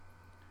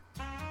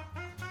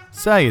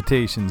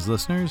Salutations,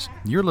 listeners.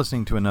 You're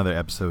listening to another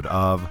episode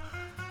of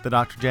the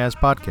Dr. Jazz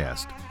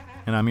Podcast,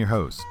 and I'm your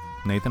host,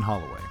 Nathan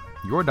Holloway,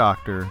 your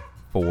doctor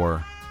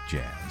for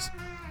jazz.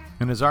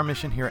 And it's our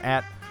mission here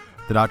at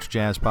the Dr.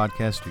 Jazz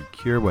Podcast to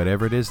cure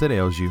whatever it is that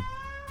ails you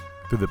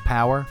through the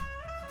power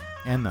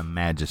and the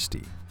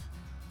majesty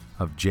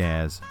of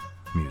jazz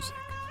music.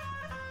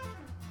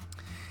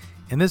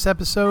 In this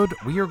episode,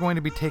 we are going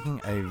to be taking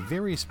a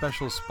very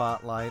special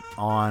spotlight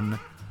on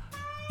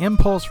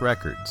Impulse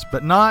Records,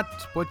 but not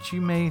what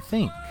you may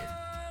think.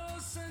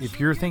 If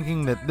you're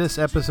thinking that this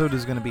episode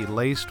is going to be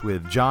laced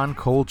with John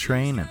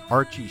Coltrane and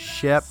Archie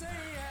Shepp,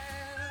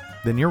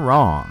 then you're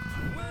wrong.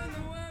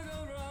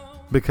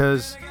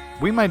 Because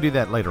we might do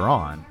that later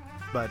on,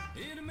 but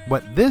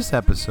what this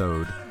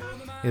episode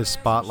is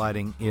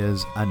spotlighting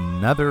is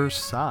another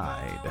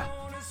side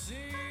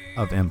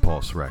of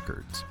Impulse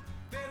Records.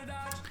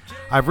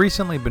 I've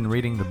recently been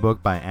reading the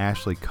book by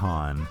Ashley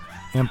Kahn,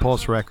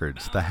 Impulse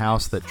Records, The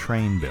House That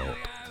Trane Built.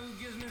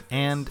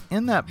 And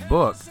in that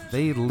book,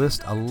 they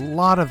list a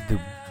lot of the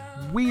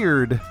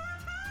weird,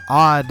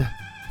 odd,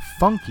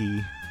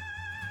 funky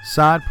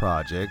side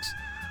projects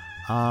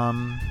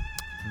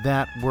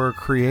that were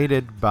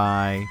created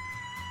by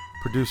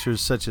producers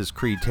such as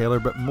Creed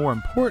Taylor, but more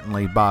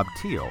importantly, Bob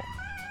Thiele.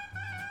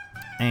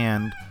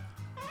 And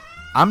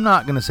I'm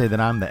not going to say that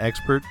I'm the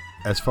expert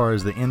as far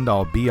as the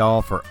end-all,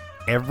 be-all for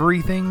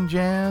everything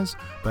jazz,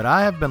 but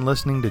I have been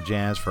listening to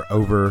jazz for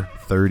over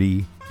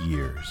 30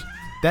 years.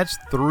 That's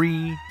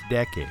 3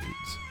 decades.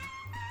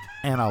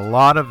 And a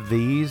lot of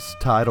these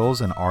titles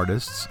and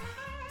artists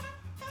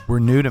were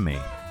new to me.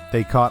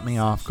 They caught me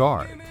off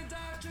guard.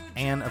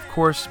 And of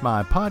course,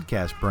 my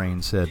podcast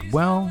brain said,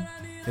 well,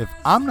 if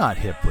I'm not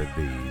hip with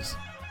these,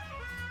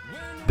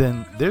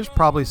 then there's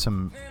probably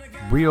some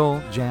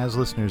real jazz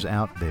listeners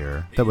out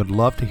there that would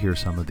love to hear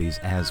some of these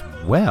as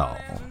well.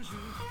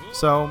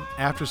 So,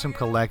 after some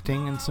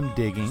collecting and some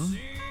digging,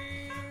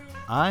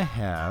 I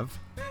have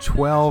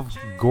 12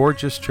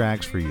 gorgeous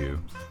tracks for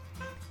you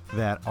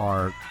that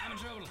are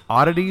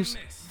oddities,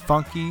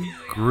 funky,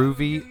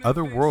 groovy,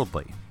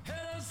 otherworldly.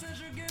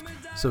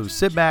 So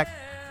sit back,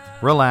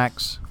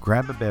 relax,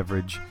 grab a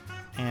beverage,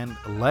 and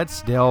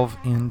let's delve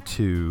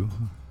into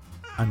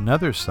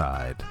another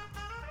side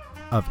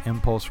of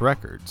Impulse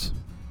Records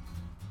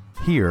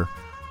here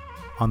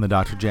on the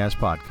Dr. Jazz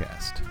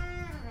Podcast.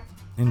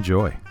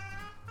 Enjoy.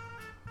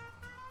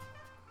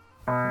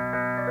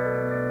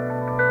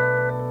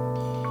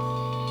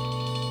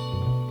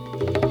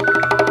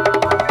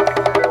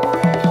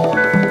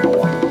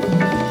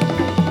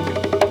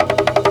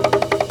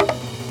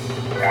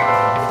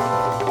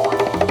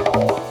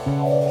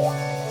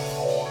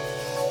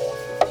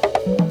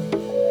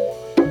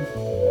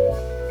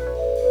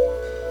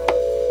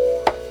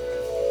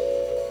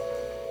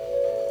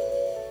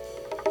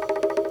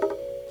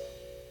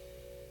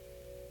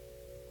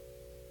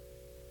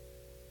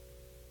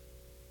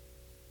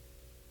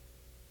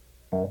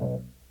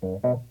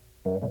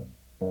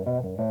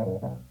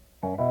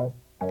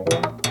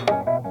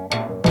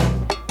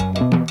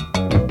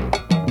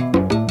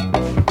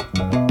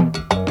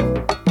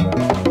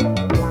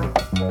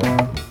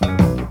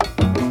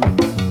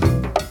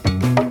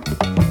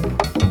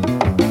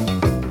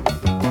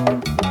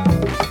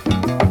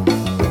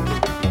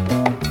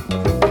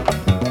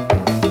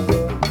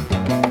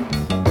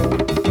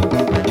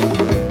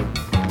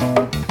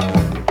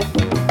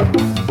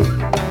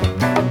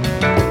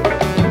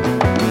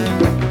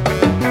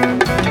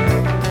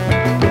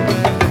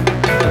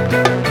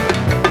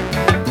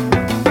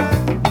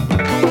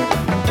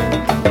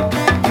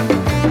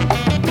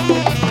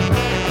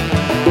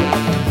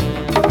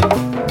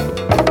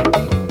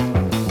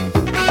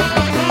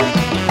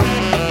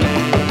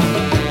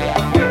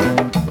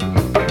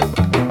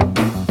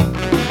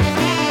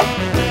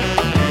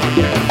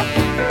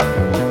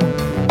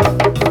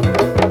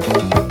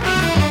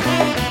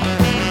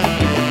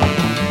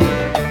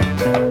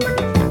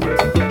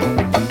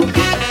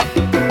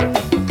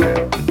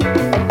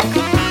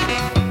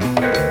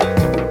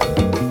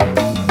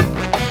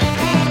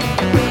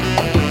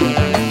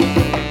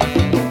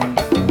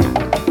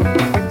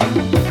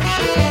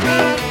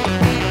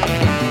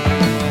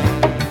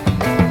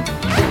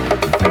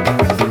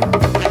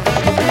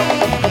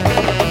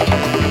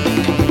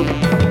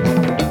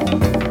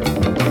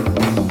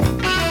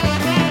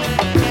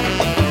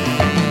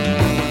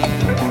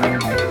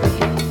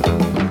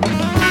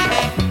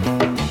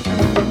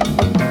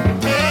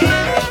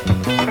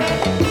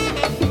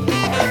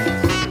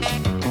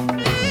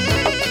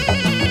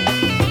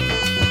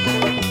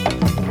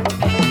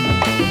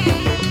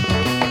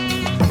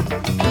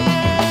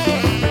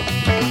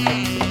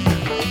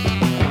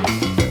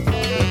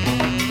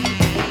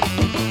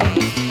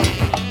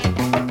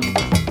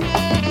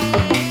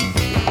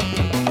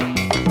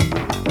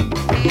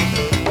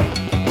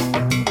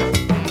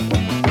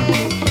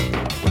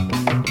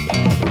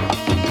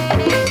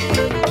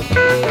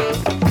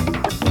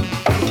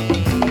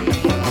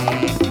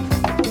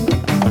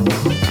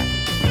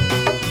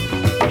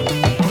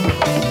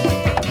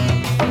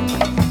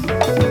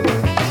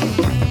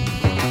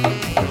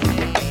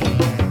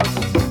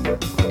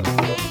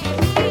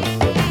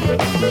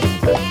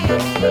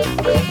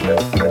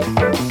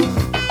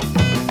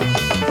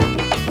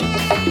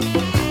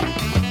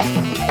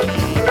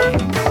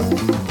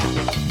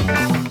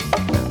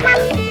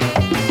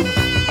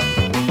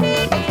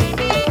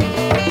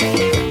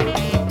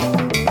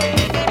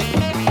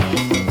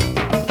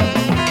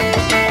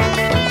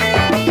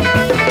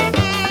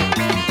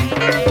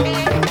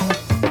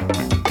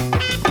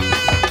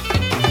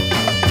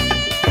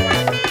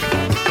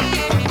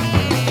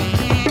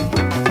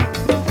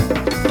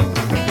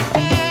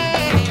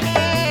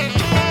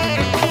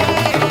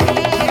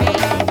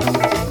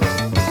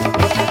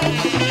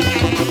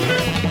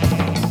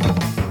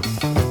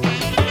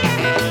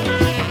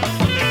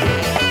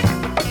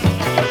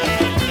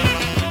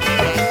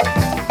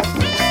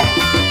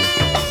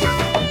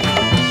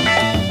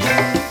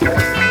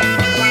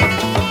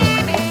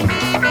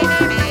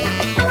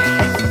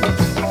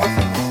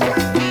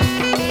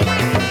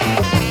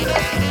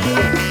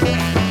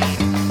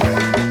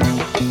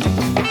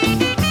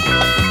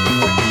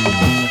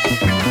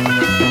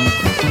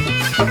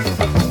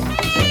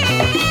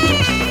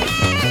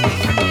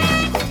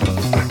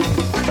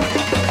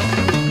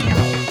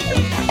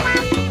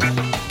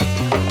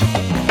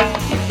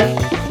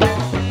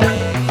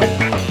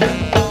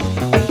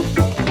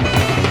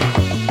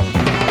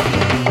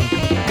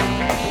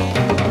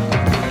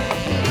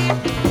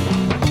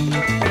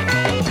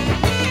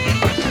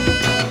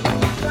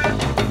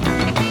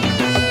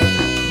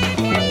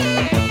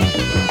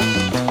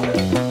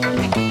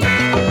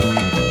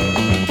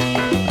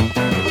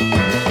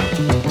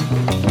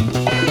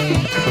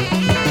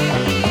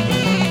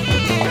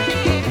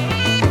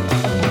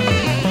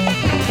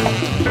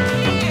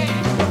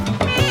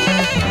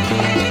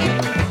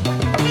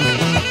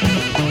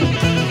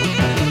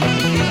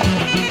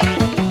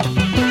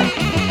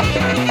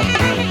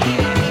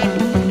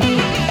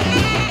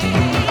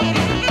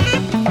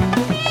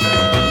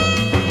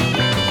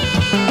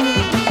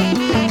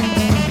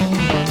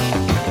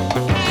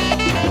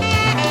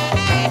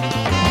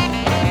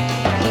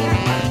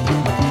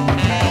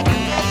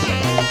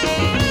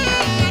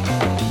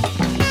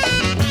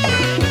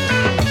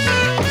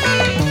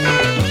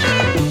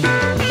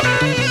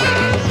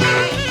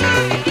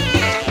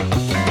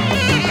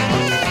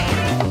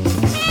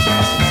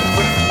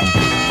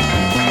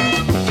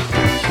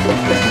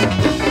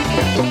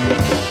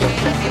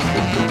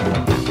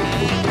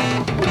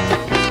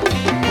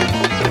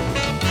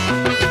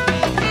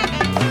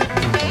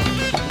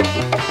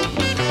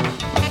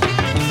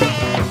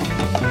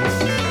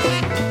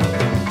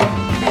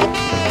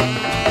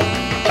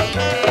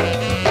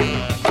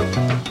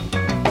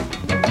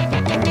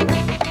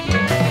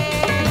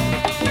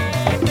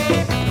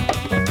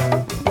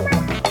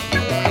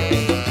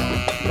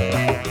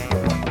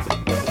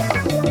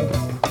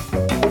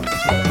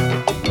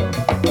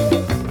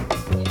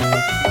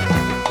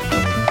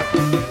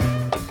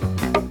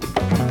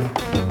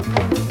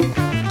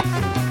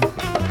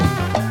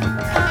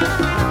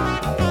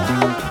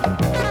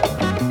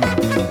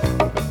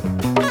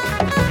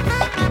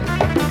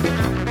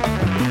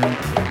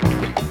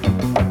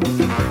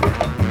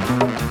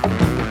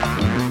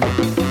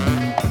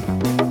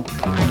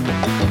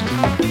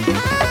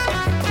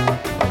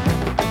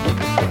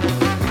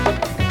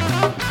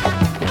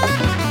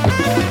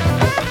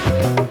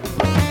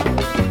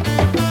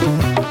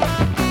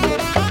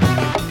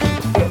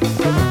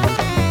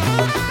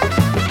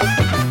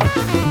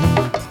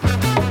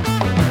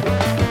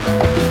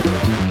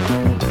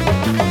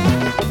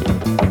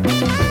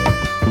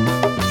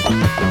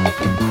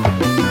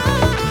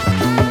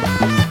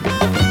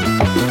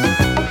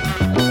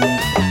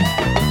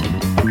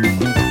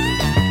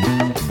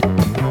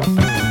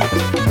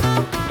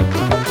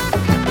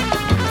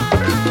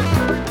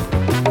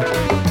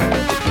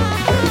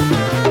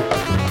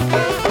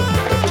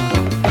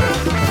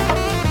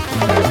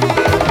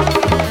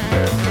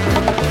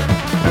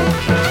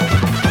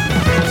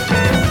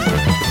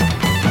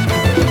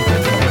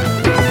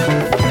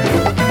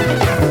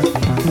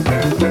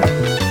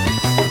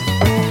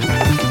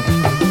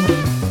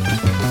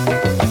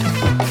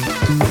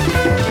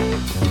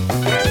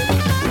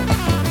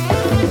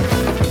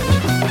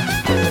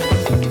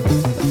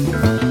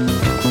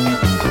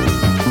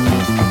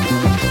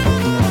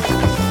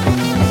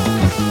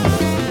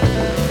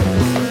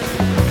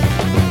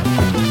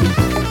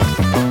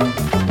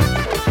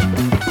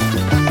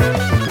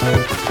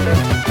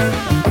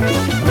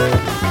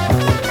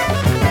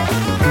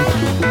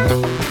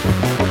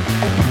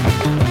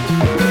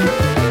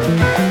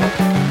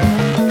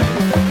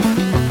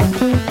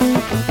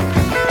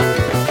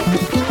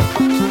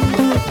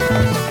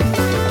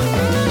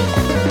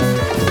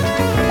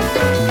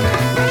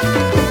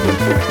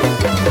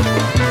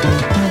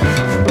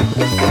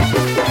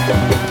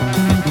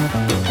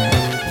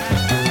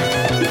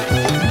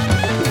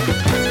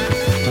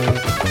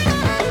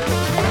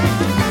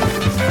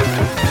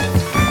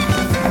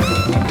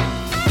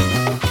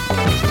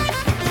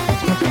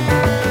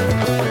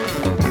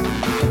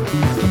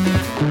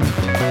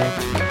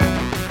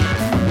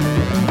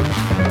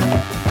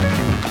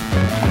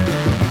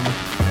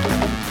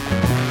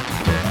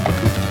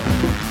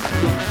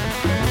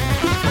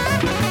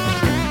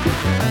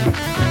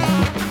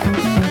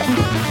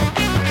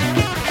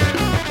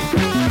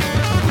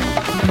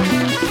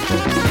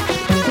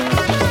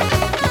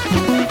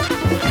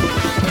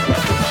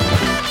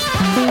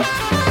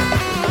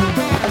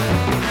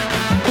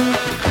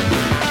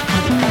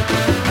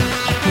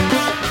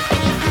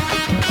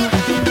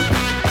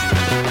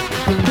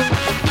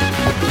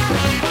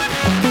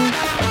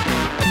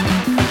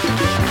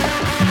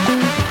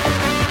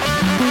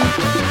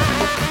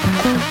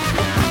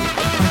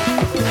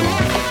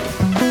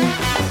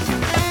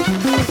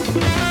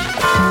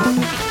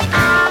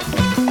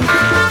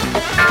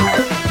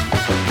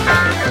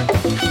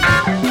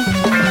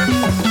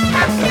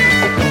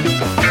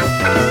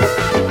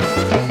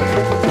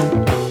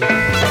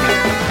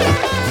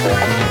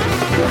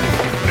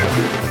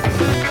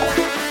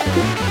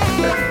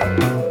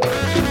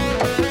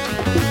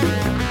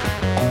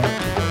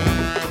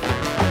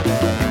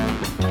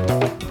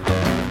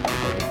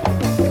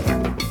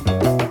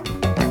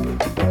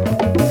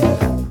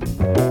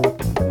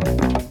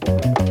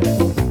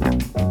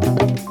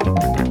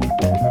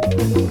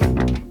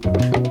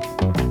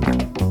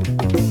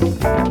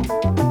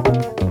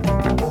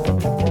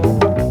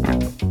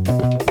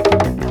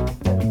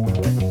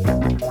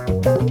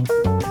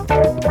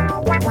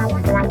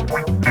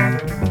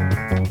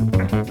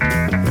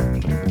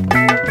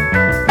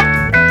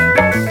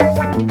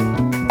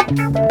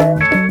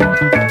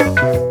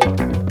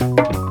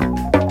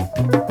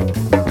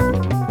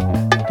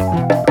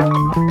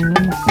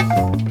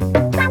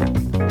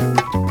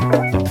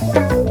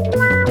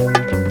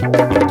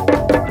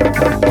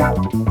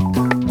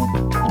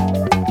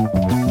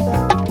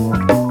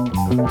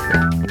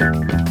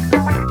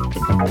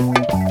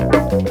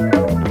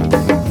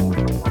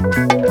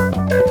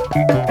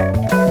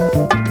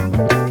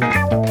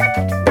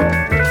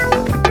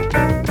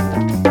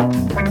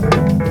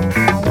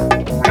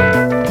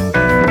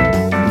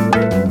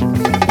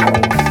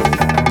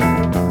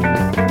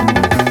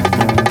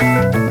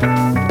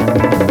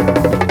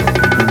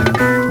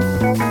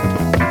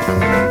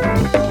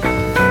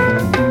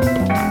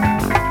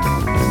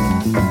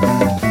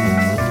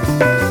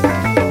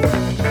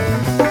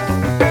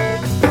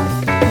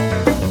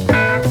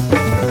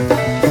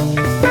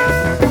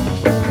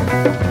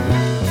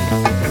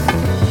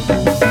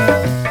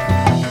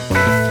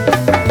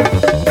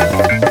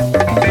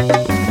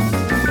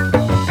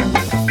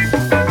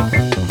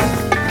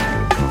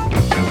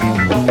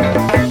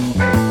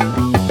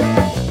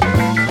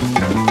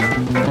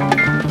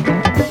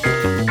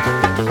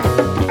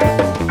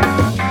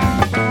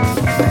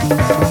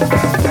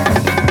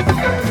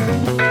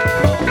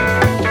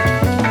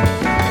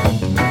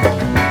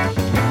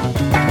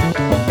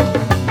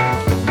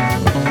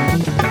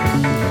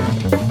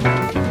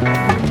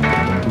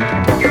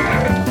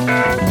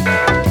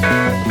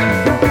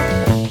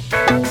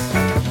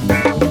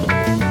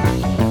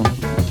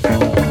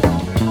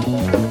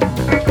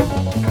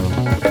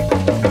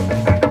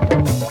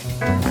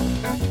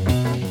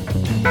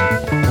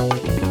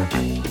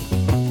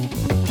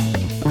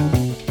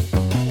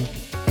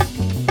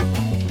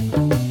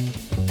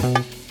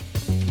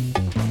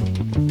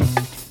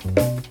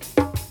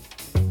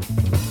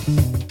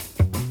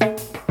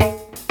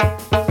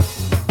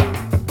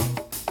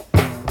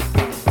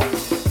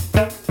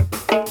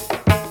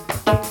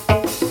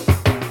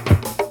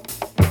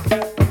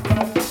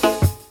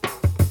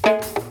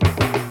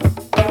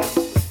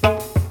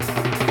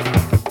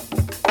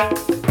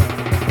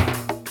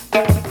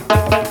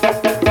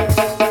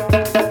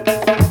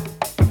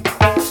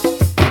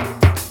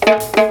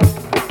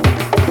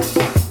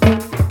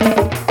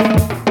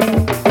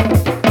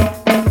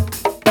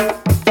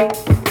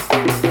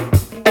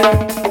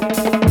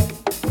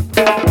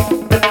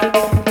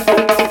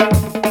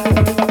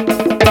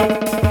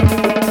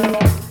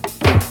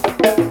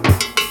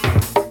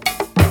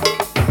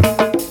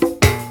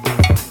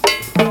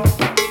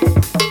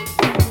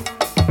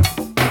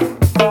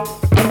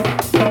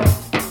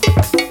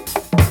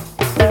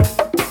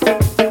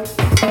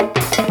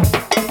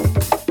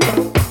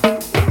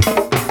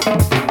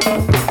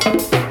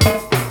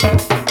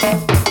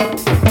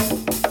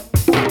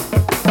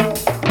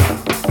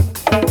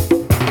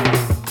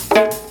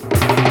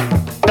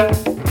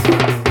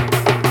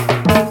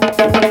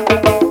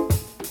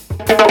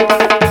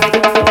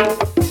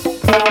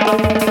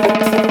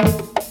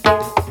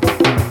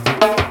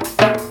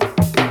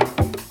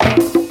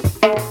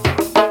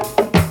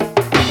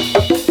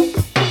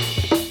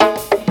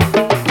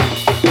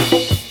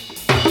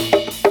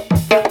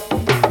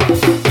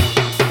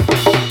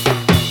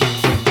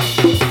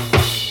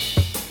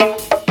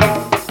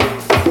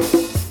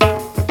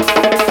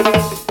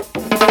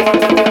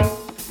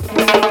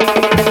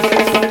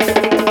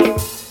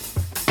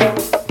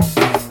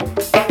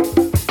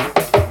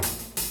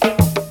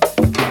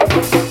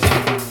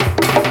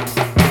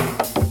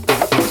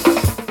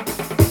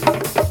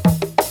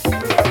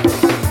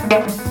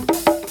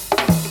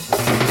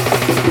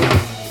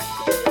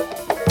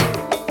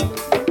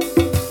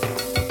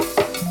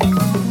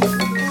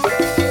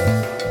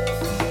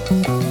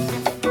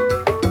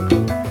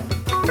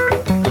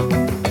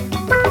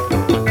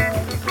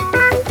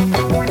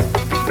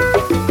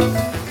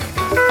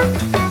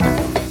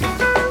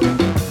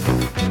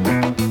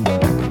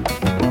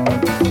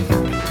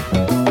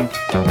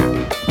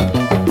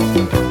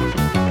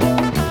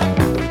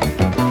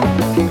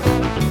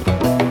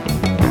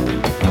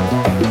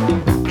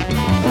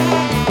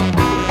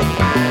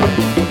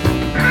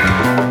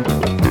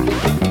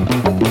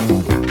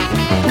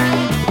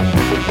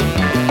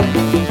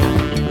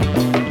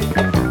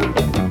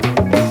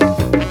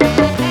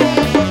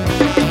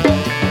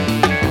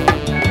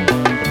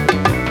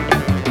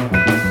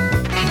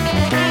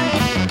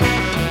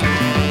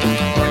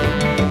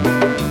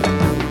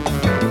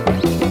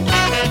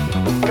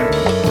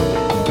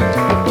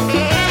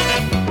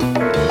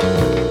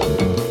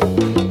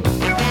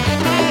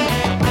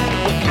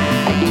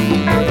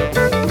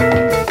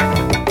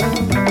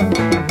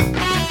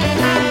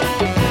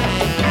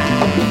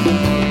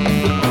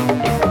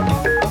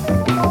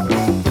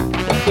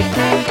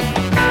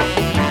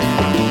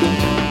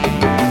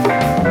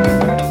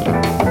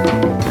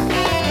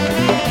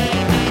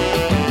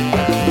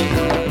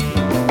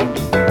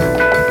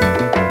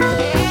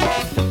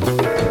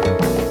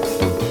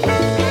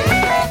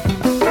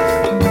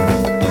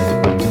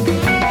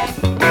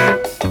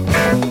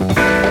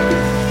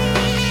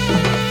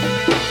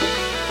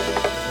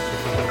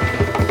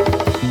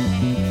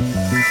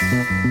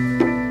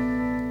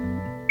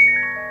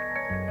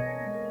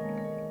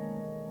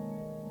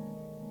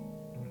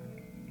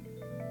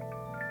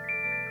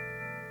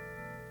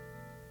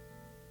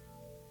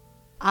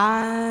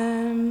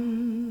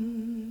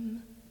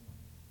 I'm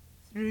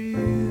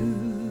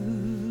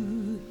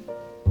through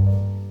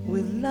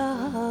with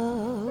love.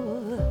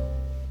 love,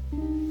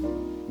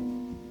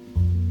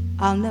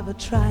 I'll never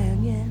try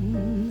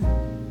again.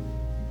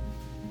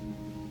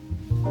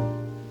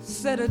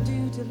 Said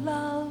adieu to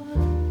love,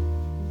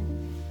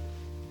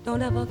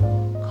 don't ever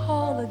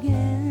call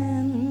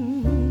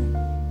again.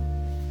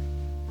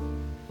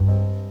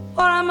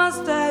 For I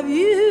must have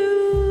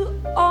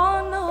you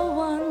or no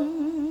one.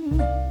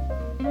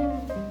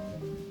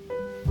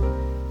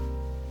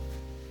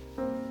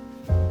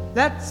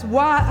 That's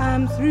why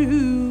I'm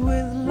through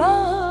with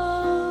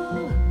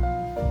love.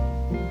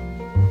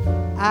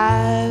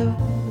 I've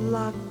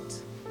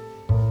locked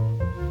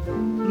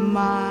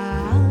my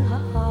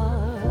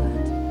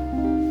heart.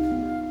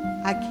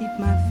 I keep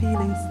my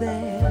feelings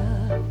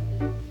there.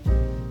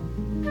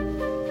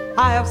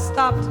 I have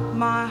stopped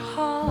my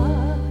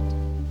heart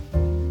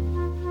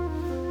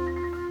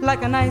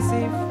like an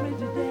icy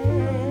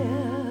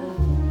frigidaire.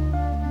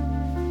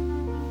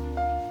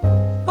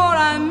 For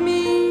I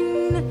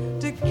mean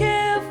to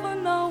care for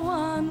no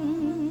one.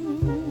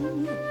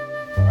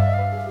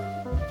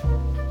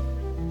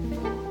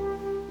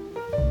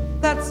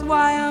 That's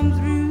why I'm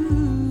through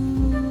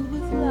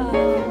with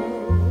love.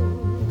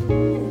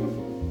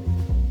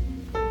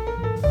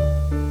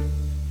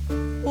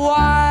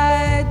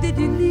 Why did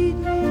you leave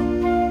me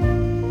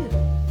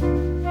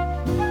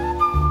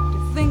to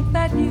think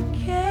that you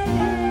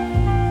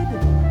cared?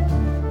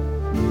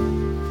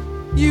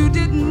 You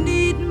didn't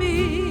need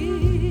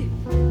me,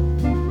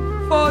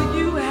 for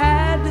you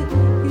had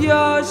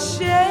your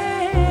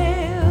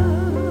share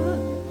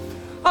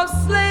of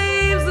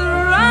slaves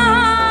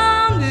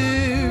around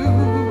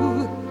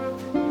you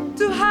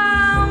to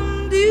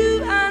hound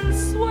you and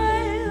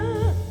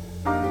swear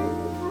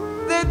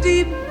their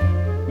deep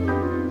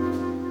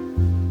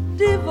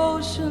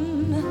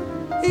devotion,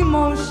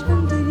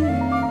 emotion to you.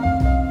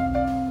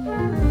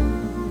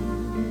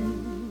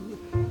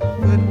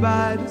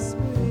 Goodbye to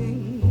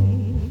spring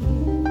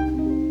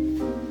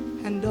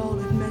and all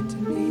it meant to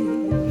me.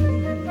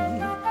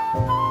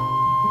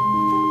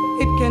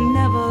 It can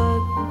never,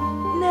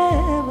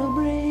 never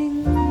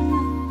bring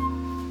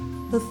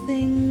the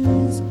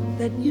things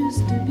that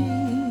used to be.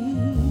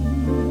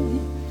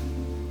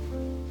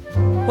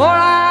 For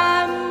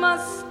I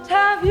must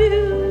have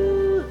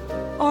you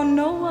or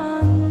no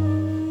one.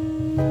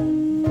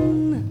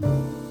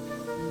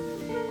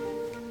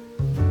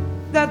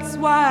 That's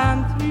why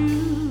I'm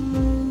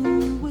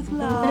through with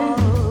love.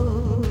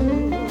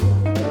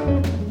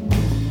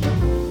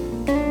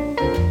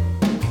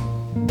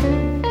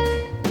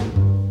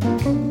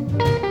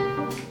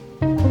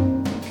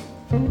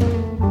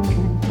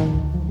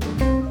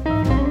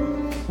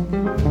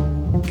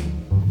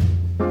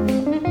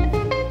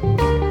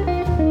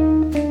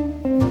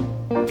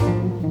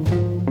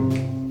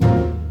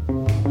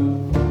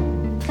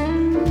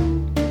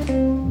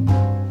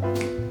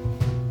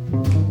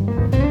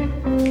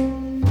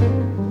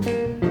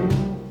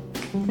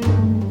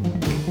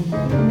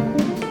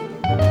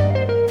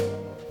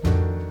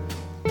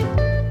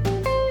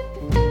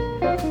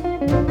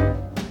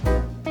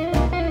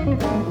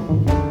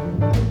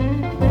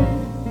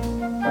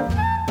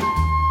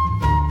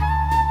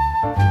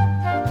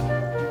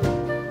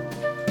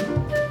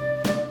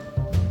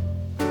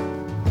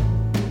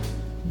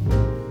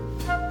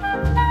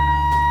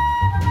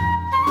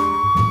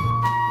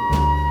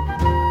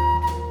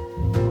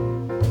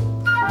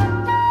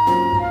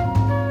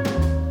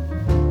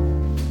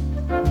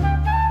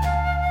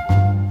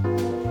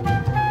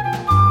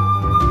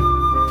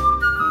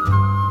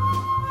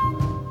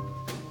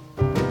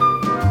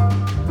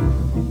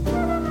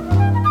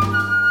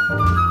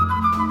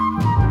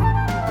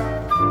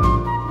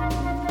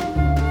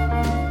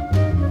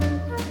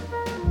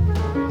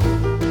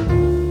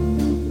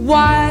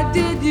 Why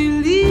did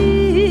you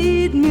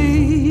lead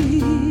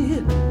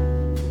me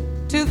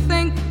to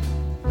think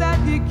that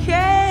you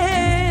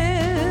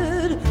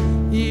cared?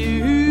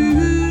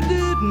 You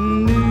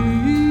didn't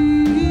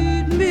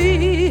need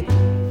me,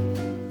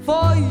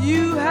 for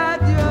you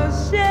had your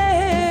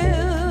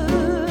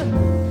share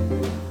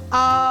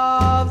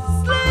of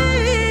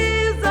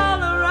slaves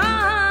all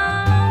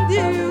around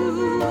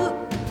you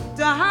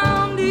to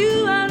hound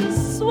you and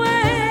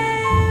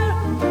swear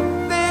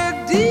their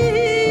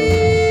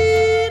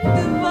deep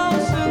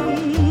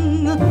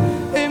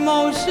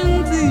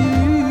emotion to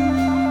you.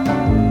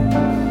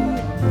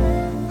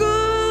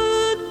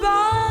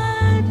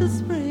 Goodbye to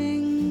spring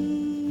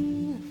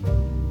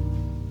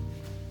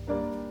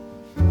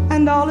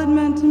and all it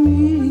meant to me.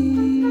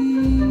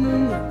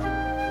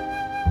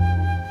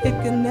 It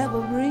can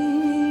never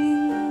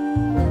bring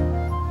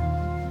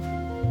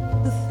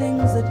the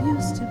things that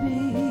used to be.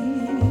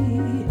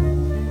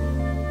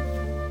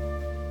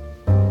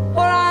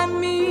 For I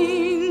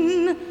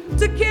mean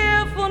to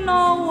care for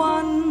no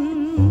one.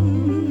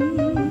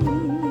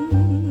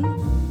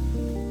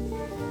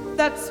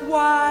 That's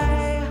why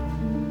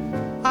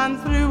I'm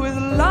through with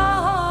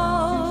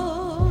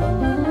love.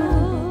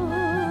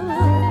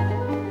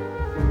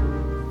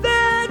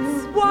 That's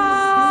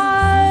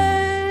why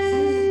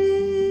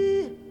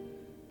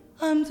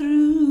I'm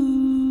through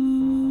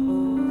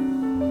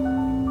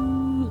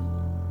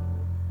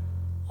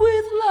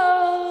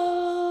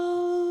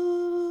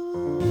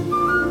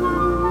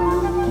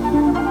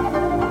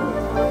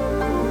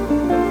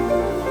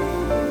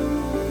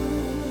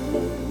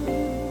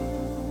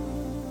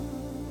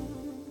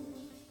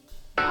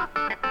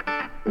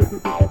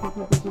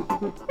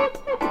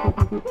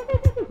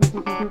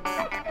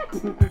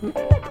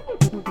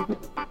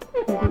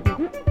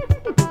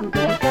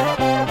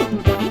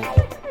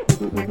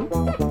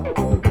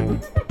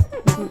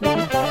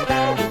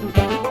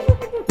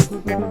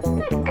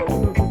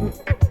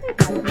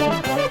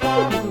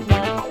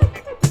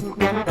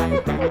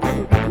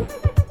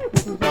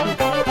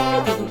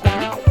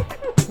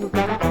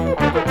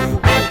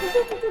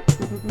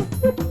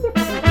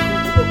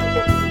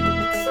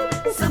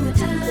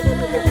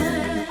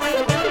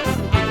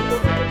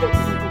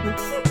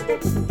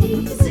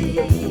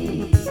Easy.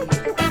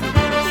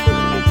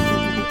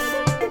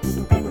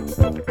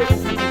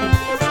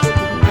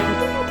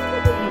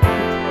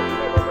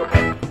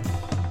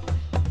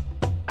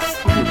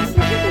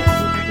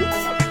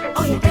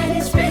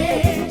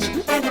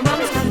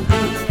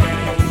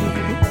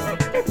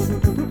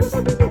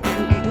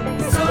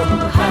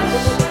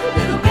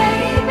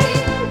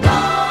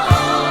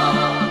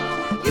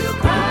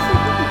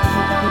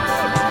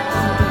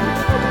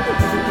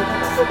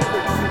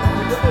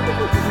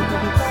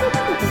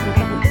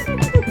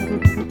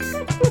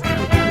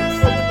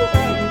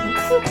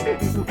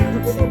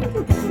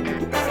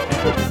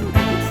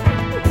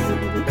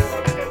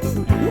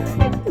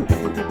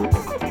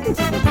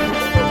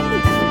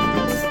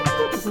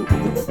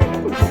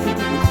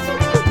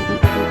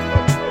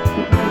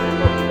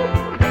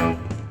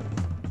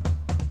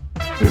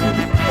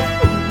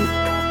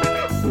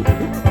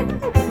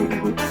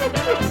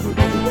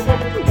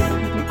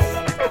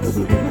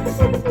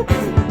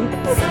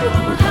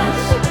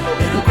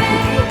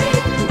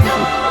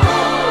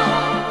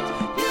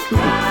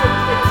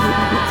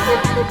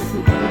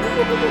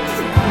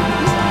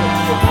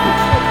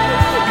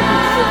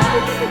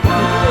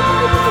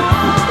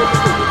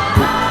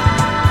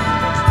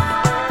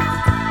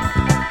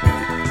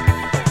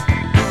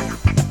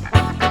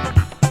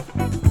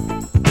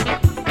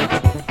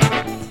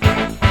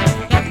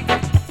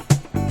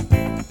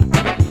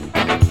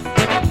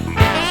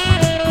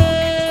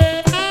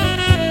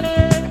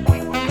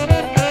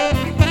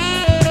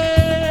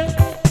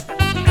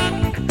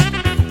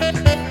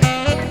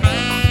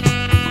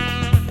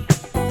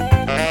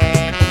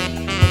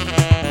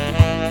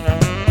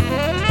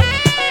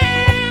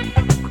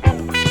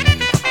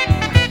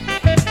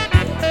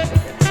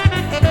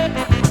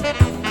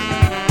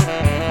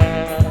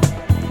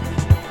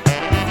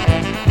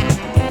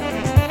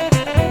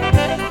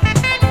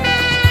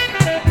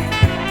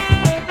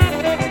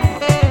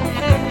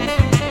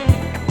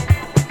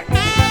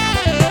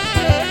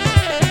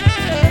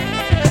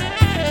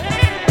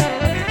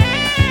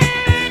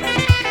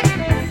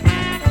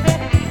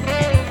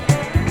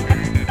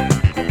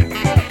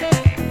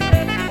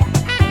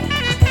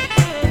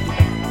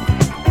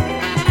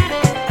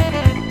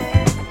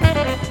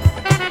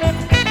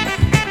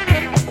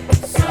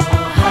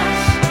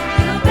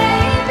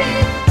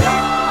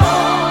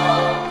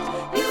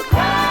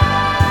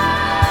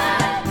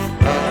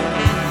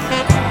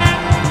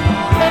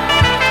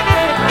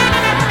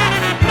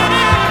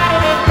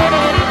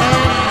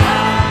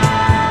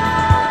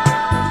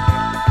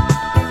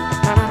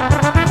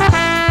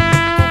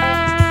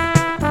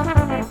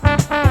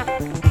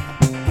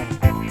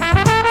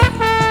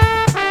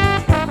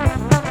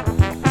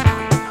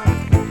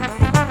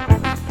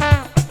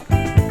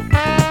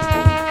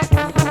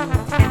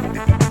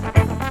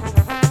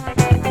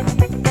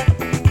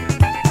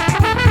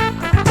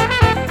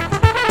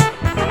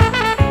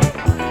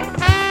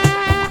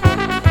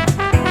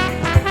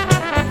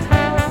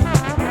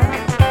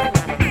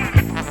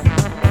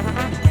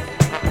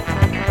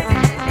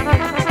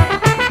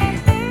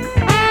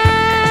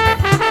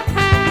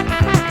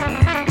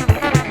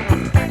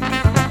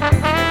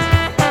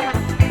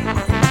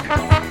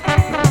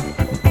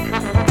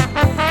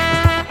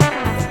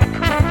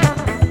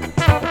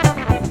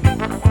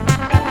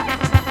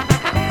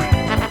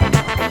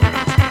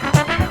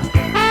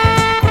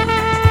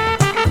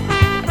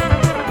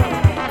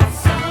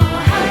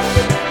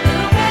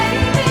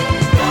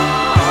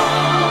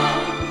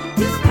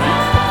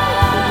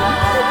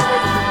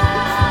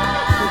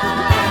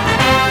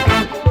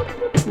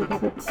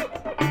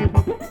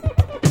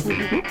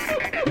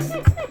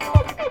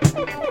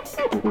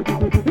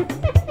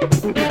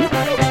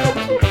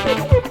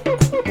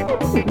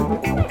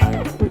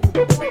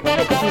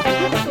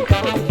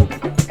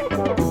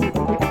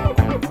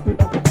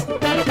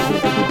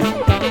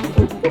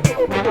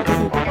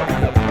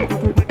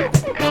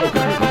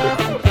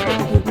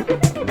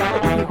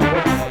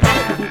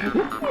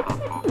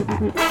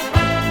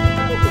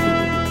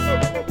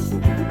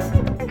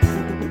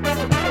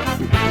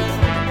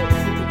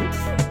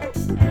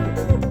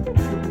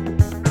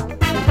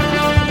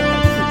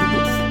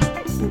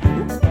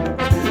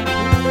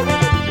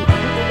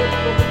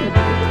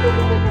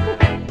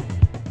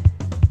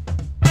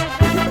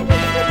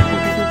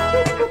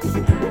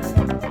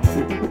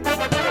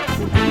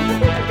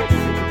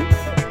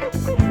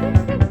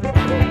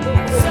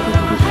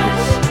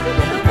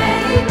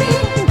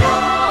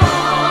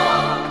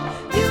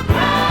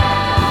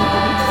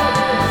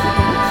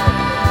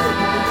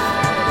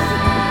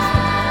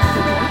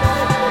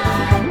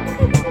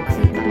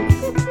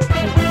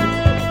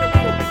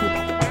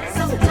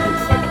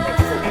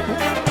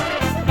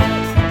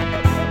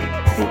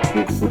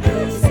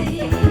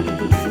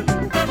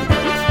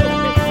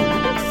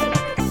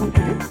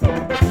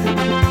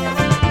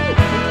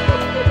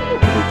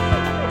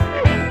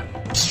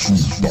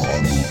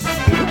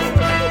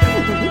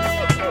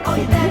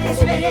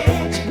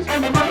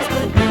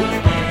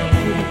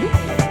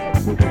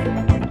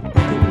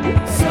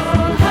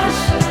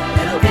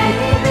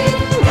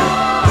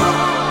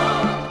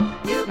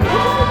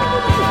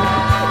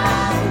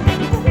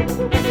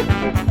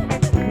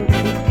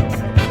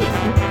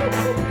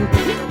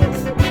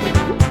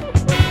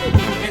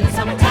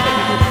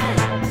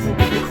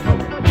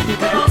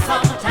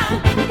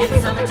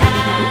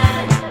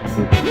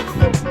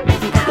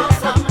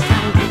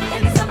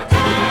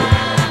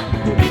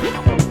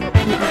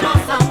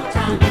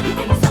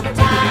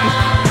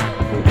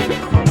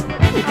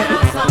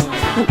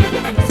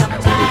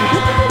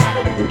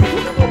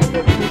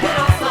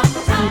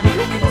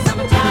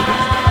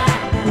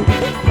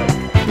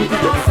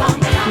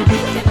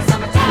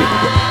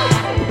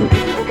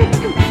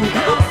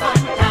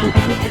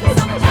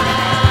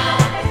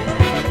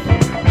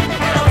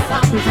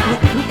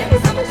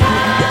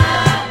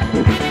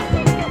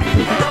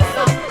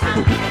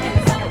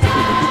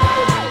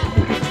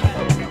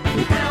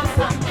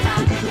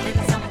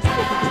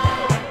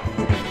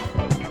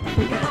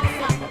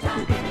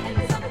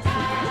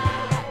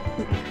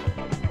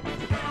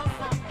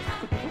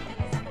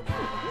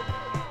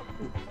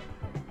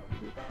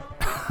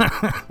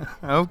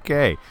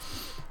 Okay.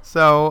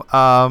 So,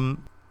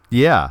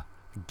 yeah,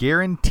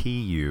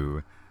 guarantee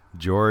you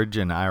George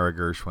and Ira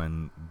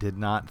Gershwin did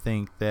not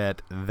think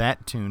that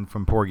that tune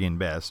from Porgy and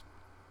Bess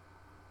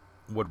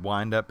would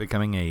wind up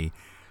becoming a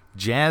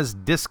jazz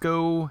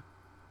disco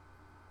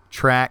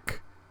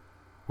track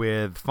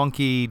with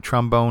funky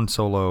trombone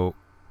solo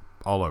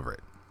all over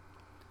it.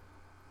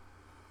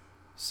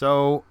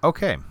 So,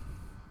 okay.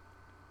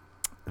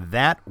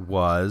 That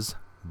was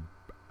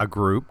a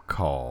group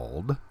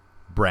called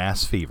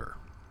Brass Fever.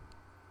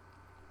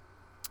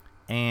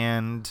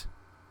 And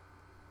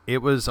it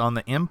was on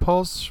the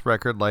Impulse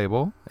record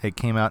label. It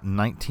came out in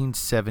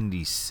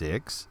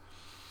 1976.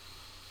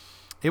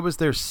 It was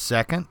their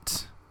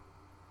second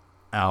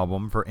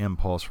album for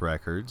Impulse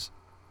Records.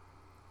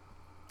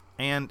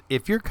 And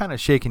if you're kind of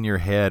shaking your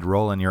head,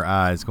 rolling your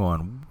eyes,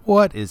 going,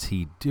 what is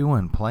he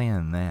doing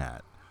playing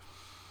that?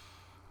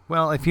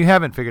 Well, if you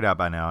haven't figured out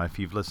by now, if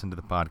you've listened to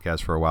the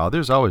podcast for a while,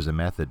 there's always a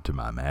method to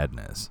my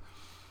madness.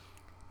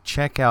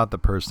 Check out the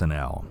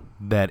personnel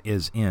that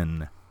is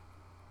in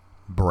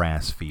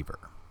Brass Fever.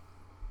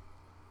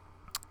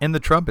 In the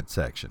trumpet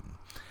section,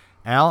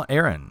 Al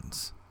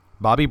Ahrens,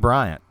 Bobby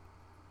Bryant,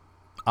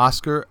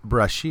 Oscar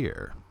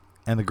Brashear,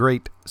 and the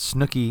great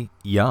Snooky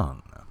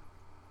Young.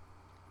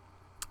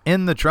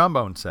 In the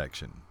trombone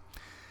section,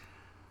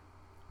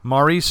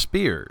 Maurice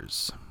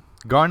Spears,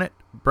 Garnet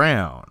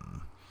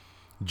Brown,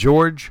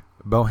 George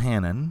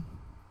Bohannon,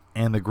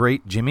 and the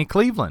great Jimmy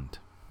Cleveland.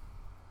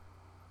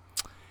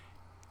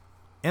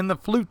 In the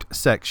flute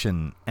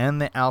section and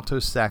the alto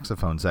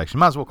saxophone section,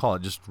 might as well call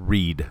it just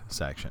reed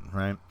section,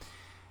 right?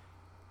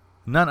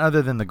 None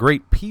other than the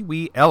great Pee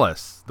Wee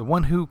Ellis, the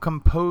one who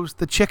composed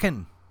The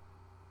Chicken.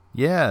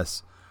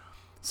 Yes,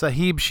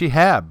 Sahib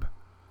Shihab.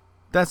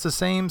 That's the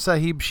same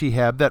Sahib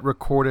Shihab that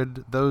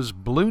recorded those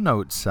Blue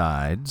Note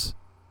sides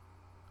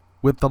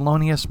with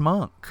Thelonious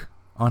Monk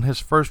on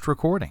his first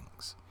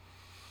recordings.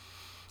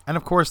 And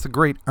of course, the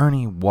great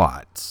Ernie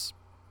Watts,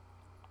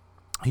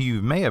 who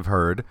you may have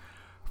heard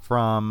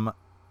from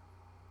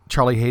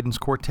Charlie Hayden's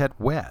Quartet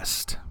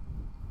West.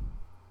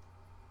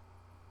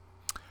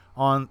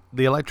 On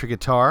the electric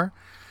guitar,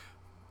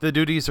 the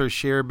duties are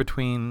shared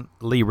between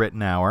Lee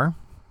Ritenour,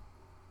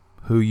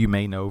 who you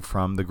may know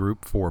from the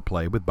group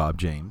Foreplay with Bob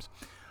James,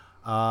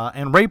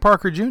 and Ray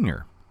Parker Jr.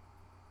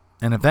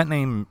 And if that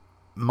name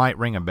might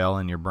ring a bell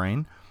in your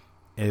brain,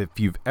 if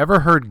you've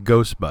ever heard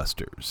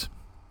Ghostbusters,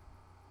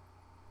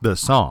 the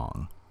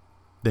song,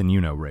 then you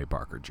know Ray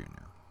Parker Jr.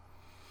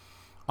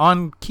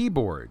 On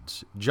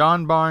keyboards,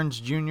 John Barnes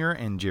Jr.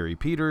 and Jerry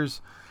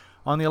Peters.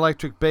 On the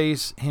electric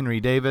bass, Henry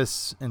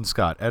Davis and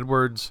Scott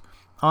Edwards.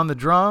 On the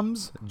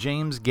drums,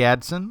 James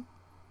Gadsden.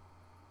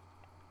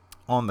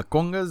 On the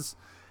congas,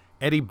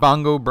 Eddie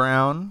Bongo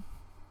Brown.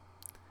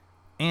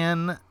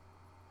 And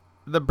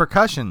the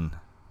percussion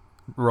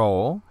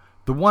role,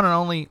 the one and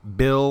only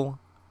Bill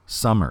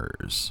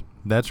Summers.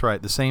 That's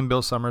right, the same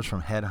Bill Summers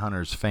from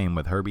Headhunters fame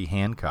with Herbie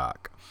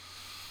Hancock.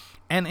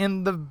 And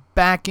in the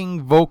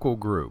backing vocal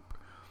group,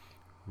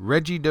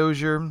 Reggie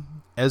Dozier,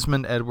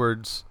 Esmond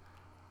Edwards,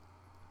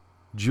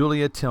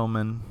 Julia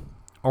Tillman,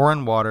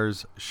 Orrin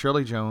Waters,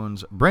 Shirley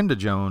Jones, Brenda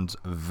Jones,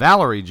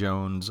 Valerie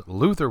Jones,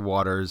 Luther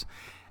Waters,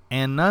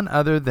 and none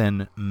other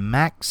than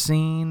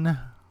Maxine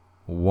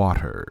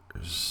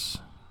Waters.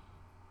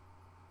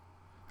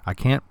 I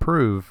can't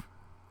prove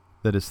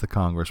that it's the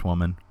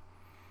Congresswoman,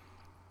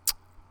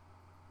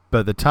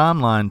 but the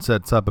timeline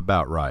sets up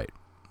about right.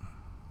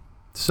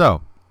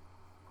 So,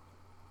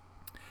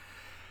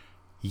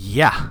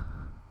 yeah.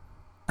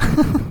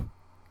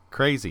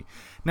 Crazy.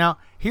 Now,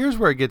 here's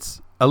where it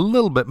gets a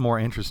little bit more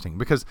interesting,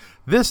 because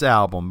this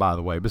album, by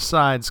the way,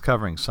 besides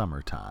covering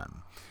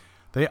Summertime,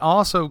 they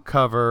also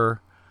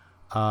cover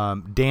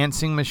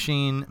Dancing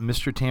Machine,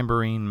 Mr.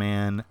 Tambourine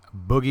Man,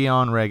 Boogie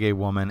on Reggae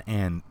Woman,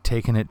 and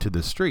Taking It to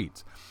the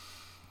Streets.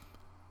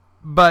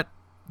 But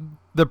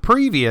the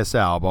previous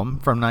album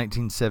from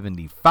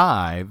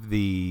 1975,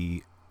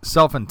 the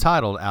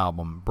self-entitled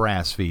album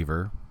Brass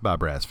Fever by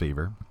Brass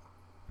Fever,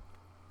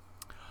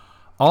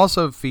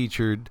 also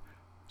featured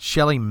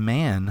Shelly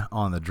Manne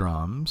on the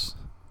drums,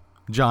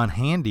 John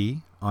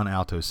Handy on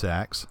alto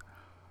sax,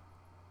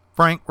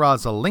 Frank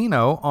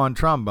Rosalino on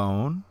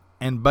trombone,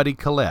 and Buddy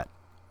Collette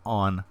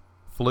on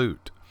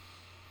flute.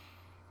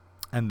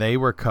 and they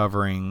were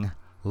covering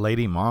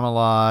Lady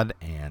Marmalade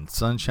and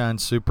Sunshine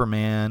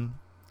Superman.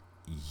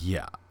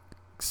 Yeah.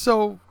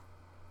 So,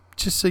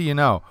 just so you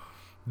know,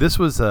 this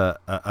was a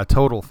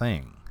total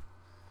thing.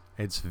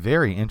 It's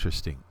very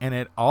interesting. And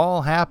it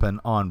all happened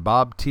on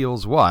Bob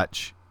Thiel's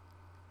watch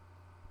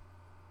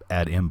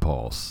at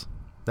Impulse.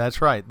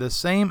 That's right. The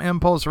same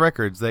Impulse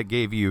Records that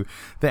gave you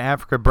the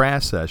Africa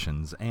Brass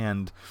Sessions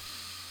and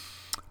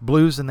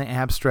Blues and the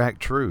Abstract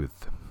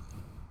Truth.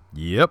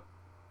 Yep.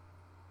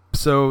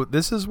 So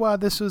this is why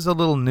this was a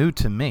little new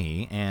to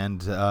me,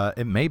 and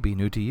it may be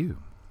new to you.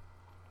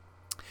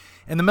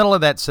 In the middle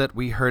of that set,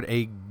 we heard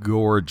a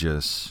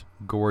gorgeous,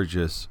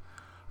 gorgeous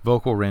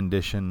vocal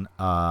rendition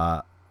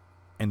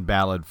in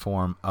ballad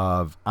form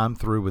of I'm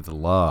Through with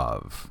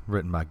Love,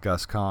 written by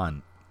Gus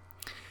Kahn.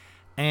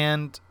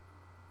 And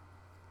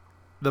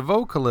the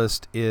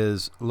vocalist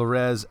is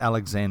Lorez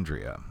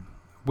Alexandria,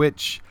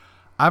 which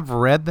I've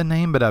read the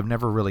name, but I've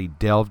never really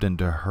delved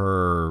into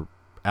her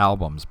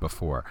albums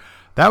before.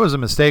 That was a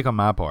mistake on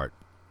my part.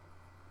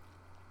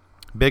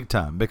 Big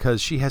time,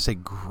 because she has a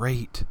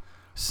great,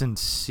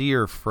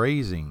 sincere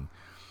phrasing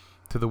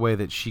to the way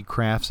that she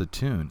crafts a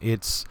tune.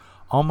 It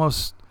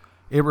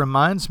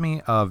reminds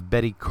me of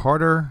Betty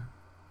Carter,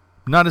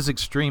 not as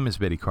extreme as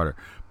Betty Carter,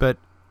 but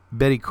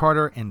Betty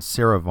Carter and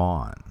Sarah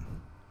Vaughan.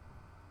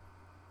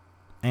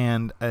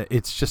 And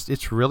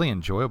it's really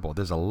enjoyable.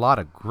 There's a lot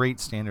of great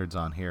standards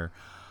on here.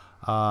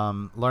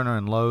 Lerner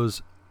and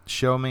Lowe's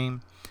Show Me,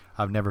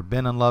 I've Never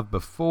Been in Love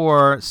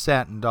Before,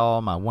 Satin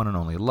Doll, My One and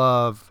Only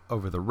Love,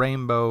 Over the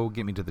Rainbow,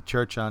 Get Me to the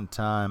Church on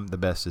Time, The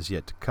Best Is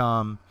Yet to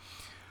Come,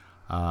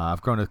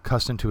 I've Grown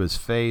Accustomed to His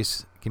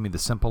Face, Give Me the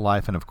Simple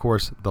Life, and of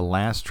course the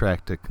last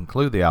track to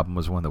conclude the album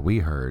was one that we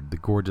heard, the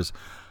gorgeous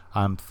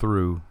I'm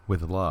Through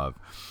with Love.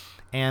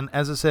 And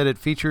as I said, it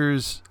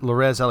features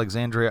Lorez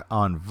Alexandria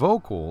on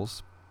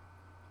vocals.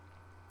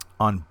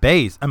 On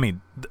bass, I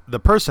mean, the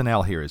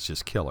personnel here is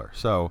just killer.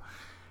 So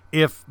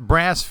if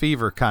Brass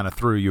Fever kind of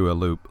threw you a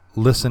loop,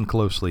 listen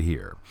closely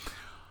here.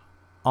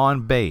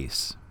 On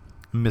bass,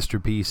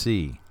 Mr.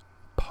 PC,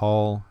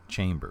 Paul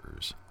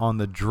Chambers. On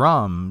the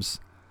drums,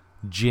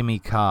 Jimmy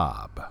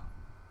Cobb.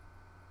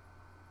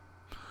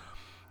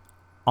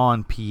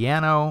 On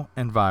piano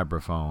and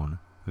vibraphone,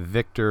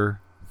 Victor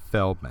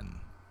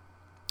Feldman.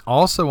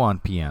 Also on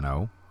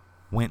piano,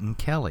 Wynton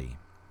Kelly.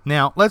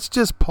 Now, let's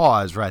just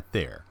pause right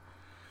there.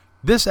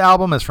 This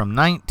album is from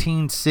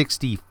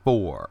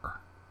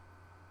 1964.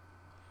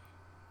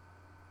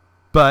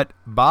 But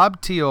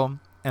Bob Thiel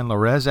and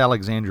Lorez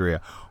Alexandria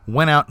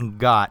went out and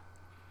got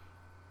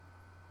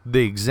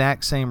the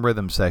exact same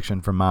rhythm section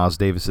from Miles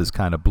Davis's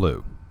Kind of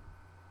Blue.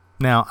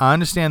 Now, I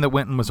understand that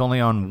Wynton was only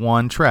on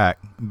one track.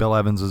 Bill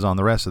Evans is on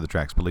the rest of the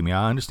tracks. Believe me,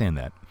 I understand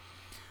that.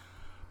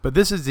 But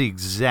this is the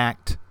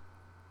exact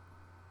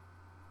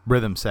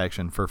rhythm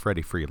section for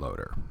Freddie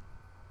Freeloader.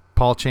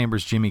 Paul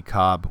Chambers, Jimmy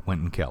Cobb,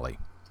 Wynton Kelly.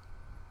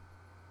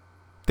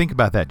 Think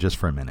about that just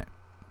for a minute.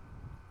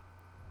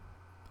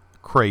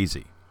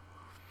 Crazy.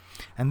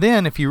 And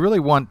then, if you really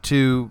want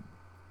to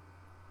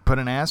put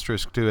an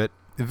asterisk to it,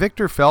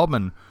 Victor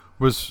Feldman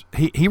was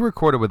he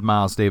recorded with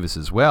Miles Davis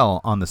as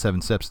well on the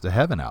 7 Steps to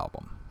Heaven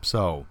album.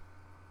 So,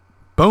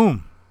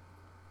 boom.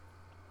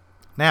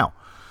 Now,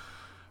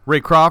 Ray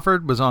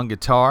Crawford was on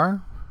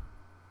guitar.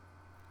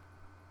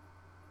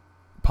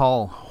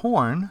 Paul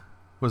Horn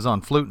was on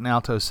flute and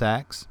alto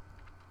sax.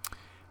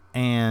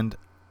 And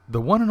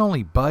the one and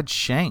only Bud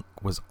Shank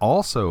was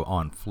also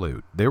on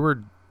flute. There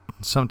were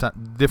sometimes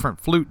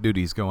different flute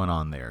duties going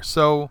on there.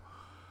 So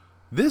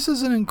this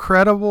is an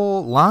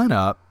incredible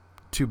lineup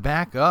to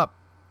back up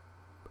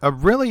a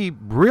really,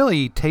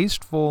 really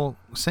tasteful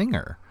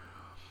singer.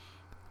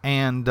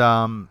 And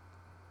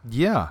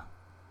yeah,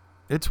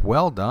 it's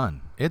well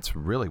done. It's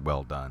really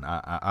well done.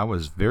 I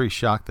was very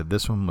shocked that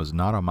this one was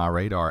not on my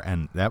radar,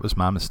 and that was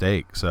my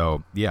mistake.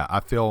 So yeah,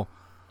 I feel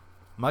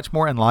much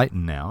more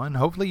enlightened now, and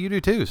hopefully you do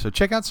too. So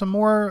check out some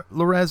more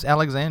Lorez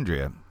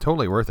Alexandria.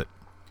 Totally worth it.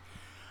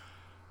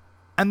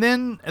 And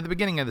then at the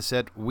beginning of the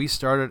set, we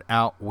started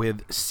out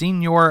with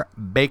Senor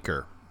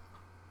Baker.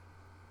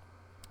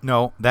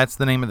 No, that's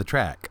the name of the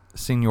track,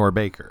 Senor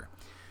Baker.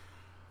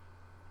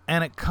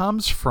 And it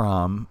comes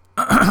from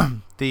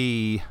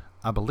the,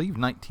 I believe,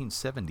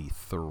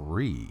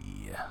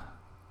 1973.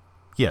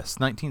 Yes,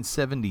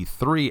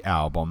 1973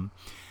 album,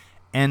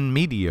 En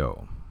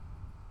Medio.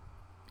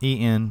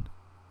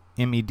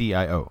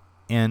 E-N-M-E-D-I-O.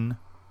 En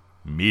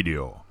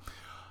Medio.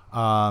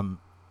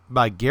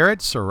 By Garrett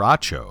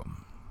Siracho.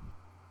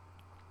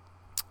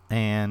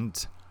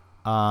 And,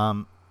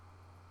 well,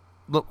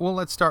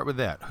 let's start with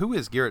that. Who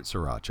is Garrett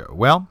Siracho?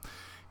 Well,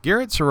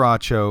 Garrett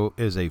Siracho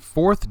is a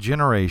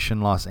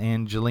fourth-generation Los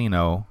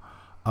Angelino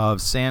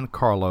of San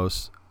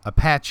Carlos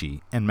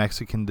Apache and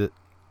Mexican descent,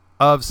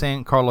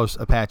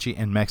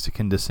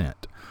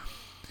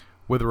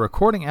 with a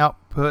recording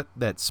output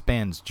that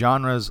spans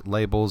genres,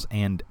 labels,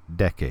 and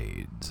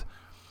decades.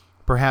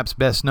 Perhaps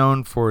best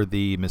known for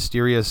the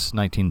mysterious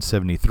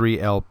 1973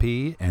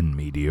 LP, En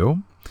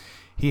Medio,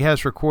 he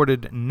has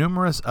recorded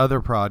numerous other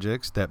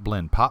projects that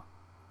blend pop,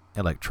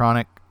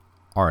 electronic,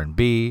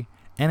 R&B,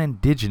 and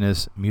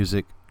indigenous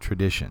music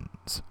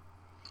traditions.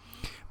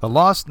 The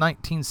lost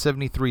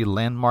 1973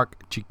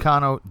 landmark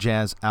Chicano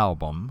jazz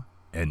album,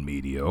 En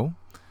Medio,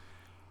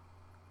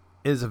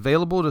 is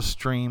available to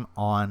stream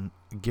on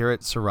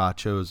Garrett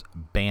Sriracho's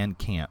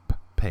Bandcamp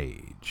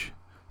page.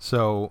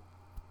 So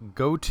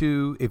go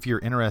to, if you're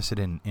interested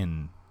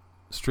in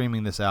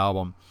streaming this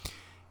album,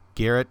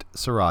 Garrett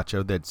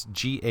Sriracho, that's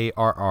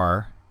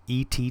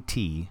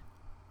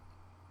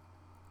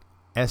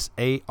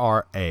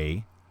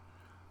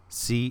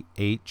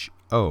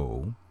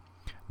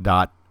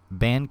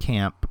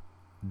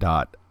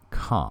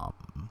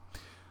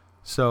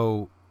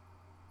So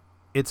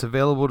it's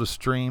available to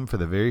stream for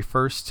the very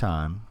first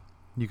time.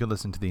 You can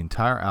listen to the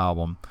entire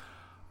album.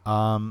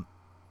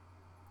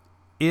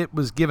 It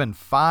was given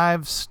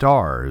 5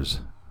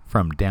 stars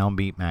from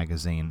Downbeat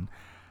magazine,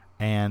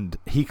 and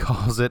he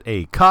calls it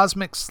a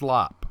cosmic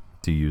slop,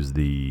 to use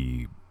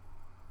the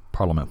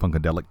Parliament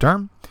Funkadelic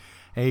term.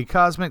 A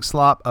cosmic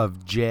slop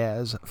of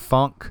jazz,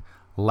 funk,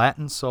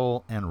 Latin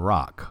soul, and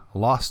rock,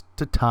 lost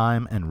to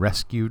time and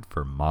rescued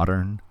for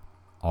modern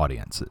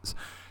audiences.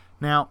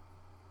 Now,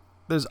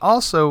 there's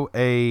also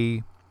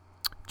a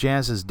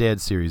Jazz is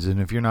Dead series,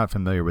 and if you're not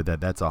familiar with that,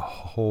 that's a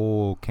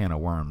whole can of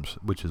worms,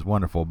 which is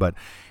wonderful. But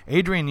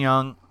Adrian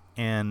Young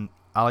and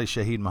Ali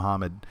Shaheed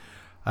Muhammad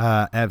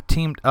have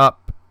teamed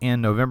up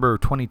in November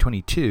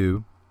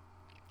 2022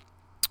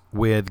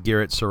 with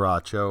Garrett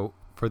Sriracho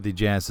for the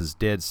Jazz is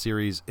Dead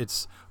series.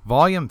 It's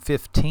volume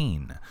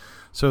 15,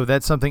 so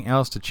that's something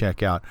else to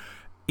check out.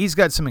 He's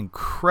got some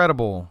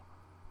incredible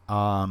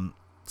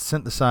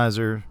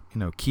synthesizer,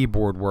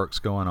 keyboard works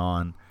going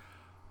on.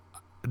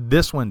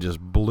 This one just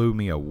blew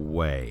me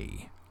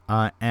away.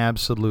 I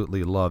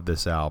absolutely love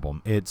this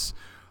album. It's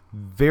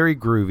very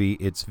groovy.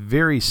 It's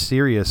very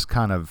serious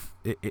kind of...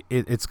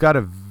 It's got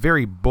a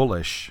very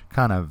bullish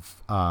kind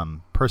of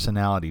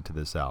personality to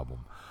this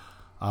album.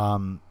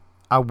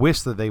 I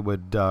wish that they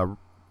would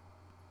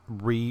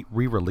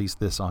re-release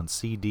this on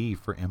CD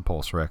for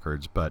Impulse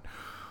Records. But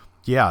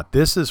yeah,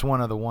 this is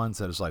one of the ones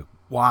that is like,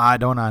 why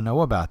don't I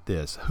know about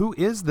this? Who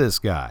is this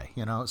guy?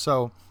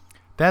 So...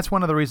 that's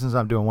one of the reasons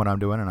I'm doing what I'm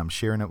doing, and I'm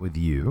sharing it with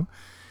you,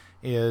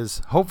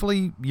 is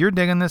hopefully you're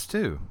digging this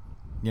too,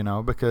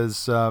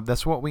 because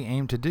that's what we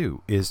aim to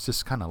do, is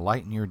just kind of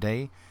lighten your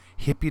day,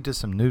 hip you to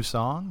some new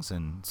songs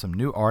and some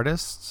new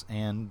artists,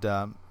 and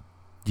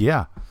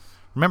yeah.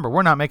 Remember,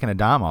 we're not making a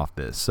dime off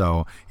this,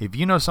 so if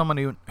you know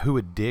someone who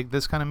would dig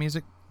this kind of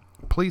music,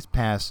 please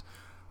pass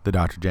the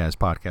Dr. Jazz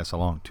podcast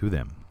along to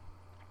them.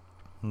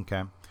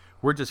 Okay?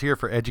 We're just here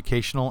for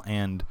educational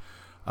and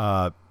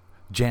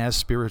jazz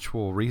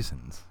spiritual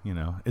reasons.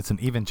 It's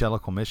an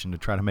evangelical mission to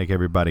try to make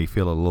everybody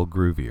feel a little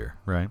groovier,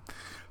 right?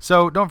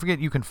 So don't forget,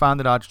 you can find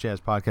the Dr.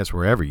 Jazz podcast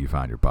wherever you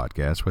find your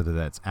podcast, whether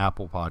that's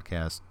Apple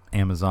Podcasts,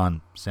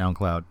 Amazon,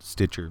 SoundCloud,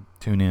 Stitcher,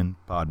 TuneIn,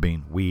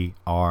 Podbean. We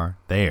are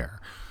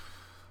there.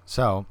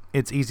 So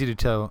it's easy to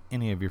tell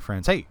any of your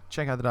friends, hey,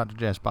 check out the Dr.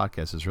 Jazz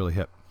podcast. It's really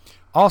hip.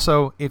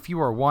 Also, if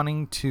you are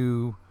wanting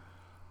to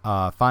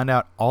find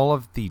out all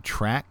of the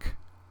track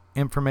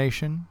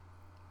information,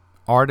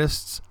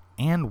 artists,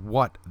 and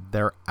what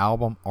their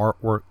album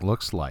artwork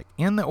looks like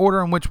in the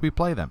order in which we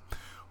play them,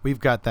 we've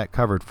got that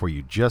covered for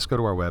you. Just go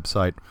to our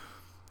website.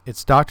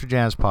 It's Dr.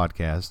 Jazz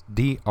Podcast,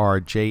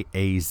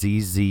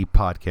 DRJAZZ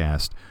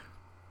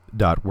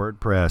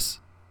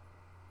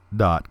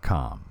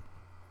podcast.wordpress.com.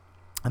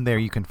 And there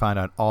you can find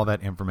out all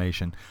that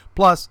information.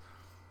 Plus,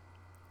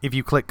 if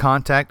you click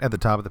contact at the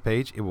top of the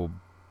page, it will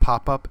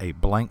pop up a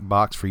blank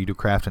box for you to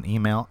craft an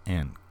email,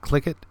 and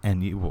click it,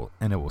 and it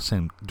will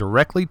send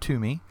directly to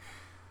me.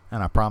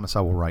 And I promise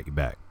I will write you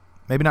back.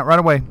 Maybe not right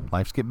away.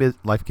 Life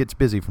gets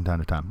busy from time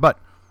to time. But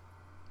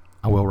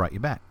I will write you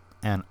back.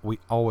 And we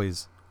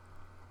always,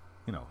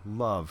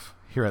 love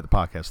here at the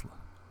podcast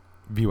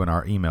viewing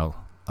our emails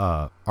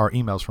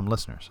from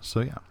listeners. So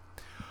yeah.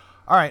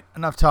 All right,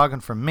 enough talking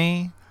from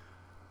me.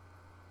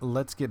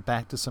 Let's get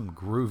back to some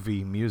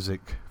groovy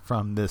music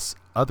from this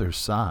other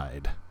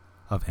side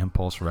of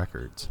Impulse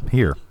Records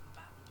here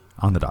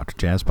on the Dr.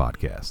 Jazz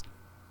Podcast.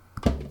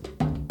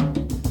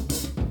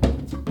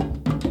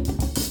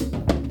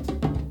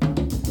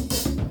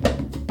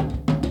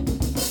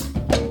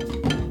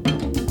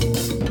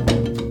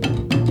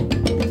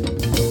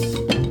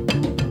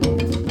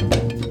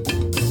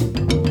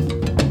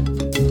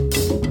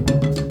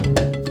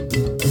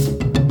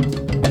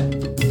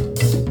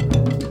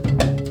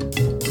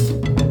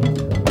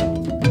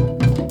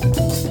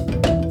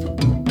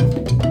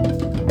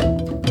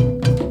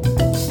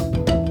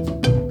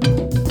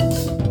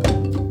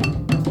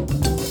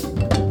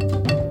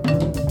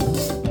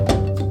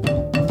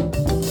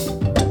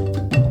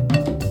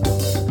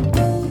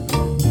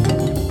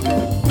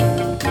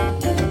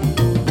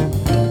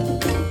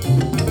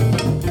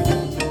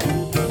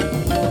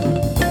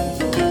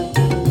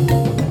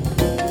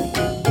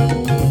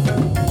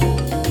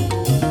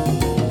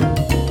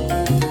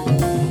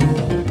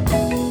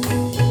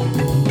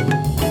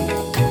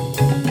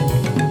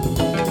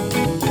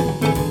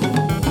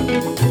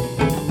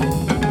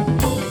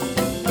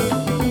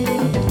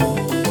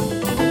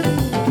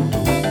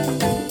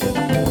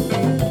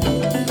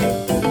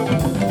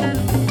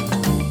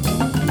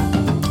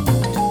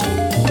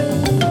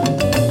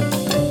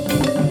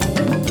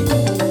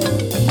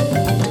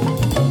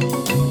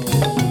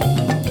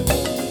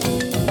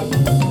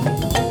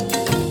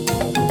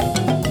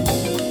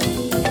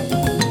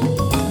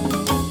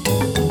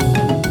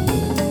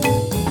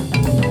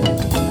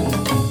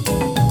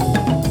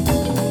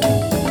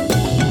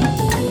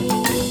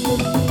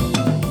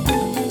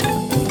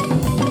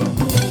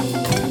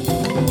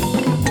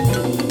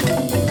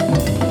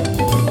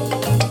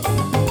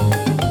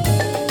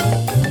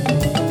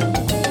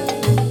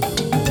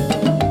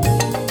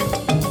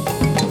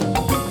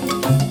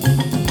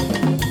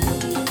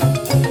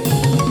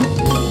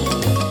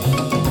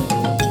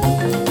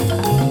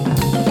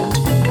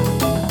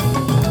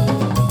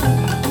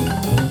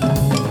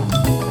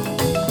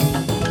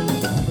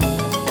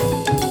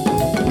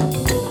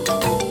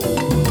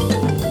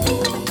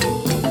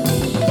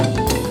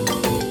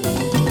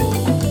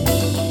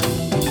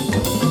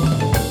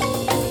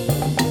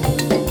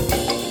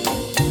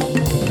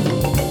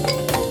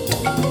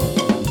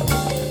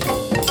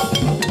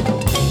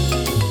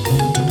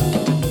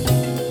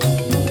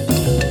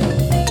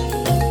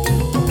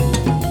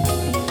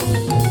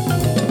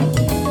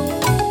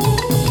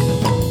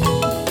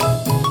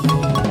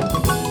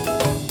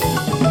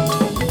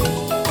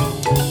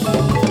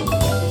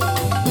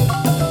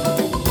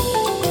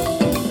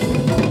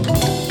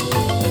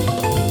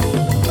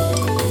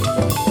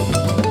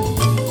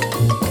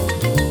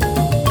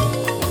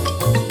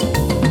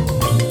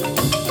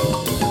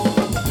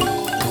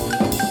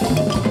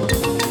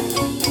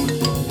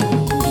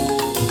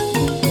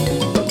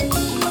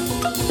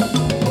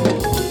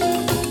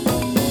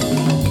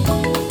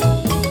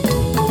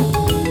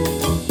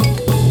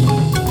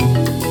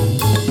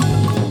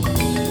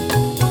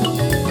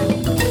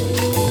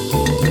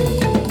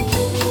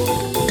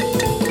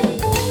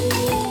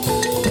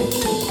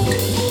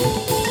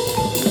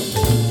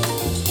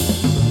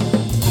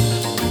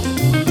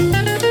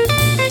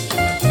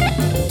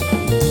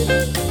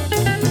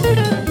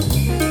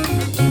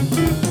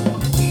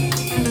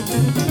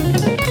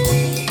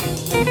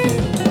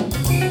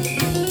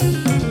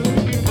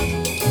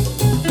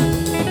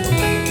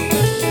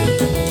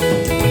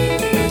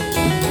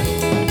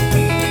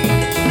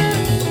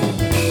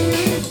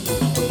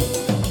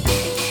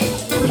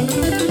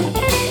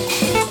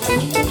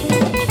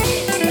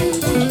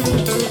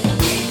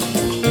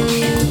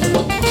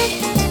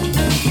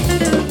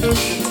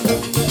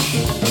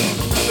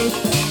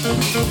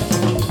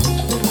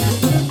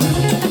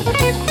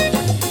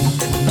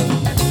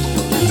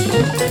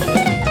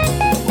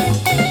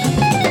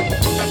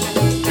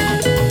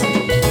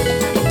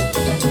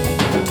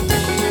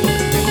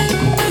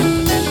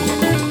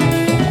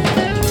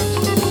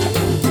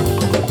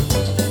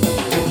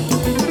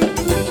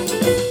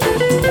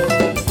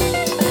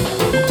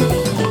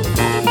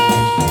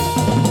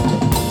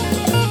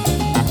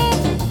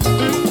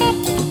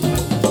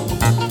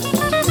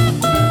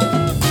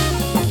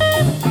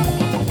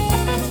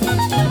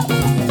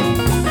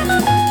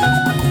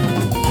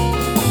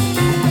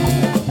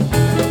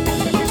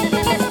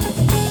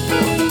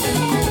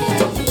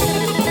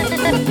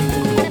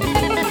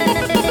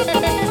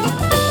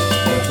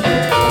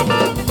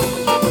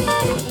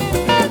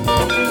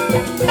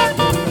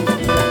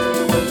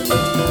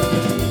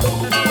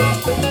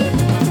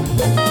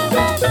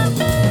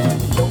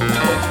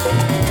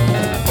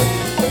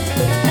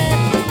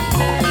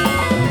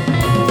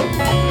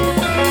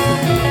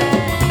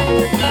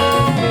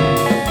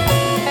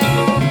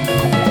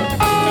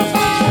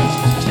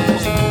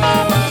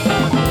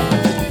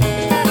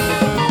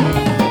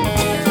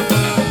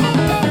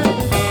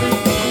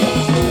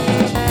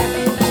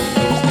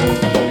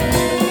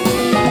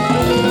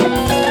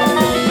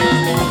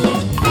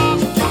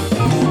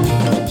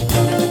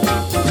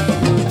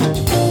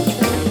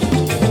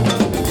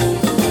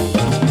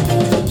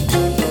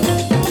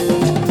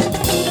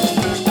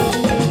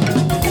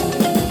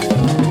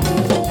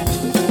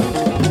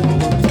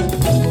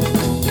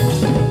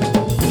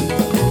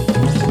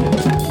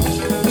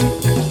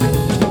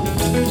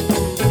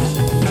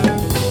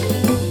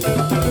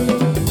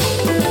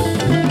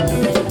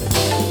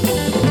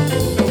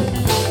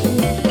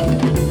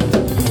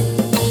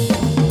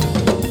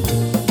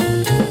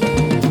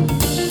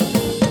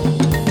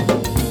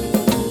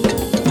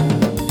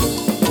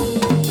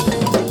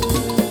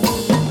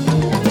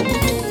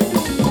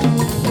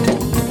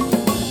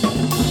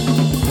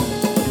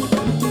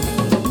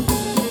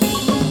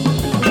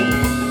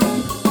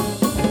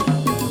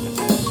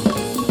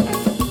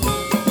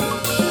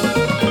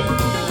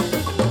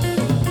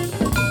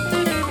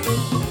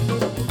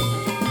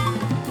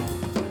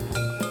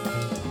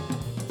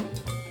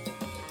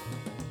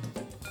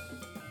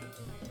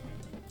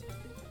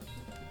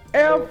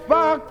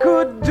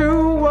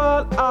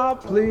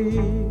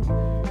 please,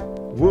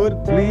 would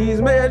it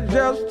please me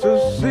just to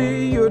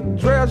see you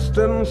dressed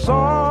in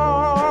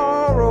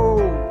sorrow?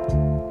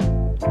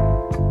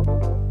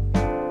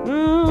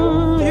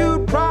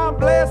 You'd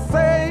probably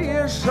say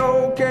it's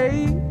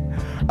okay.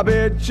 I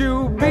bet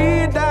you'll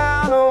be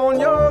down on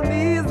your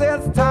knees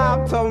this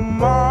time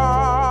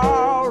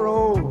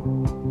tomorrow.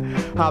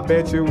 I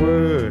bet you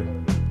would.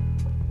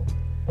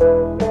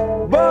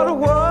 But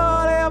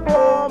what if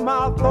all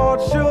my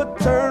thoughts should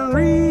turn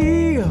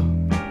real?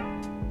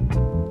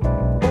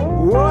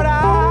 Would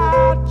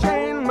I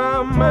change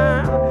my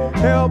mind,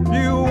 help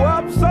you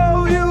up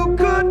so you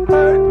could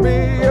hurt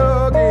me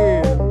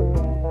again?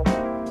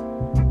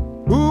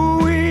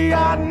 Ooh,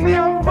 I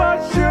never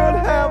should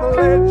have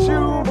let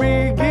you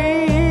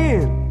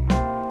begin.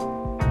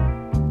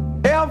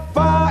 If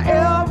I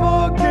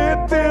ever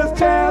get this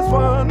chance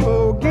one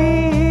more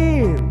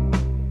again.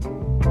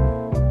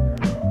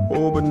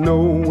 Oh, but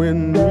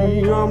knowing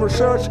me, I'm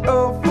such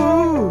a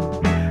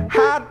fool,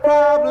 I'd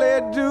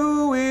probably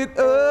do it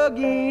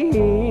again.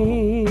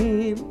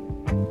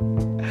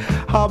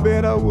 I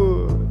bet I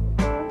would.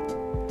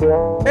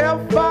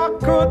 If I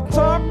could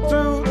talk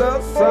to the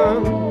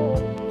sun,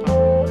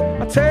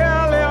 I'd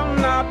tell him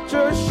not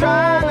to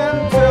shine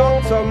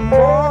until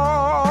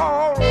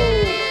tomorrow.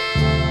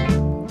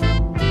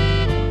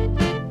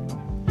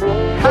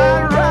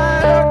 I'd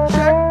write a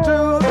check to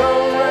the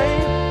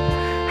rain,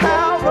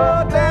 have a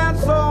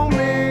dance on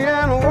me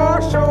and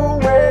wash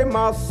away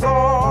my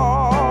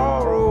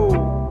sorrow.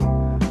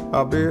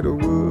 I bet I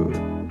would.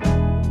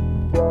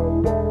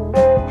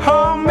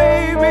 Or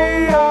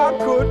maybe I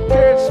could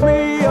catch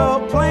me a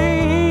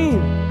plane,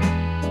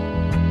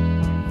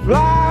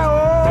 fly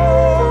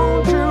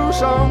on to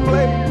some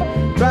place,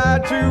 try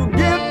to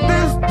get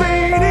this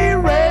thing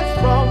erased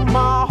from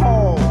my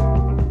heart.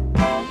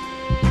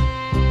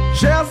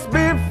 Just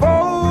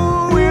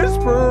before it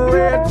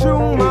spread to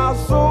my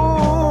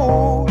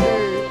soul.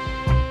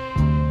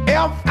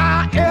 If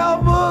I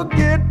ever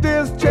get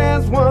this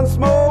chance once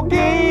more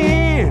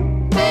again.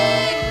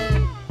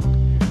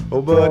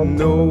 Oh, but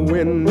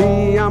knowing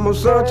me, I'm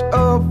such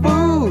a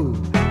fool,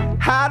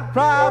 I'd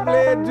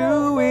probably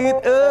do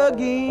it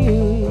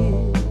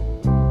again.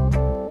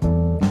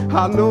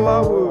 I know I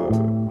would.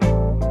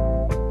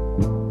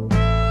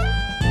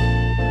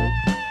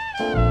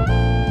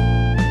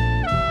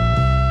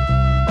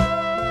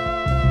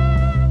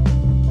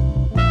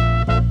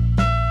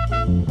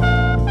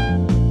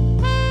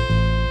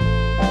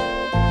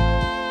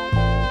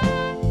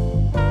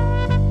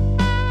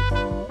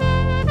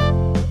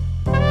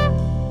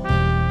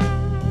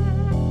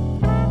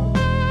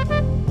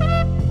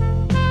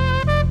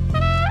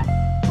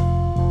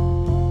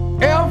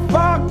 If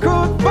I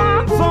could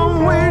find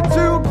some way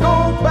to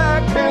go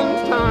back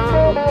in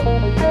time,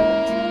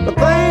 the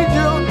things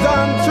you've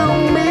done to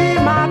me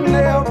might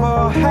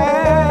never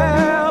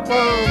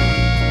happen.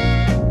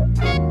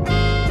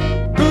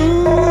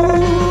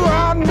 Ooh,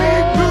 I'd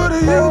make good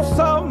use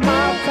of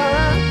my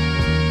time,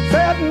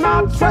 set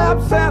my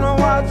traps and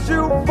watch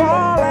you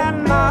fall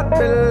and not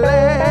be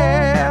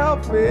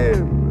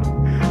laughing.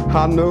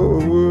 I know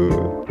it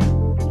would.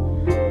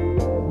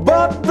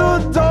 But the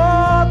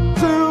door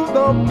to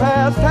the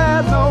past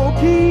has no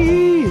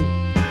key.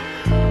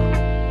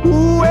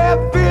 Ooh,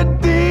 if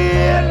it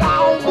did, I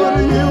would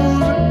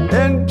use it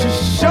and to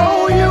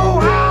show you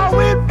how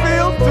it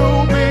feels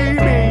to be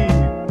me.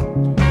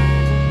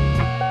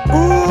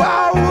 Ooh,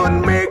 I would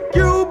make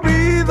you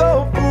be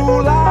the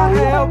fool I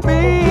have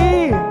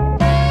been.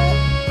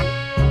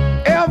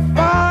 If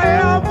I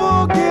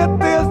ever get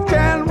this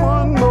chance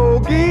one more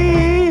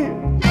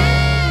again.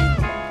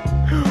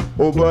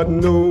 Oh, but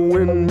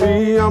knowing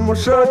me, I'm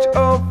such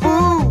a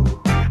fool,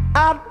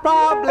 I'd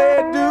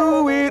probably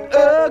do it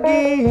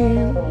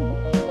again.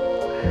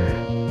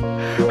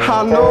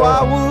 I know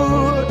I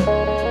would.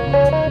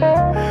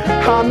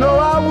 I know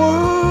I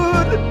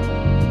would.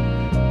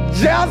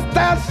 Just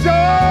as sure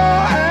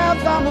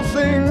as I'm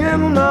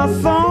singing my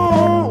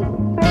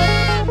song.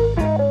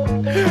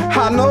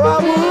 I know I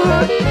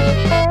would.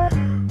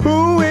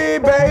 Ooh-wee,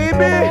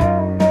 baby.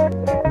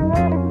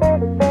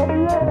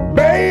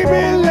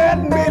 Baby, let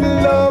me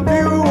love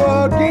you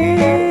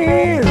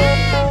again.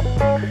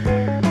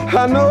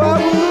 I know I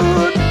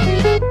would.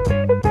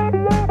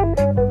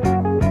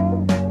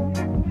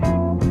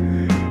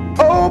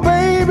 Oh,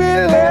 baby,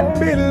 let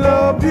me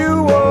love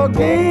you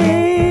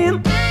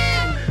again.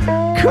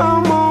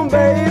 Come on,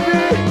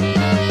 baby.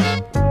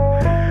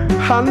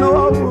 I know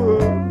I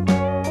would.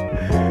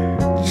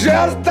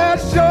 Just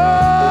as sure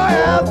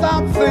as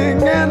I'm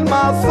singing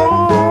my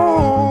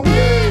song.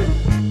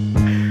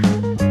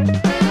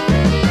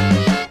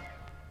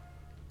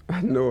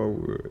 I know I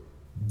would.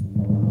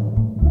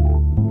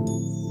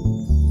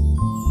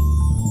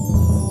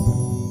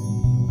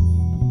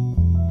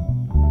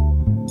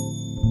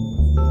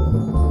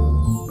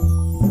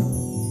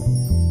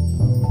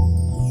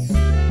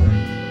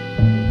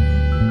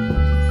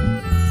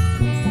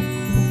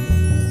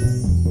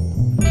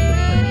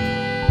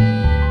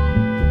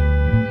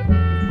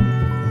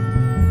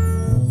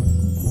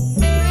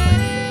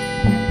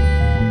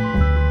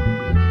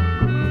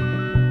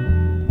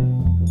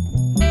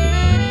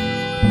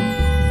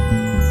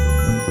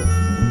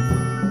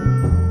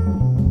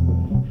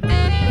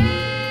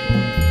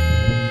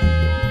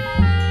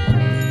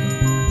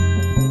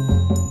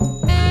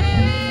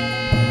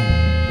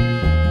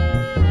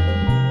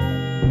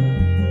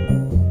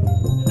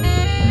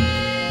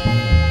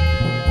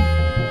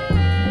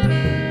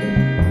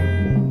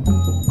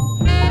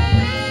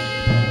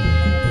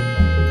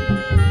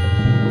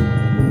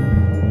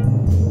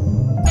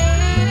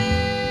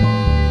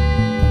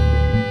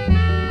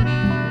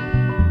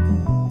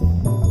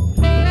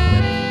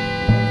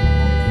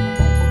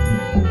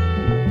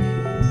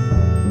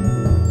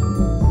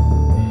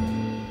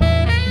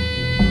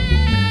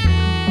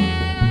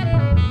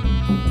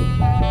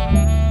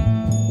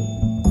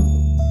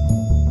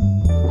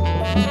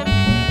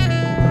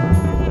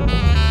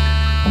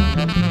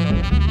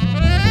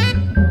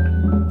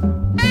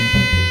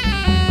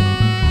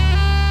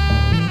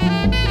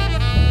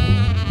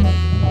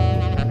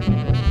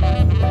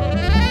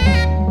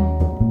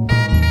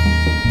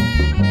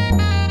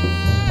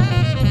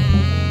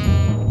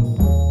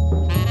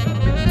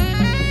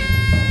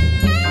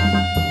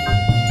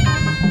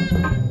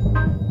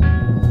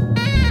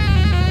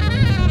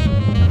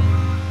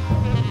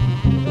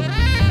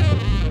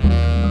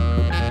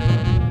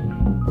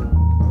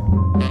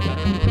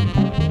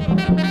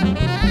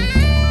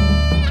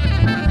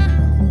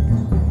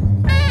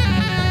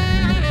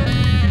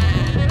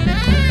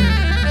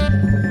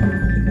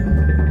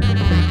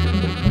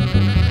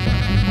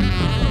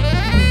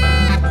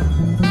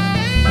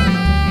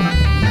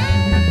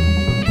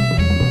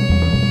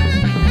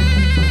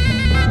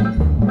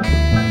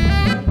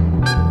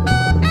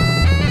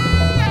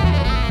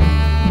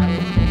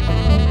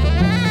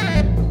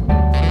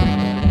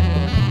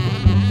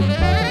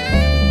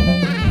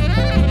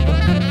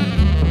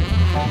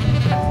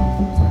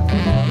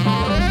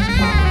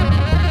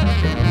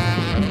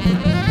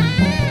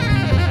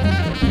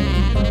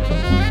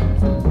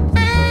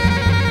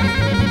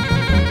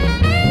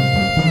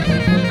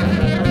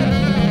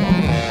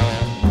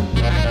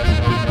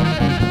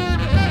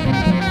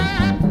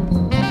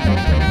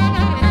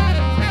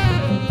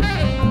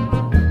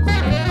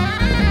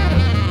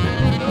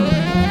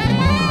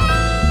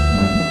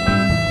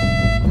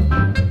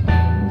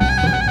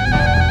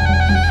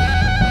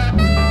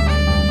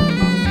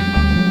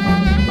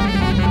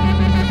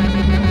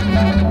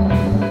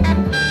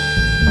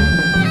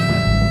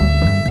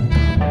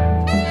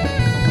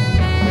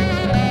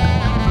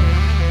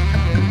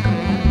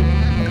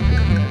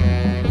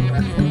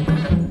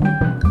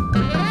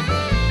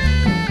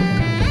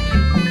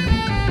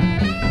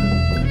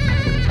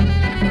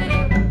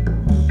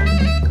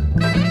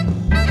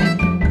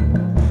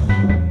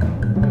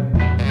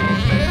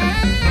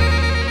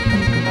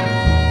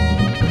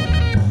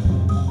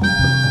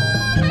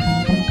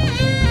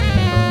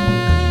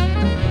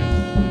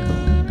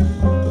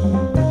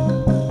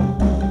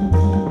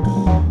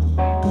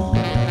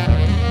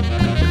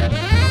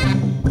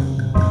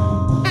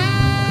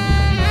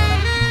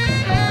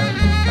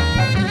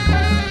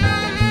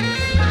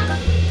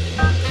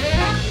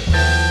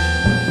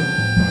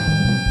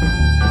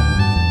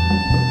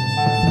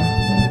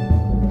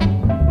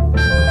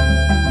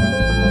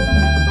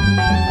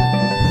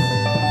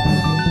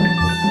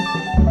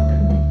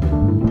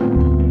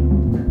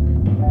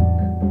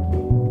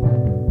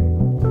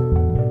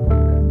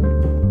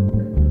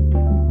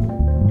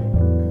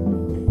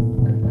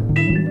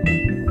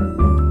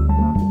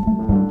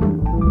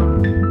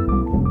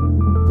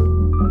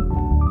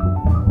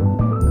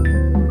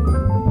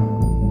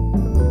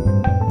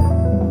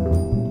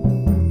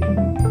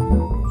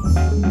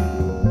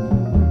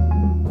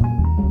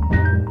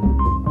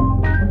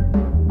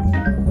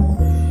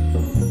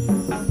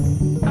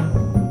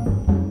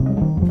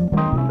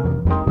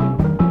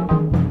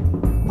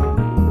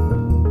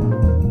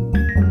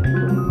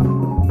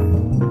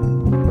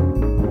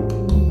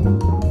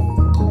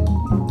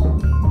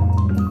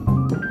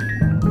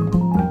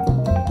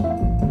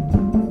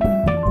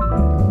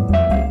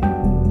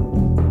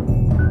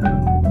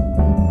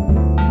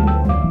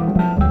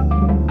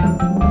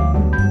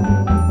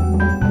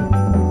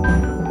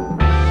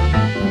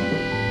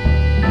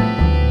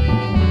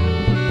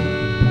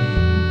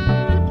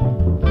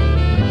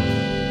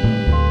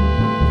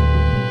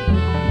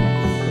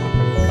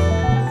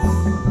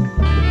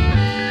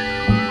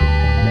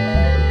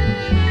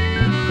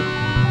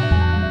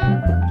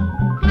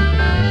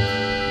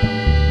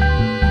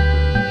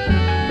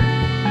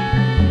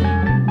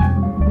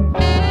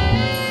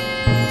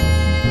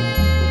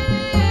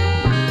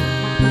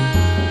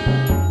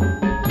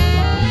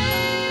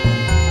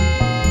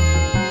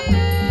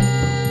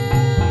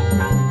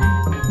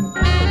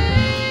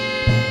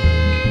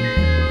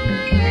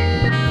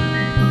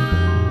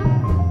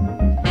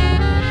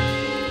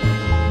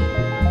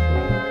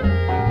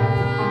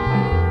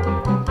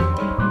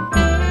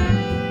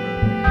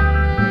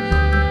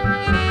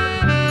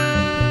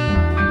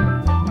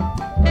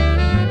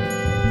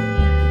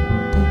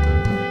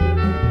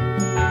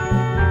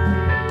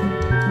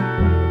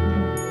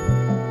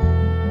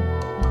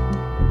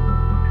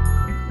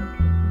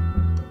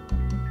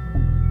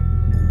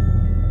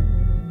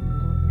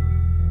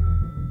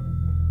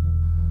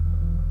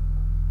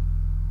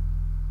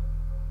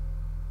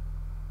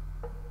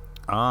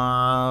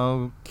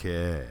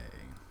 Okay.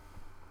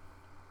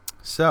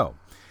 So,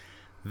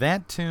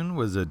 that tune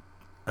was a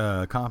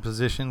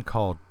composition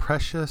called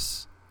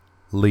Precious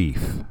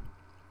Leaf.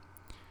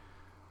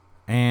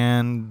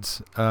 And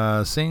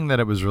seeing that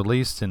it was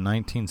released in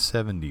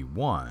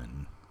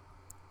 1971,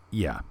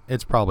 yeah,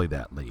 it's probably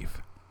that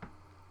leaf.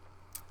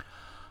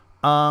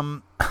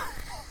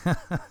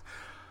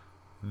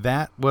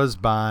 That was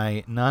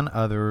by none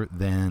other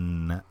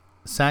than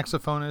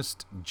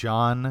saxophonist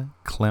John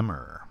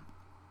Clemmer.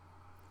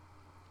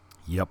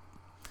 Yep.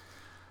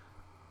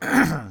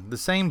 The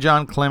same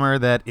John Clemmer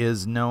that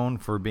is known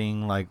for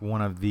being like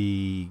one of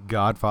the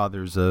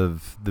godfathers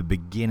of the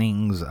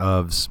beginnings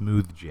of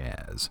smooth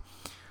jazz.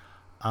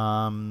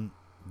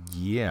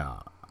 Yeah.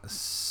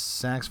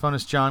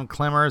 Saxophonist John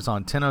Clemmer is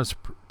on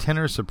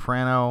tenor,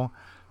 soprano,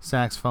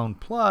 saxophone,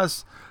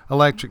 plus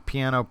electric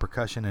piano,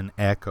 percussion, and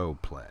echo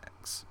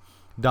plex.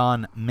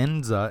 Don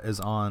Menza is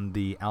on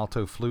the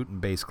alto flute and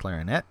bass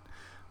clarinet.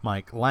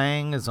 Mike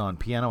Lang is on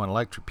piano and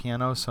electric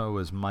piano. So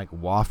is Mike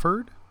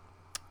Wofford,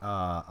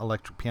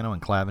 electric piano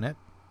and clavinet.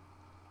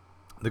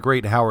 The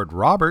great Howard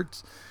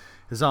Roberts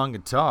is on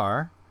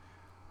guitar.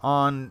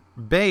 On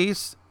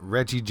bass,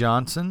 Reggie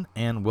Johnson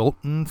and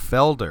Wilton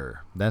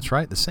Felder. That's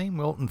right, the same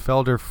Wilton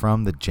Felder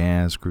from the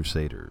Jazz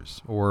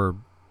Crusaders, or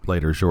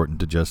later shortened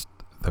to just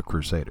the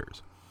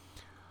Crusaders.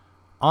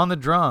 On the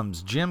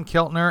drums, Jim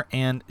Keltner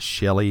and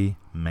Shelly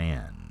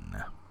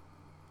Mann.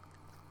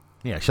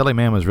 Yeah, Shelly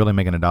Mann was really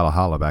making a dollar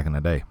holla back in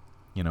the day,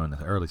 in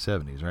the early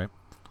 70s, right?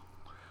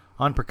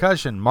 On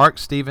percussion, Mark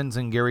Stevens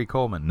and Gary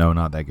Coleman. No,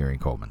 not that Gary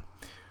Coleman.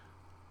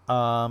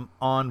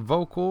 On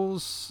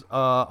vocals,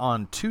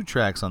 on 2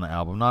 tracks on the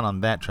album, not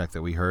on that track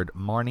that we heard,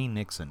 Marnie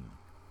Nixon.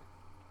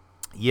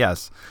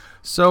 Yes.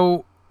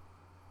 So,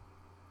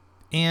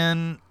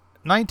 in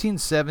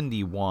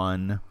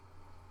 1971,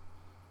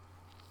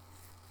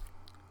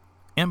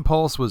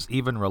 Impulse was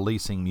even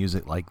releasing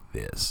music like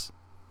this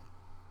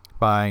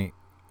by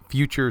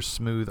future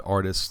smooth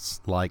artists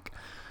like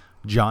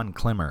John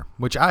Clemmer,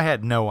 which I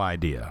had no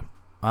idea.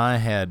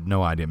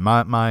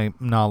 My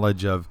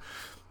knowledge of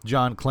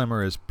John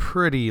Clemmer is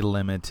pretty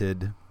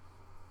limited.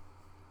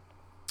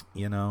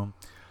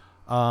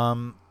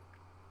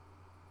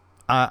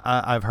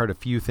 I've heard a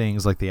few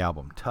things like the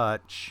album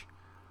Touch,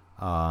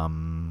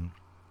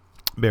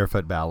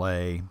 Barefoot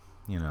Ballet,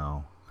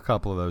 a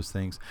couple of those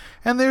things.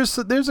 And there's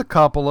a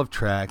couple of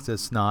tracks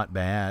that's not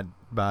bad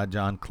by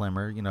John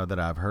Clemmer, that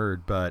I've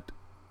heard, but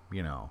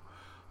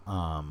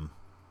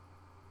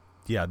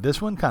yeah,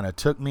 this one kind of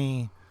took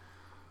me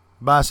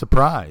by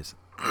surprise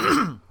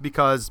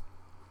because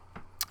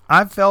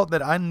I felt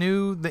that I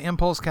knew the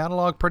Impulse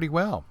catalog pretty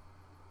well,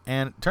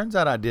 and it turns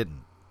out I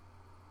didn't.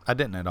 I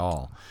didn't at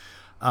all,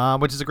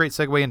 which is a great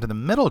segue into the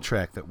middle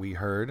track that we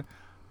heard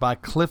by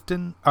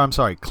Clifford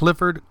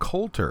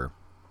Coulter,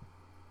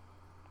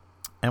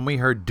 and we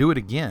heard "Do It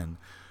Again"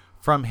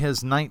 from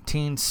his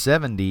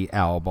 1970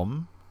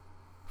 album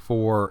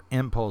for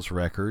Impulse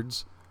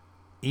Records,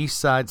 East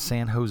Side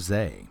San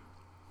Jose.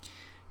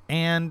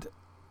 And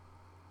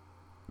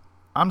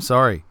I'm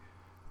sorry,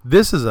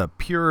 this is a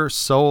pure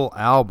soul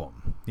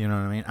album. You know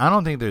what I mean? I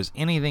don't think there's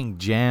anything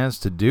jazz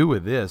to do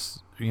with this,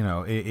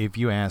 if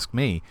you ask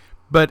me.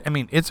 But, I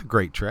mean, it's a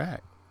great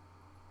track.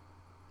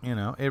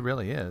 It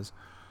really is.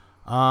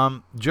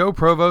 Joe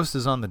Provost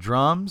is on the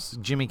drums.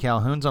 Jimmy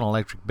Calhoun's on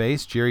electric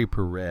bass. Jerry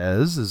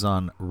Perez is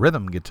on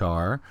rhythm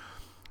guitar.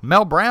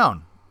 Mel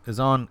Brown is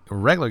on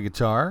regular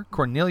guitar.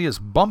 Cornelius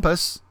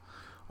Bumpus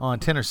on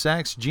tenor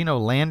sax. Gino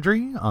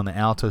Landry on the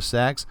alto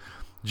sax.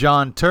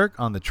 John Turk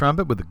on the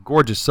trumpet with a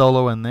gorgeous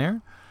solo in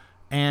there.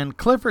 And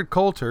Clifford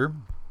Coulter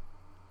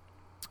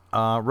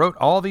wrote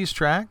all these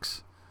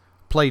tracks,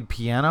 played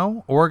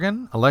piano,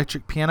 organ,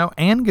 electric piano,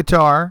 and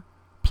guitar,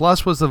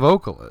 plus was the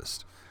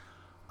vocalist.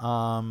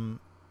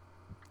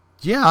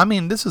 Yeah, I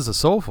mean, this is a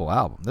soulful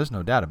album. There's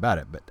no doubt about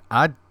it. But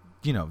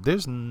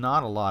there's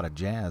not a lot of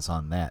jazz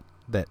on that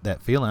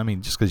feeling. I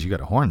mean, just because you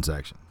got a horn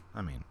section.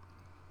 I mean,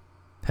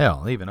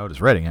 hell, even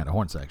Otis Redding had a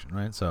horn section,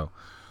 right? So,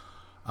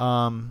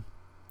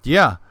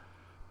 yeah.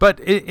 But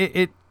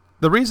the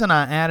reason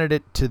I added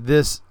it to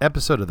this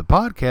episode of the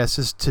podcast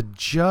is to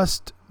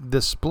just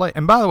display.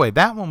 And by the way,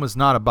 that one was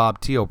not a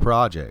Bob Thiel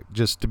project,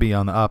 just to be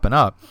on the up and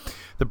up.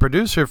 The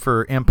producer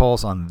for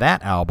Impulse on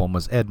that album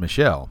was Ed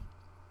Michel.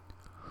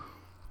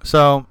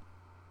 So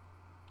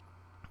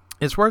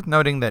it's worth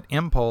noting that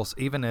Impulse,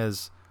 even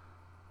as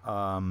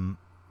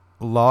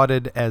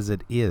lauded as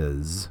it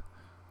is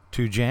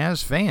to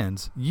jazz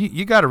fans,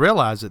 you got to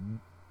realize that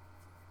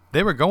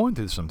they were going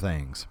through some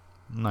things.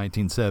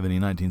 1970,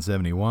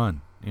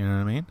 1971. You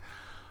know what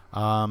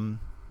I mean?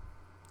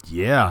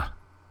 Yeah.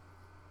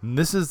 And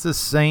this is the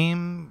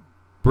same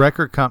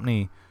record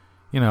company,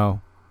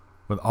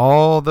 with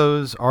all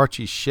those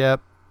Archie Shepp,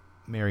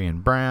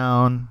 Marion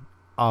Brown,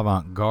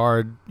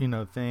 avant-garde,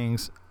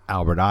 things.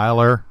 Albert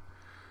Eiler,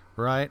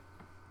 right?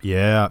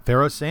 Yeah.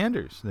 Pharoah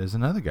Sanders. There's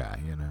another guy,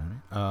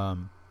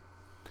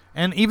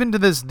 and even to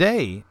this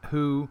day,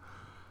 who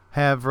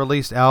have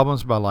released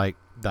albums by like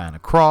Diana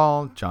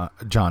Krall,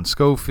 John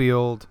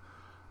Scofield,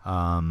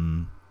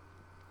 Yeah,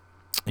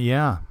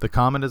 The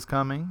Comet is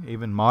coming.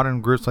 Even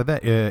modern groups like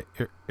that,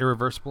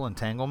 Irreversible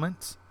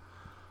Entanglements.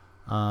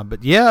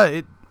 But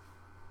yeah,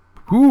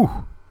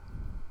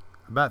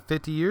 about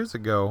 50 years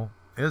ago,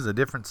 it was a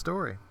different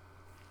story.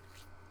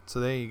 So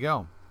there you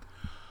go.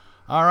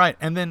 All right,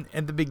 and then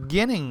at the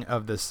beginning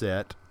of the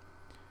set,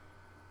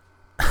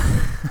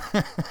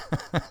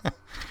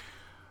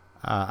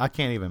 I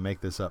can't even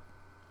make this up.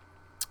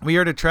 We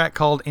heard a track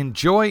called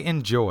Enjoy,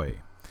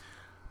 Enjoy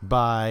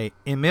by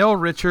Emil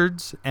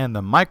Richards and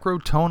the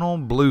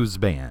Microtonal Blues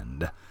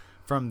Band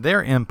from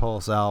their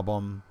Impulse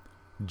album,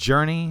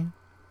 Journey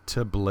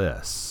to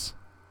Bliss.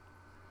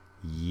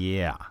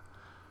 Yeah.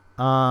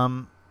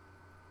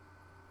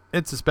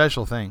 It's a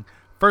special thing.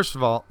 First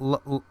of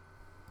all,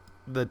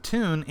 the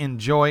tune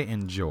Enjoy,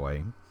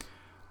 Enjoy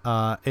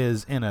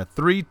is in a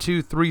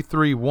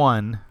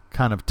 3-2-3-3-1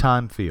 kind of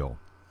time feel.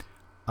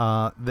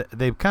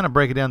 They kind of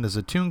break it down. There's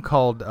a tune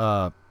called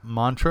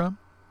Mantra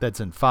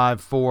that's in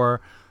 5-4.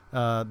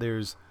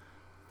 There's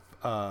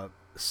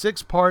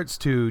 6 parts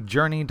to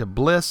Journey to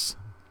Bliss,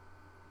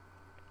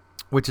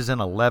 which is in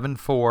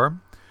 11-4.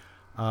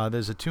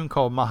 There's a tune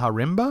called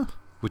Maharimba,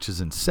 which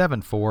is in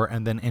 7-4,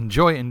 and then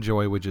Enjoy,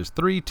 Enjoy, which is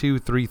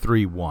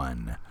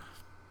 3-2-3-3-1.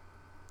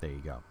 There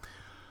you go.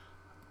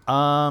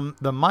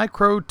 The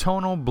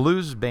Microtonal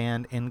Blues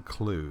Band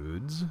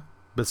includes,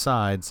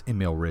 besides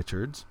Emil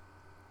Richards,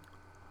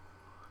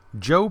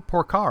 Joe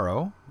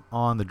Porcaro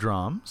on the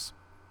drums,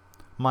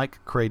 Mike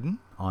Craden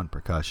on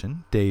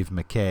percussion, Dave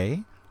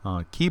McKay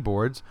on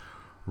keyboards,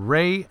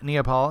 Ray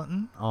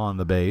Neapolitan on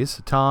the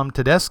bass, Tom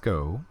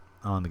Tedesco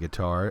on the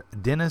guitar,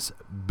 Dennis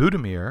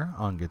Budimir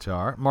on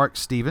guitar, Mark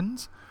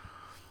Stevens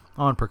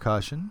on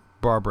percussion,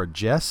 Barbara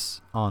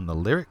Jess on the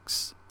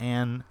lyrics,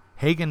 and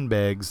Hagen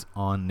Beggs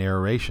on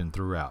narration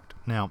throughout.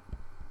 Now,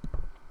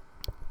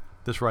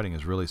 this writing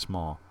is really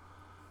small,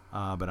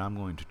 but I'm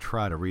going to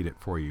try to read it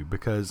for you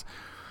because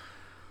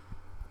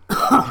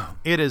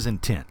it is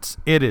intense.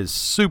 It is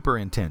super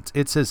intense.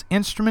 It says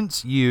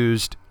instruments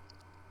used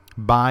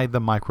by the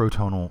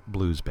Microtonal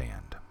Blues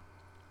Band: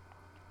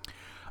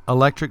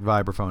 electric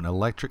vibraphone,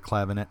 electric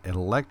clavinet,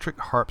 electric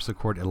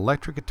harpsichord,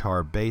 electric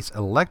guitar, bass,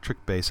 electric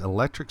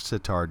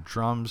sitar,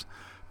 drums,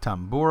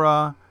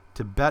 tambura,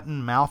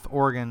 Tibetan mouth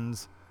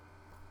organs.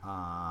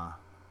 It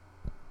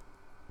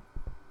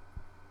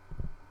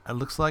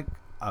looks like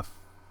a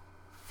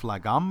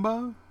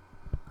flagamba.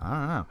 I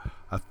don't know.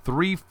 A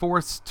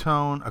 3/4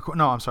 tone. A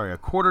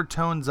quarter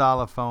tone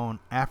xylophone,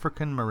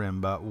 African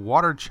marimba,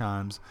 water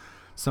chimes,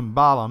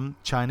 cymbalum,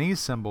 Chinese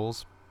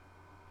cymbals,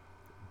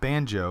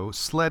 banjo,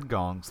 sled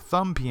gongs,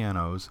 thumb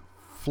pianos,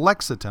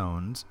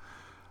 flexitones,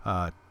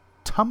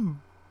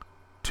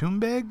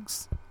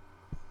 tumbegs,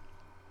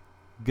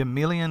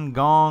 Gamelian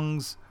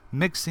gongs,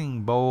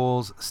 mixing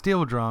bowls,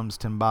 steel drums,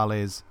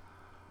 timbales,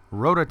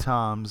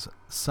 rototoms,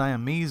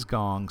 Siamese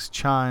gongs,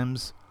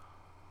 chimes,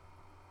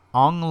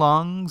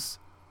 onglungs,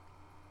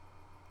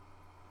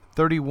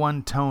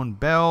 31-tone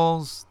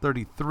bells,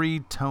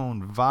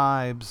 33-tone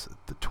vibes,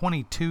 the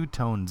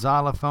 22-tone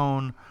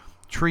xylophone,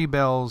 tree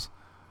bells,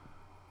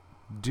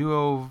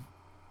 duo-vigong.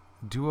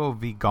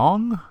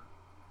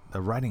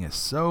 The writing is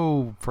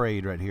so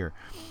frayed right here.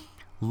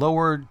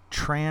 Lower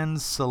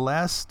trans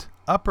celeste,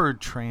 upper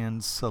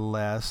trans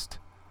celeste,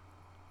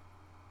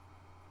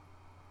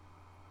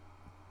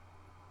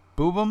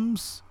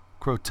 bubums,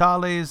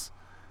 crotales,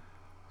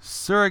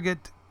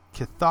 surrogate,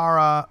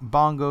 kithara,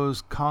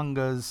 bongos,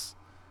 congas,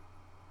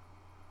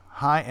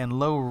 high and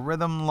low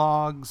rhythm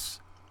logs,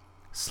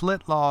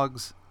 slit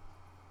logs,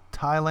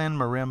 Thailand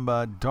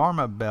marimba,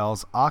 Dharma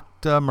bells,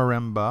 octa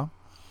marimba,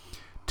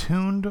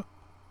 tuned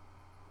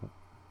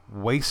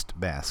waste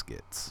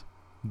baskets,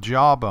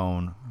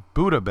 jawbone,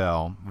 Buddha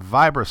bell,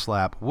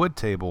 vibraslap, wood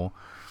table,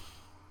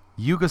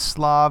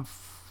 Yugoslav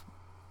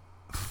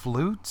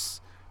flutes,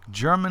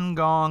 German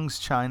gongs,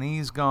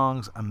 Chinese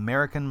gongs,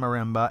 American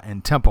marimba,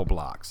 and temple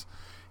blocks.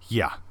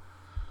 Yeah.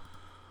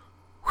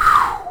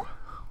 Whew.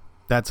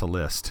 That's a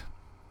list.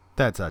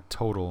 That's a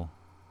total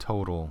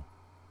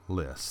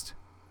list.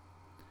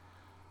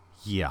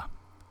 Yeah.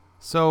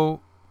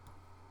 So,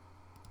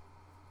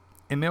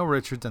 Emil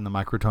Richards and the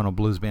Microtonal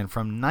Blues Band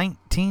from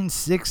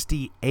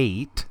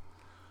 1968,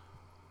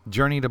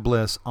 Journey to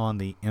Bliss on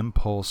the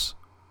Impulse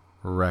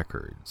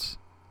Records.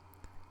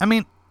 I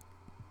mean,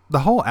 the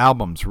whole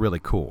album's really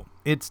cool.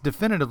 It's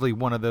definitively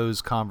one of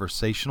those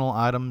conversational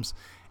items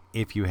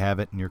if you have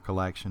it in your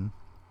collection.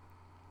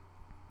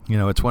 You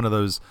know, it's one of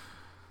those,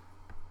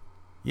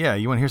 yeah,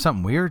 you want to hear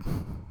something weird?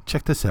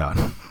 Check this out.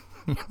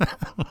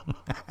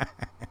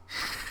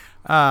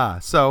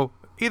 So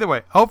either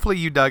way, hopefully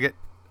you dug it.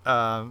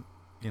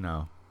 You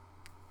know,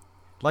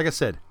 like I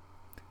said,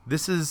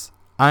 this is,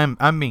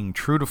 I'm being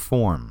true to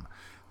form.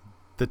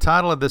 The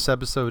title of this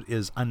episode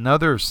is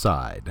Another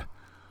Side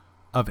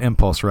of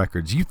Impulse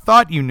Records. You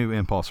thought you knew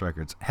Impulse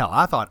Records. Hell,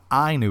 I thought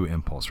I knew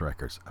Impulse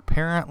Records.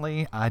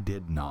 Apparently, I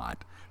did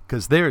not.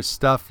 Because there's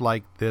stuff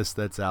like this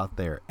that's out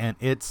there. And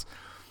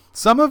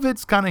some of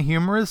it's kind of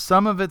humorous.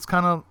 Some of it's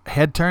kind of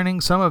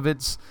head-turning. Some of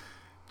it's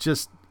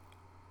just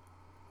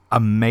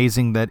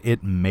amazing that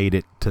it made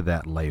it to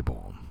that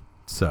label.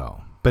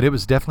 So, but it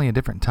was definitely a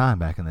different time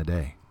back in the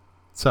day.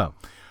 So,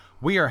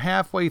 we are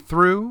halfway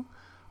through.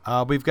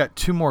 We've got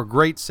 2 more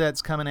great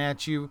sets coming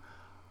at you.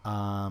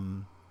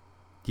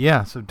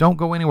 Yeah, so don't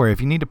go anywhere. If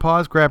you need to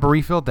pause, grab a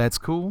refill, that's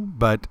cool.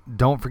 But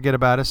don't forget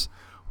about us.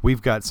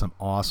 We've got some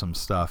awesome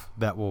stuff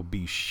that will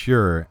be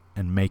sure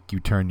and make you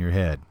turn your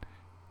head.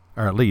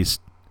 Or at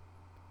least,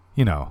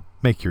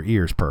 make your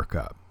ears perk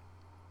up.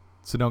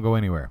 So don't go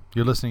anywhere.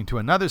 You're listening to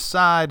another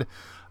side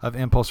of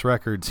Impulse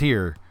Records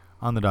here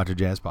on the Dr.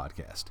 Jazz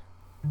Podcast.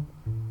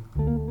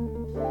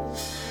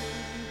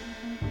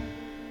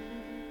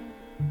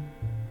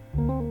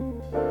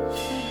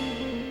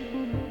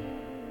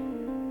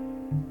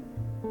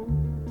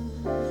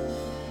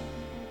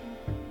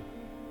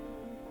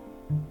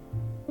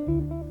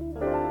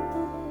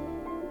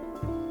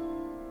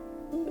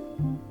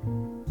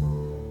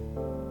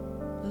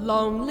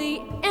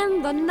 Lonely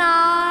in the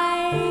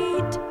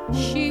night,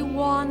 she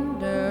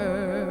wanders.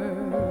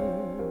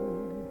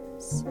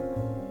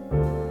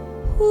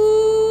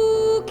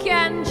 Who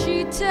can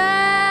she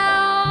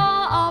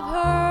tell of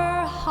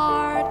her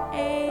heartache?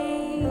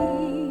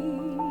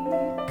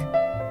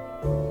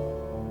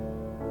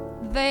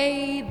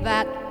 They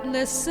that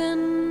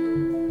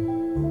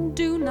listen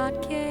do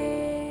not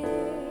care.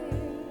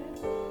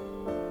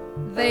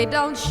 They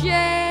don't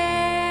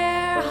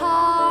share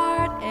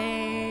heartache.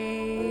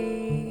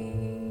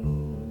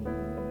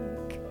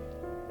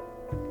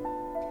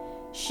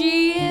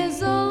 She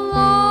is a lonely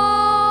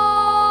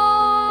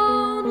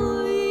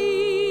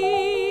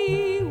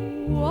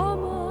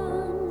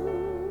woman,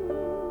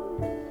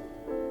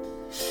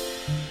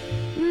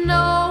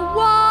 no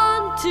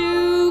one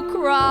to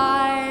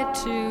cry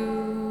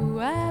to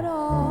at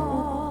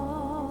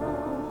all.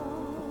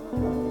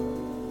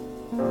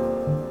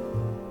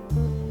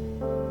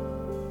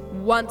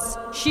 Once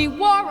she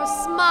wore a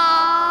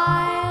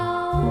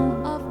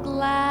smile of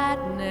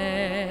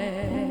gladness.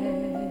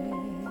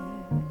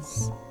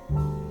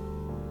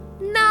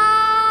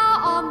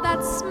 On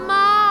that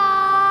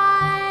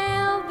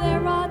smile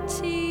there are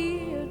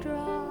teardrops.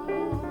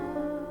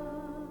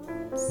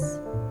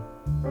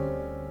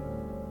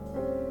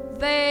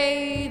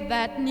 They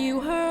that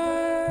knew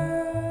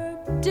her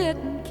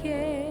didn't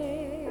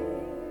care,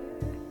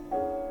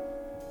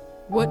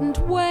 wouldn't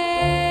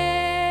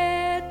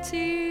wear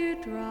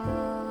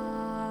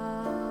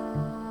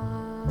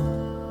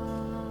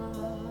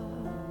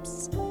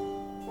teardrops.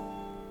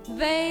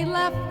 They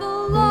left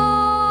the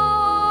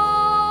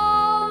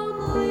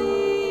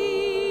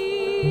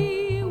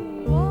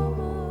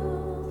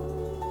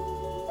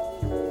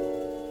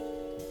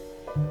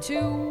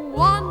to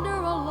wander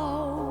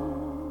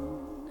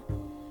alone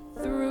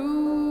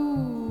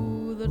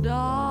through the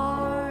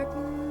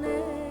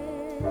darkness.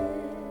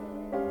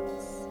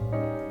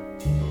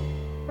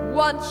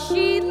 Once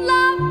she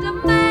loved a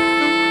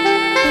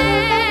man,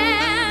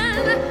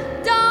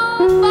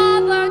 don't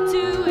bother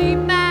to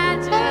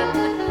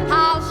imagine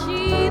how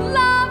she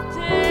loved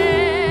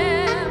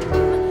him.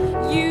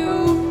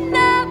 You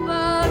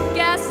never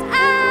guess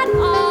at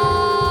all.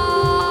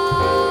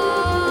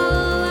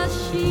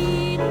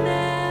 She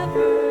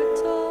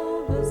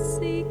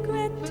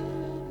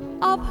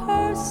of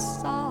her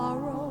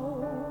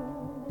sorrow,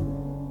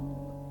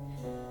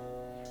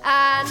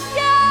 and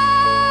yet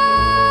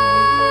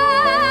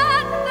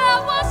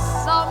there was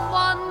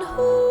someone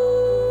who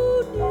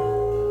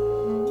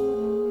knew.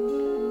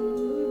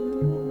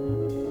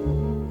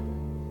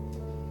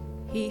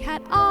 He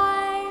had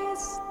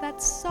eyes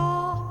that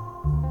saw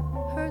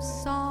her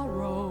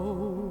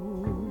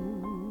sorrow.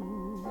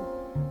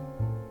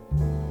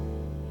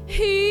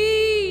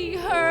 He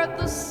heard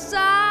the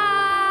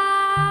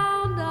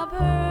sound of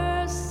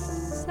her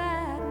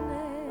sadness.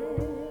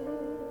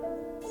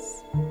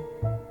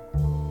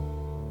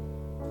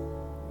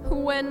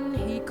 When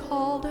he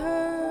called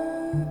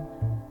her,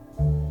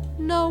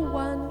 no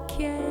one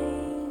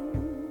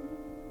came,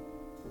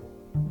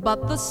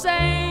 but the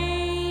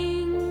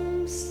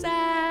same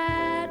sadness.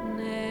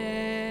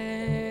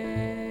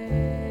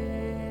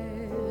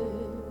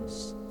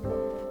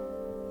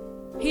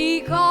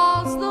 He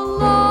calls the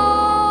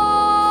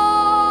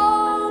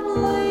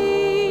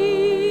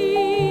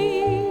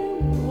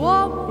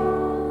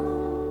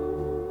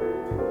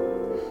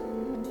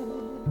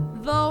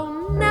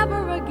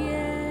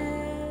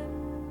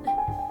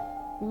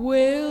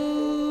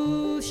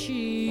will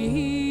she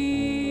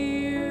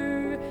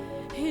hear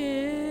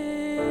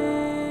him?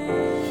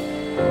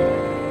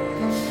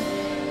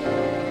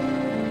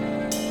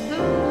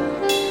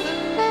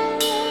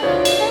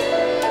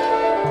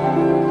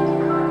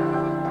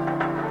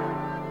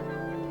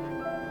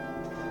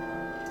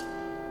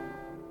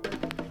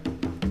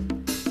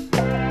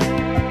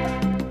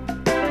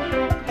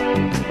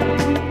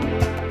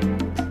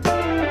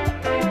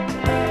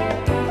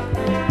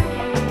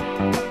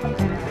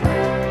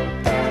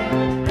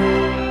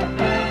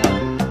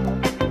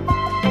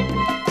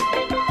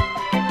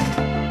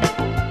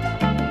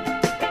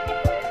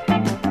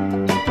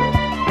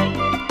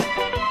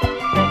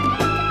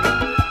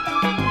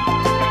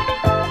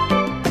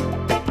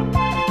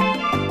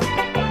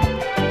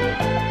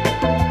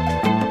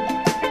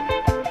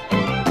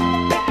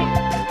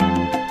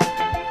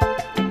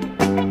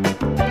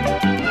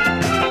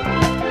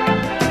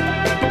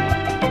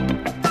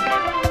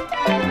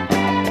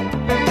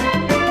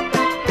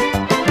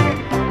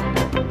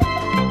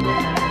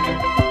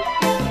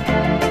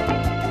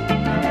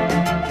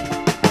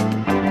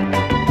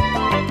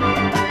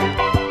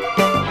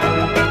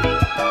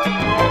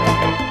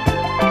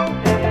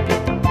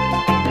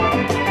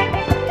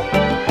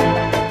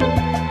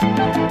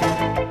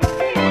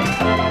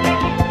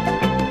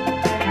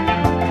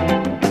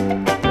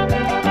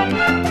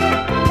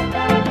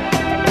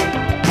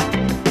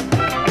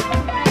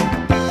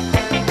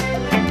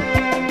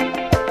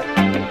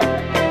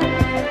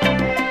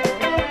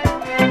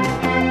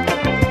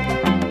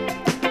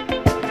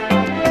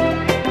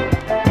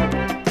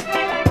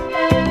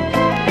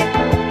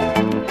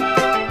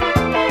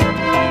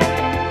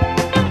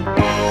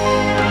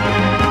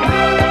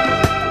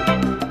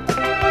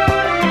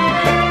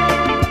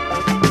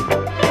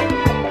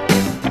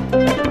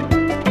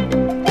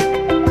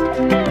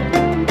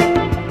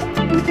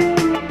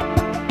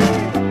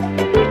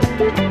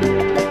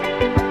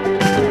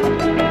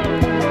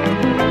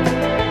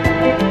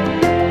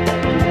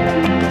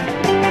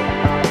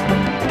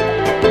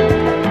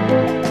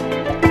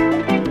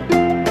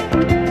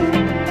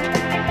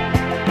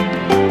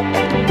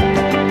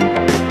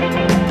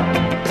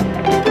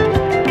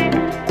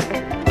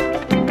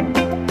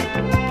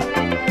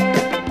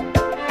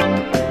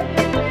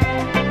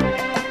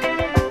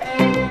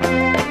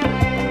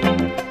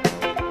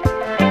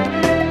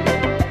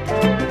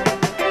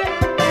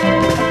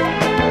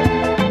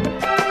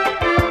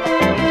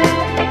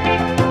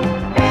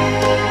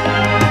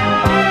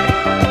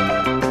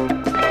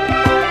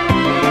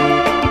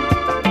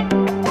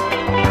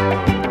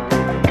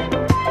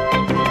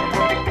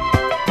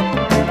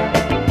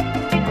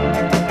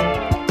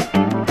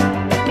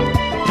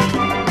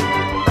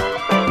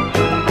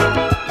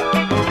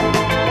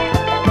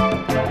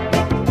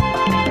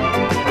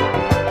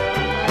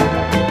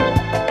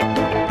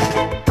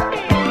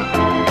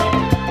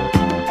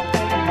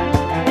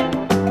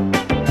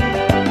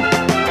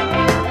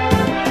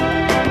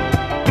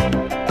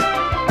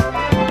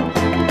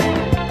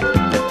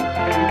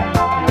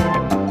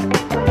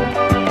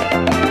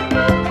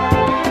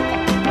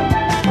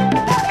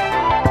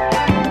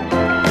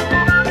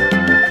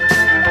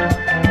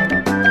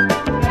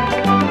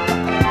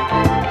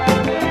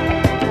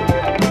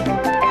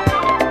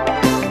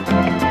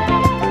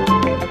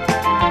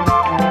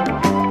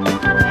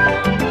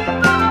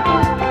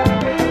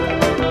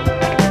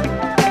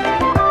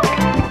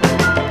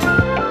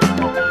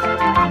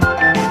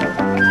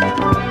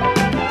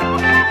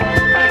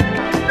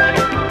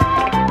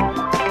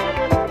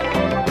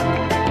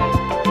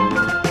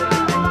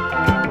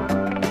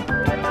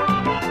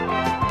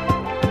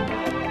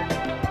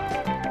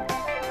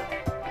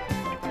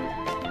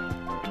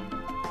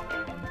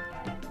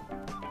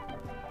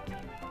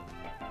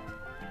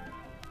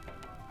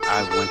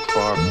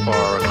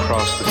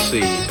 across the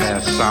sea,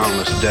 past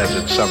soundless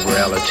desert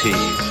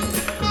sub-realities.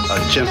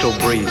 A gentle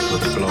breeze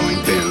was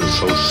blowing then,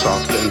 so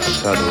soft and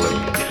subtly.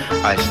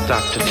 I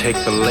stopped to take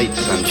the late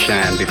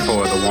sunshine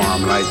before the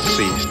warm light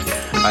ceased.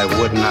 I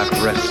would not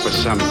rest for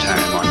some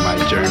time on my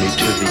journey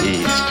to the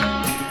east.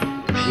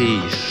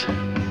 Peace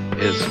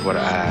is what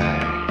I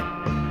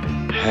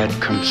had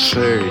come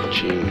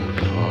searching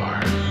for.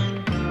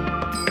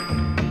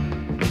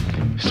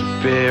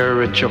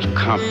 Spiritual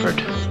comfort,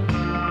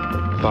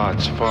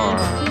 thoughts far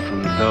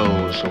from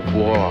those of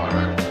war.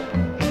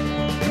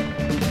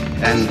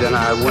 And then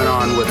I went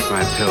on with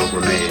my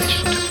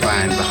pilgrimage to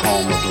find the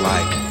home of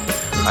light.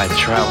 I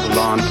traveled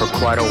on for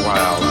quite a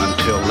while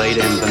until late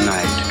in the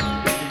night.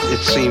 It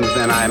seems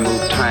then I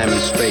moved time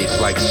and space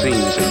like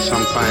scenes in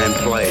some fine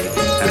play,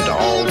 and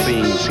all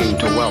beings seemed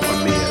to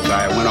welcome me as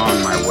I went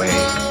on my way.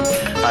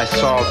 I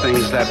saw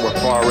things that were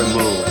far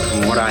removed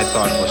from what I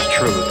thought was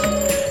truth,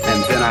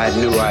 and then I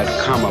knew I'd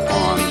come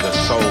upon the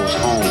soul's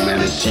home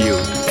and its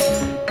youth.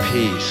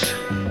 Peace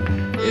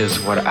is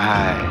what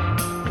I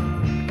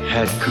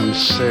had come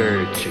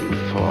searching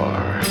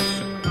for.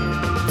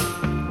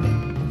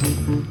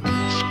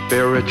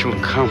 Spiritual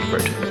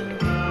comfort,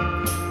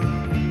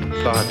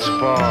 thoughts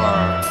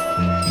far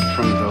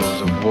from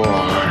those of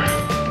war.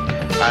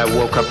 I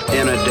woke up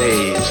in a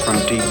daze from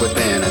deep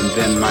within, and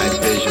then my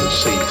vision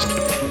ceased.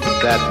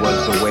 That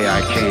was the way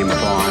I came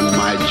upon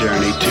my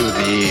journey to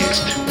the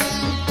east.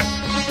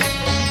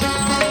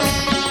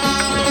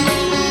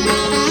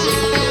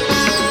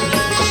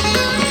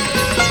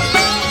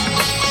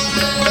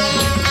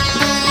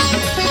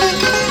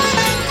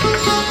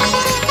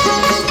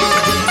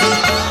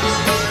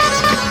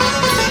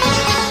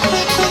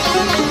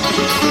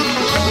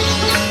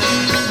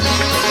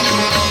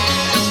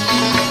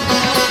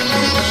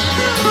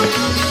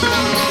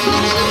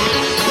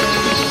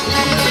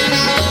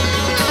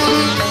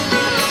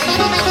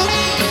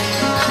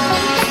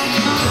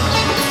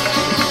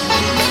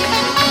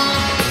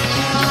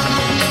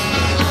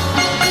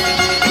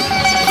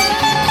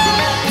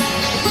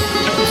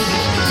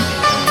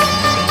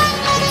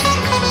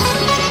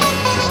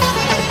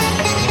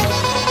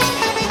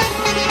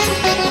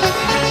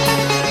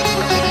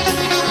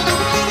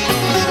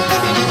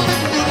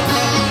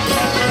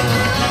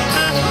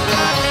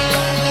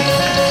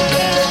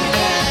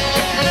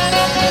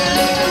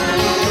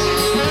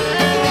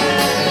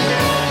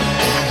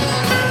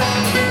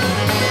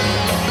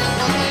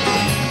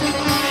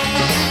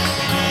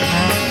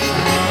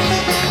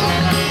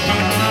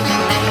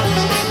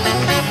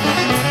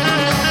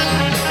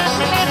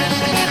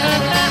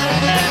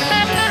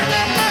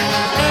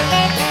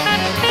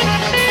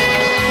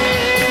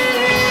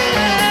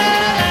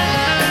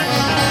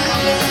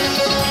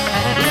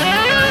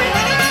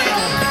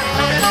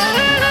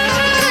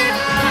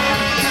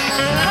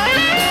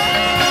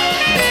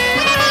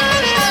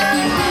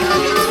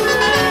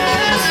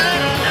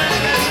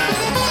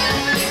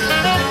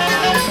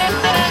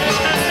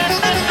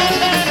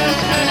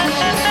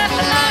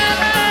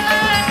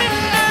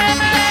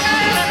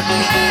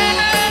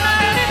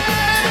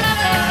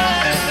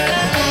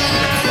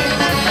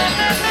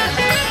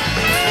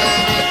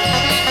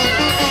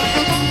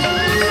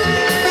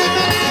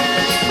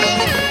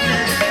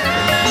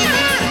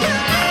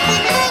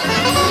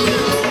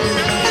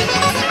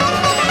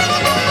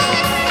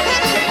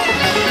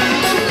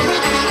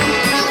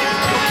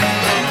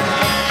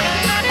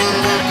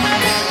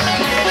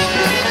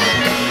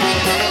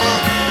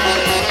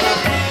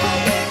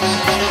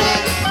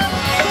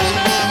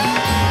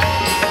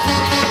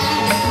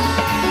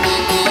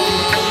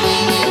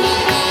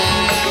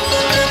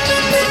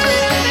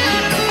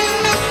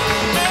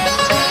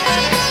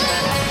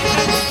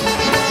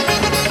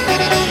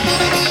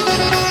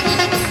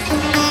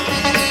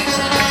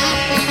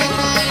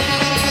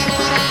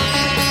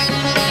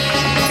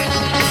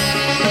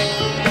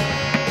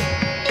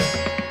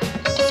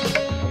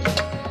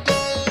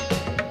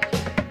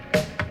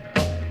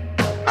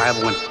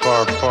 I went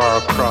far, far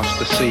across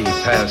the sea,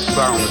 past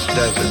soundless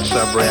desert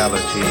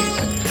sub-realities.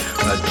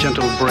 A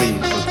gentle breeze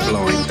was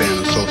blowing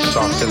then, so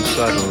soft and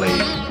subtly.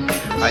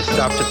 I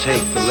stopped to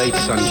take the late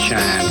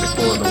sunshine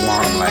before the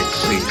warm light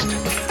ceased.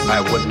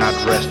 I would not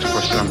rest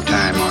for some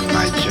time on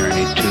my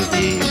journey to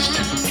the east.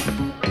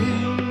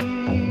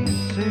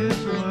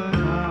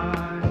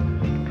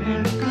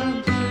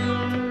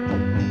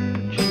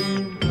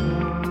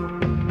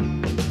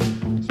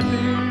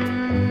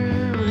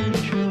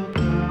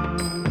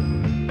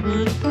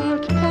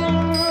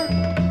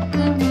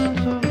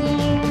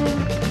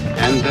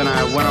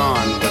 Went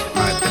on with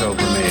my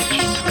pilgrimage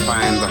to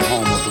find the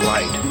home of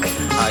light.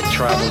 I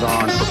traveled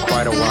on for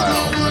quite a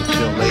while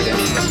until late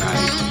into the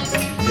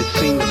night. It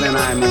seems then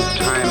I moved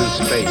time and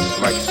space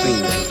like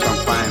scenes in some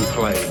fine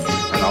play,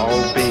 and all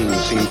beings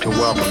seemed to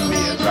welcome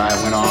me as I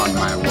went on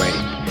my way.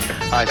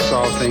 I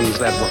saw things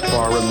that were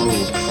far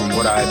removed from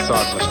what I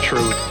thought was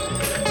truth,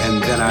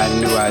 and then I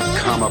knew I'd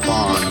come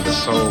upon the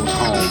soul's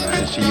home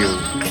and its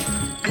youth.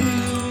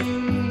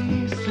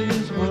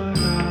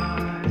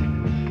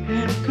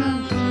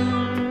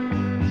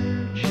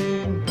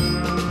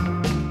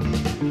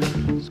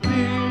 Spirit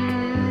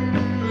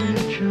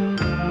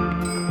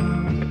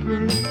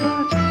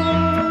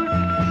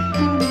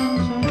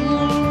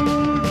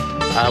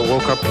I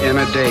woke up in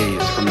a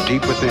daze from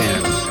deep within,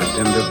 and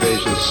then the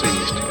vision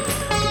ceased.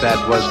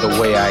 That was the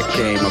way I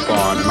came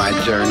upon my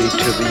journey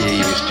to the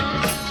east.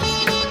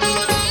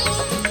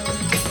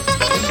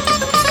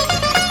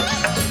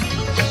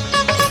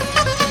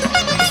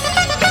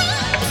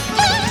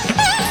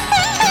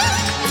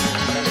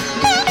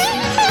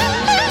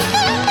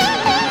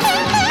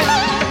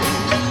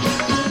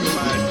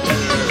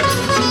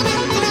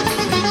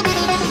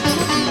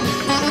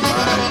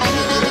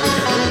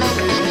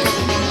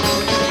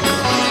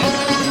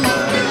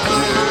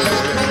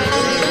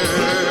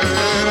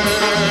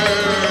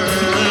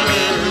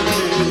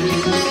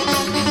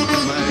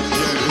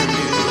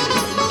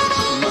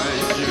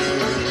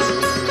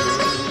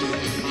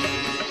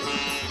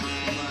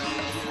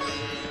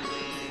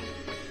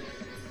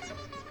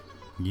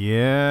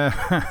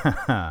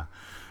 Yeah.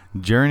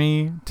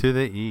 Journey to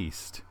the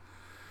East.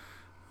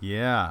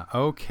 Yeah,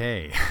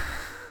 okay.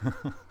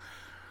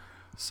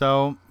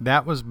 So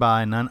that was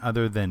by none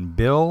other than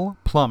Bill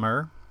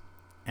Plummer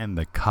and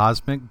the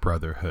Cosmic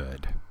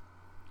Brotherhood.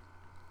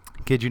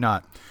 Kid you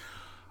not.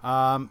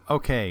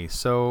 Okay,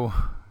 so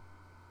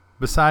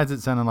besides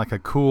it sounding like a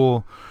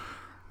cool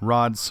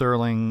Rod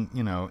Serling,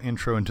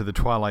 intro into the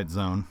Twilight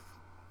Zone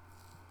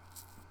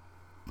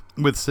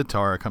with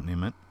sitar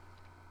accompaniment,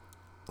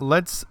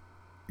 let's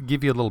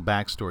give you a little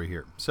backstory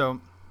here. So,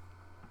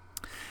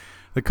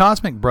 the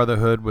Cosmic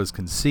Brotherhood was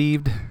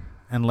conceived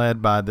and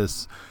led by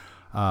this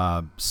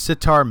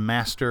sitar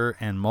master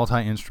and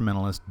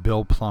multi-instrumentalist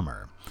Bill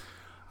Plummer.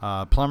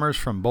 Plummer's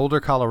from Boulder,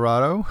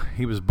 Colorado.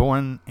 He was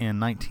born in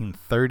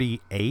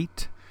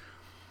 1938.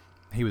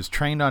 He was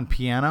trained on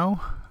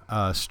piano,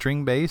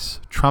 string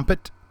bass,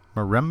 trumpet,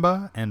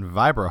 marimba, and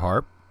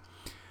vibraharp.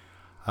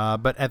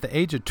 But at the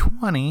age of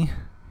 20,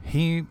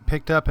 he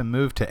picked up and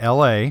moved to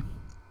L.A.,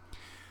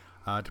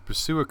 to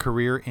pursue a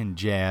career in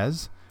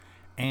jazz,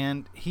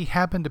 and he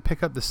happened to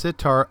pick up the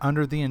sitar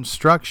under the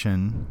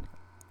instruction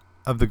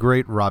of the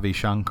great Ravi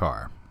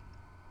Shankar.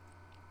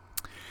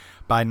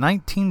 By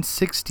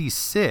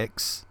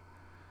 1966,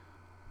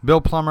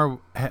 Bill Plummer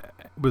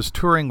was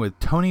touring with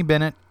Tony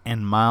Bennett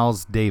and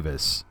Miles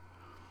Davis.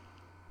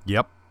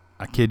 Yep,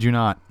 I kid you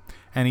not.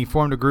 And he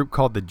formed a group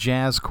called the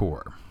Jazz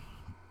Corps.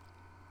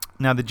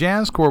 Now, the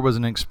Jazz Corps was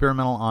an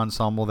experimental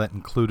ensemble that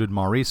included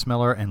Maurice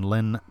Miller and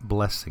Lynn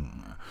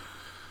Blessing.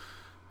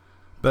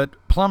 But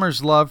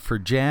Plummer's love for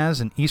jazz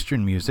and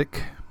Eastern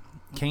music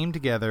came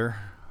together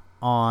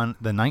on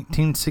the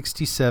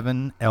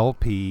 1967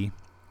 LP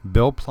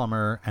Bill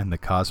Plummer and the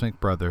Cosmic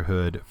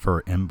Brotherhood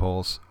for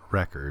Impulse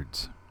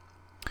Records,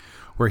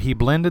 where he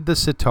blended the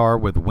sitar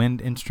with wind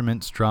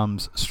instruments,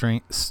 drums,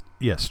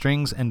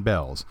 strings, and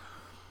bells.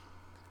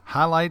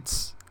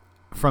 Highlights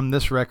from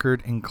this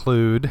record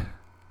include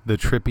the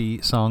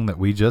trippy song that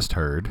we just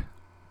heard,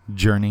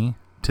 Journey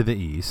to the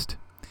East,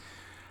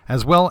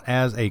 as well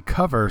as a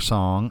cover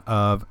song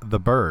of The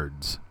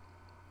Byrds,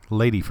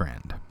 Lady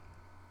Friend.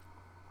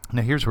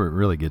 Now here's where it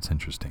really gets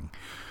interesting.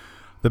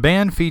 The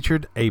band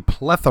featured a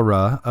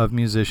plethora of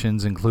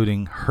musicians,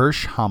 including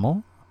Hirsch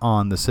Hummel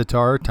on the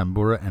sitar,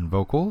 tambura, and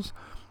vocals,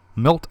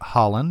 Milt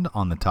Holland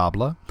on the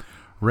tabla,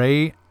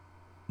 Ray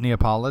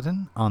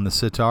Neapolitan on the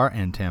sitar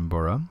and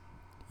tambura,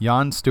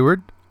 Jan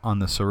Stewart on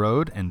the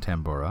sarod and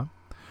tambura,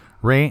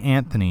 Ray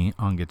Anthony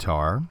on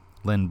guitar,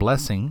 Lynn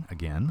Blessing,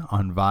 again,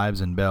 on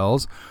vibes and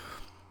bells,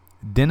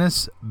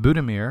 Dennis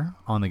Budimir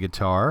on the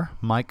guitar,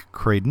 Mike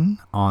Craden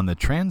on the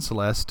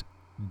Transceleste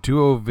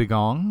Duo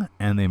Vigong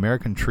and the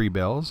American Tree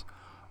Bells,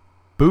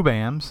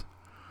 Boobams,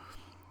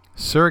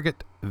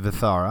 Surrogate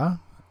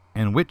Vithara,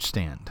 and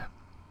Witchstand.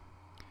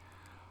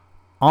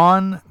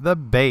 On the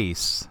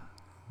bass,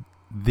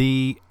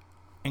 the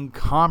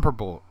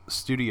incomparable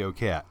studio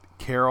cat,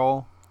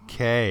 Carol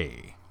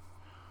Kay.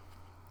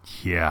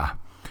 Yeah.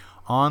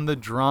 On the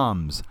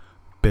drums,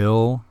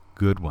 Bill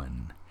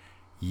Goodwin.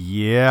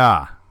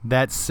 Yeah,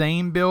 that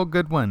same Bill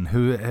Goodwin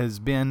who has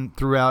been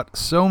throughout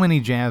so many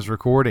jazz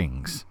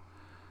recordings.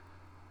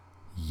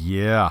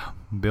 Yeah,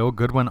 Bill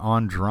Goodwin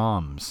on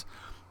drums.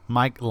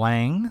 Mike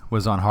Lang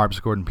was on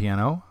harpsichord and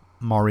piano.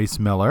 Maurice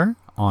Miller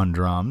on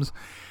drums.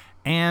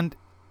 And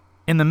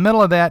in the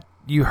middle of that,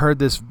 you heard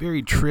this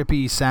very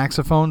trippy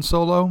saxophone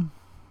solo.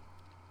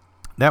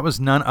 That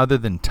was none other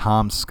than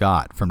Tom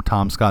Scott from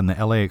Tom Scott and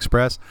the LA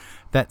Express.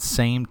 That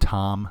same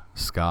Tom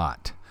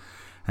Scott.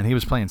 And he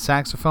was playing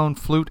saxophone,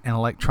 flute, and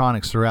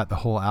electronics throughout the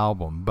whole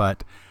album.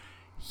 But,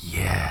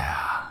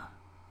 yeah,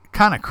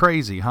 kind of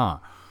crazy, huh?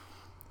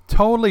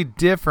 Totally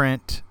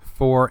different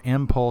for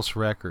Impulse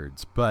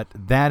Records. But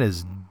that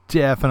is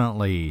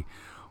definitely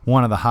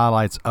one of the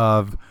highlights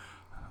of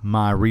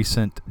my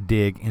recent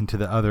dig into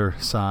the other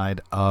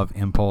side of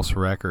Impulse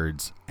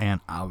Records. And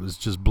I was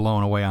just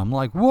blown away. I'm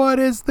like, what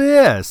is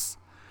this?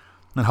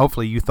 And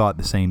hopefully you thought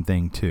the same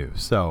thing too.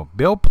 So,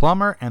 Bill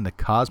Plummer and the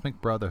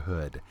Cosmic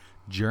Brotherhood,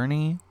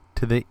 Journey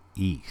to the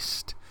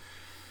East.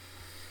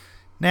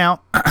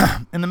 Now,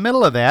 in the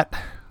middle of that,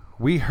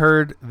 we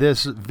heard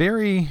this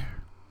very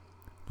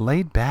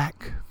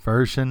laid-back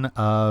version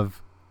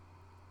of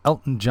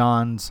Elton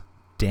John's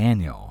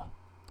Daniel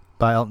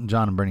by Elton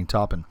John and Bernie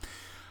Taupin.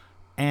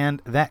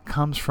 And that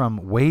comes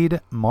from Wade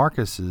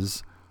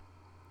Marcus's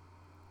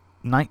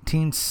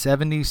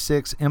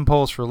 1976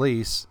 Impulse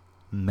release,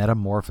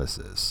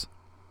 Metamorphosis.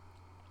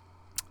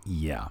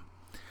 Yeah.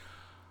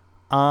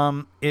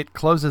 It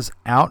closes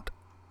out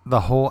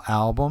the whole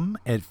album.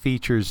 It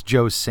features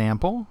Joe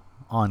Sample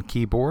on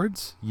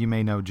keyboards. You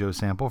may know Joe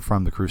Sample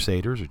from the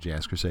Crusaders or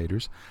Jazz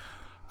Crusaders.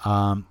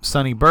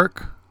 Sonny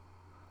Burke,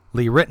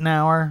 Lee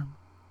Ritenour,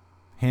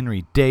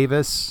 Henry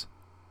Davis,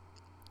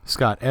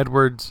 Scott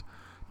Edwards,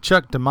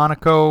 Chuck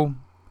DeMonico,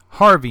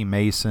 Harvey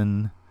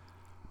Mason,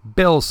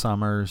 Bill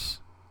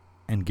Summers,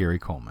 and Gary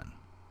Coleman.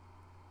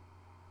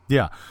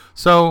 Yeah,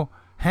 so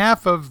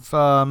half of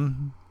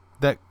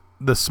that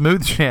the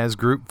smooth jazz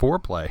group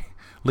Foreplay,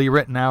 Lee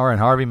Ritenour and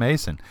Harvey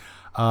Mason,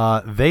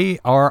 they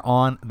are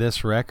on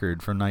this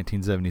record from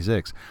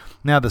 1976.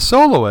 Now the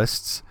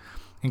soloists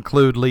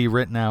include Lee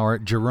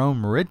Ritenour,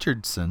 Jerome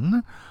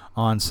Richardson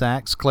on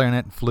sax,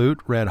 clarinet, and flute,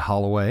 Red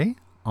Holloway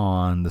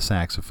on the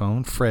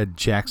saxophone, Fred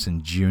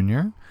Jackson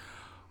Jr.,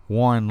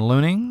 Warren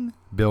Looning,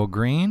 Bill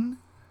Green,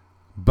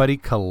 Buddy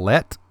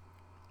Collette,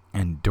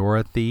 and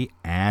Dorothy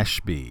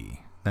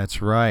Ashby.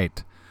 That's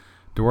right,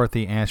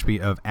 Dorothy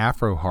Ashby of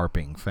Afro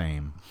harping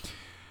fame.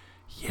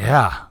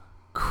 Yeah,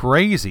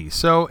 crazy.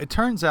 So it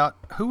turns out,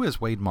 who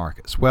is Wade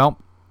Marcus? Well,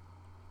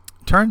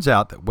 it turns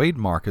out that Wade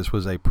Marcus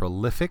was a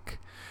prolific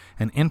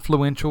and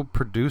influential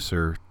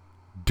producer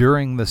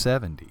during the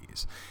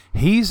 70s.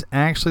 He's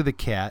actually the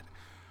cat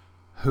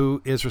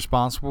who is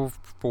responsible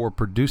for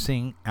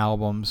producing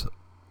albums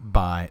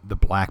by the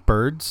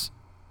Blackbirds,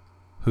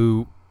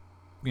 who,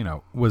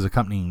 was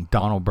accompanying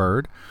Donald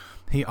Byrd.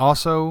 He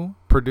also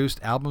produced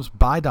albums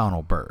by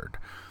Donald Byrd.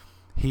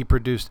 He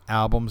produced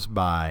albums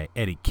by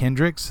Eddie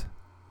Kendricks,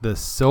 the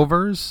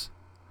Silvers,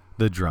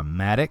 the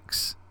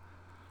Dramatics,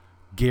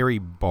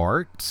 Gary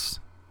Bartz,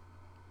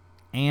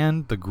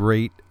 and the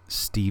great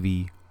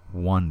Stevie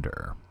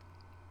Wonder.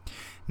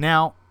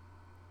 Now,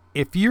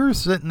 if you're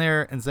sitting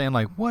there and saying,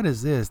 like, what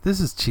is this?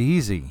 This is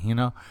cheesy,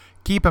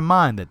 keep in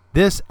mind that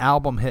this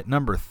album hit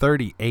number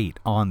 38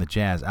 on the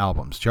Jazz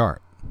Albums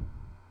chart.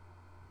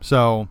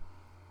 So,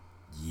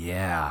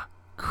 yeah,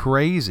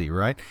 crazy,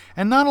 right?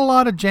 And not a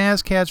lot of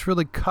jazz cats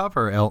really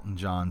cover Elton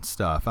John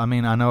stuff. I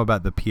mean, I know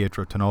about the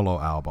Pietro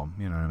Tonolo album,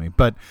 you know what I mean?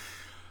 But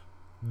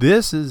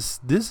this is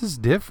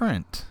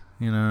different,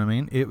 you know what I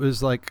mean? It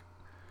was like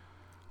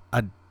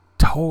a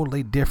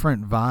totally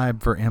different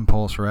vibe for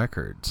Impulse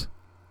Records.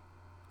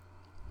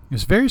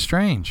 It's very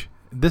strange.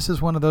 This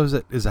is one of those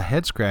that is a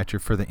head scratcher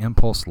for the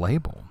Impulse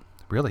label.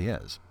 It really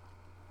is.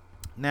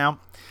 Now,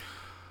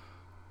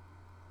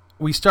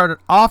 we started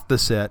off the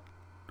set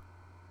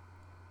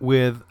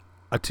with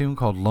a tune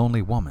called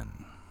Lonely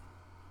Woman.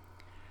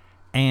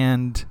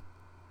 And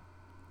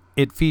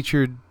it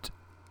featured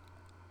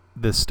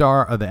the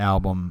star of the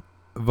album,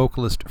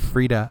 vocalist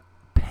Frida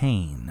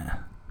Payne,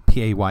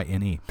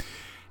 Payne.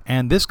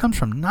 And this comes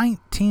from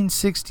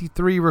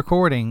 1963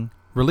 recording,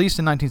 released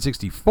in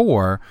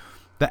 1964.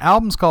 The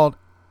album's called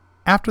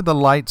After the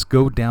Lights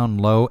Go Down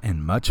Low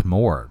and Much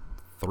More.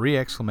 3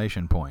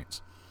 exclamation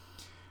points.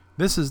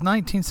 This is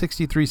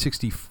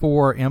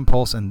 1963-64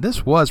 Impulse, and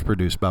this was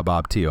produced by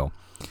Bob Thiel.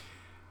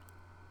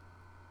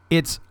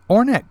 It's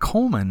Ornette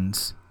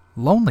Coleman's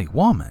Lonely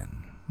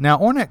Woman. Now,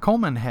 Ornette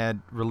Coleman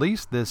had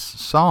released this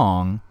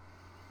song,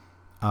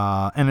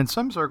 and in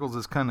some circles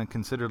it's kind of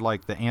considered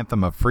like the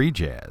anthem of free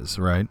jazz,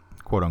 right?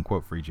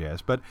 Quote-unquote free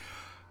jazz. But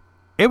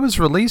it was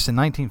released in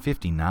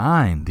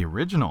 1959. The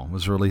original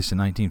was released in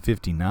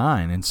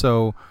 1959, and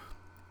so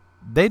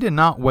they did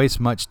not waste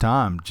much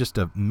time. Just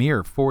a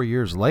mere 4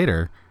 years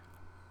later,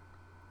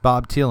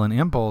 Bob Thiel and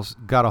Impulse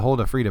got a hold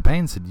of Frida Payne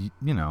and said,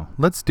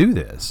 let's do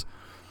this.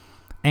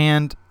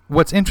 And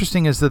what's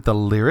interesting is that the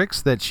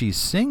lyrics that she's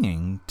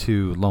singing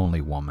to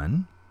Lonely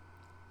Woman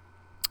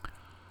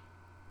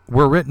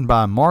were written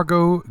by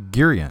Margot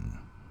Girion.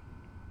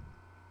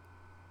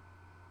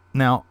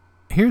 Now,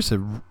 here's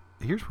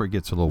where it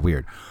gets a little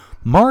weird.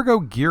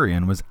 Margot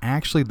Girion was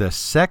actually the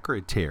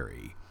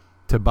secretary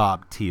to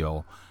Bob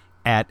Thiel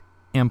at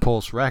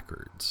Impulse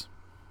Records.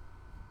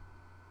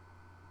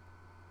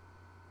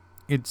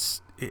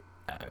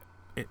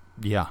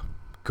 Yeah,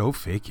 go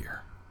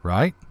figure,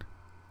 right?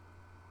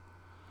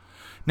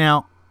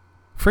 Now,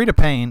 Frida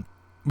Payne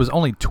was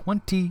only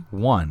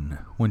 21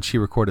 when she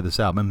recorded this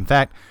album. In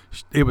fact,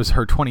 it was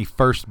her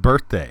 21st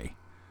birthday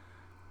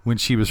when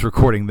she was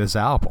recording this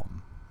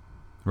album,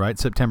 right?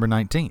 September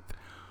 19th.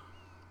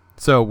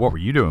 So what were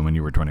you doing when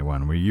you were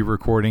 21? Were you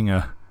recording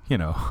a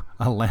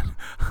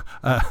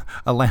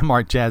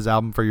landmark jazz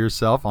album for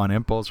yourself on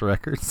Impulse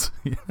Records?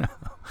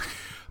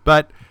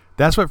 But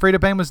that's what Frida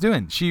Payne was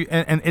doing.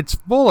 And it's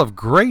full of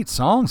great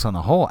songs on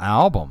the whole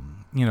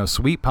album.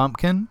 Sweet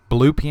Pumpkin,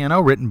 Blue Piano,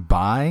 written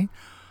by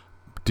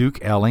Duke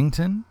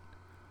Ellington.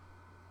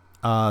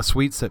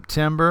 Sweet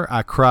September,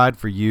 I Cried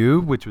for You,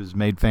 which was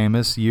made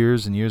famous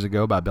years and years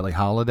ago by Billie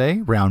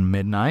Holiday. Round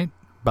Midnight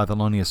by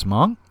Thelonious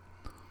Monk.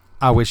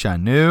 I Wish I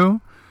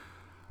Knew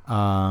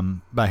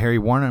by Harry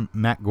Warner and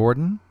Matt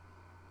Gordon.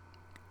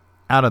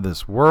 Out of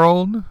This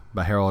World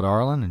by Harold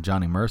Arlen and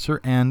Johnny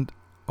Mercer. And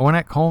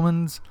Ornette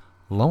Coleman's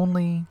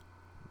Lonely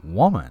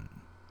Woman.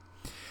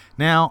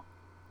 Now,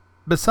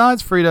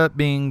 besides Frida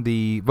being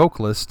the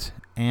vocalist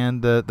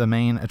and the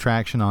main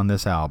attraction on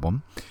this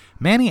album,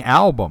 Manny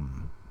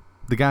Album,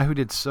 the guy who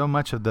did so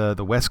much of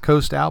the West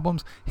Coast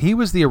albums, he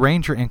was the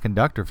arranger and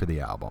conductor for the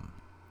album.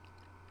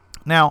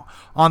 Now,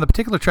 on the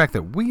particular track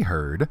that we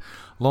heard,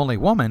 Lonely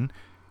Woman,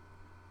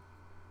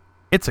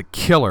 it's a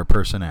killer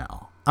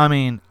personnel. I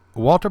mean,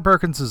 Walter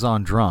Perkins is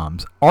on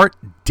drums. Art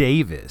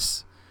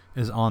Davis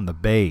is on the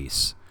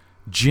bass.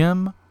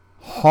 Jim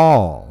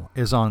Hall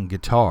is on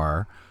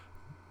guitar.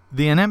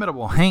 The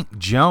inimitable Hank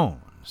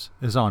Jones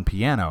is on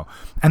piano.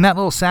 And that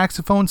little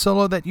saxophone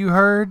solo that you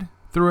heard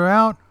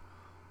throughout,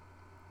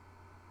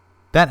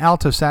 that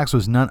alto sax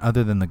was none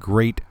other than the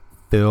great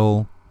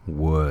Phil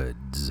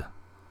Woods.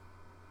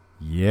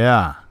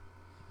 Yeah.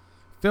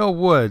 Phil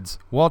Woods,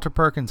 Walter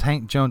Perkins,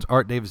 Hank Jones,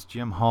 Art Davis,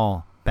 Jim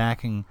Hall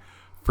backing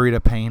Frida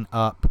Payne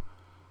up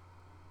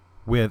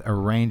with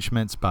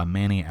arrangements by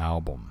Manny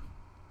Album.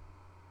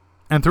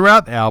 And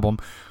throughout the album,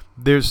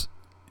 there's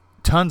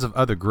tons of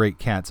other great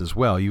cats as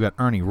well. You got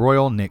Ernie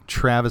Royal, Nick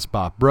Travis,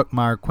 Bob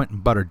Brookmeyer, Quentin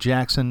Butter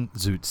Jackson,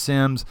 Zoot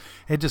Sims.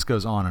 It just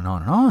goes on and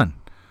on and on.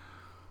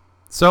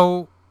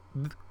 So,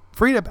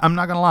 Frida, I'm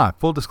not going to lie,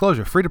 full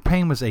disclosure, Frida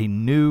Payne was a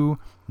new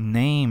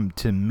name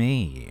to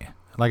me.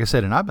 Like I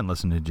said, and I've been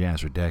listening to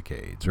jazz for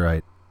decades,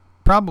 right?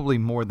 Probably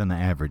more than the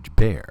average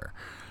bear.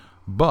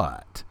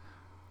 But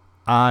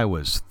I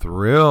was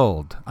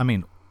thrilled. I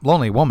mean,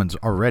 Lonely Woman's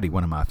already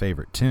one of my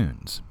favorite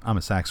tunes. I'm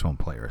a saxophone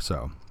player,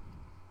 so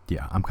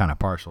yeah, I'm kind of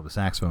partial to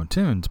saxophone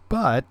tunes,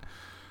 but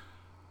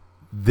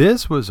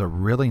this was a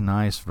really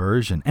nice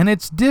version. And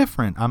it's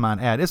different, I might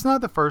add. It's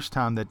not the first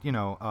time that,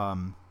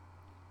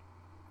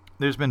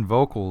 there's been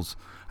vocals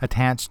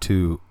attached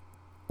to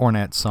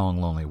Ornette's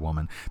song Lonely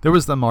Woman. There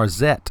was the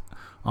Marzette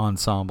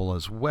ensemble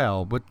as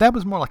well, but that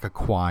was more like a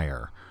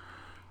choir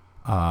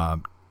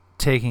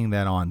taking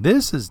that on.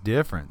 This is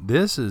different.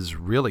 This is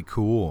really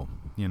cool,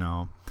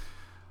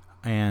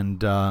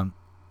 and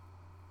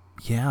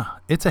yeah,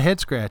 it's a head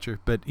scratcher,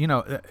 but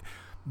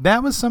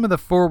that was some of the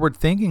forward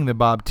thinking that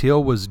Bob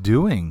Thiel was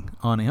doing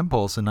on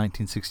Impulse in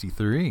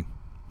 1963.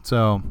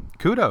 So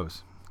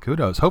kudos.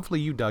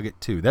 Hopefully you dug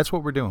it too. That's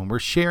what we're doing. We're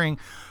sharing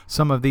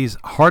some of these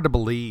hard to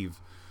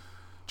believe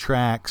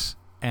tracks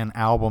and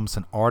albums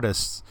and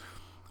artists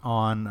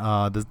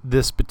on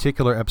this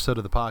particular episode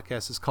of the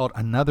podcast. Is called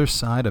Another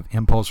Side of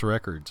Impulse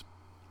Records.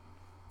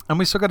 And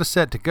we still got a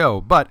set to go.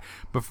 But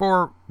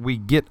before we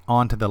get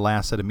on to the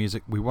last set of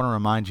music, we want to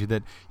remind you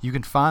that you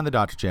can find the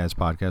Dr. Jazz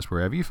Podcast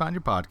wherever you find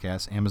your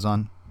podcasts.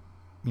 Amazon,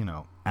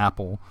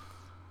 Apple,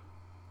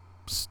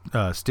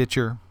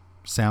 Stitcher,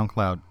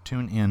 SoundCloud,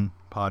 TuneIn,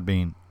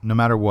 Podbean. No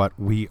matter what,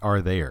 we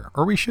are there.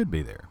 Or we should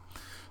be there.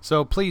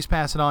 So please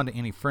pass it on to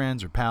any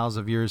friends or pals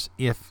of yours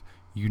if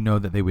you know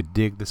that they would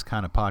dig this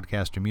kind of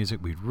podcast or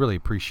music. We'd really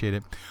appreciate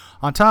it.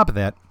 On top of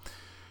that,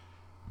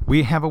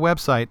 we have a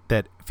website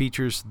that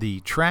features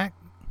the track,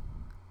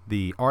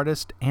 the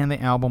artist, and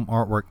the album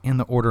artwork in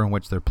the order in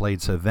which they're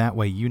played, so that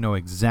way you know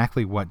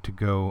exactly what to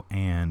go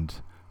and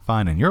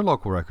find in your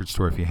local record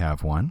store if you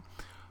have one.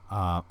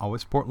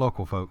 Always support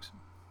local, folks.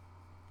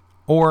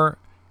 Or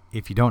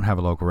if you don't have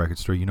a local record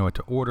store, you know what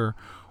to order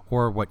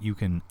or what you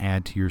can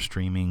add to your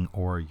streaming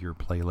or your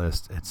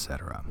playlist,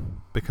 etc.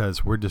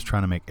 Because we're just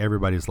trying to make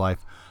everybody's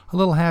life a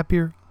little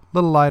happier, a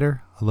little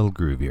lighter, a little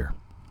groovier,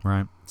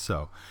 right?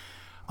 So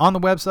on the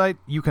website,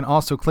 you can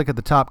also click at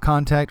the top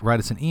contact, write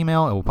us an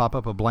email. It will pop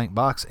up a blank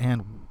box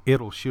and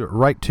it'll shoot it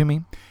right to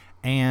me,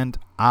 and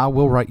I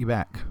will write you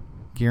back,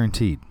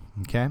 guaranteed.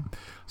 Okay?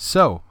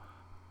 So,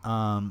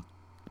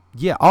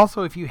 yeah,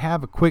 also, if you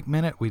have a quick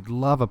minute, we'd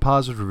love a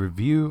positive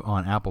review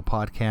on Apple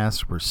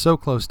Podcasts. We're so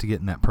close to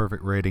getting that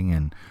perfect rating,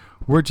 and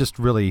we're just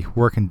really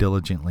working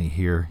diligently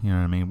here. You know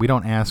what I mean? We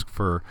don't ask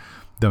for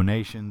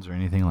donations or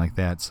anything like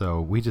that,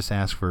 so we just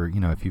ask for,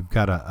 if you've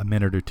got a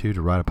minute or two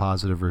to write a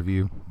positive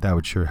review, that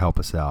would sure help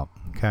us out,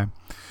 okay?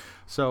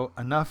 So,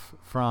 enough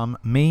from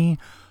me.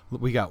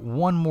 We got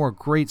one more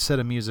great set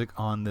of music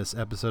on this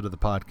episode of the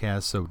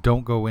podcast, so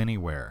don't go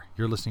anywhere.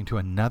 You're listening to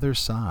Another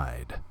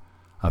Side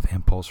of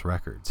Impulse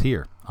Records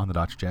here on the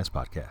Dr. Jazz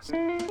Podcast.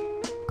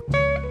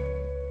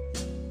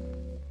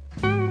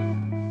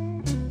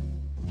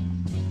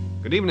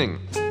 Good evening.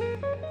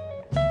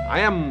 I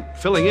am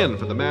filling in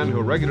for the man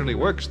who regularly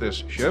works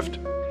this shift,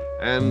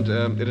 and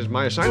it is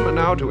my assignment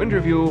now to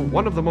interview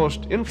one of the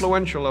most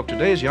influential of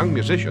today's young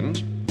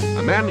musicians,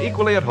 a man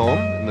equally at home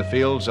in the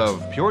fields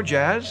of pure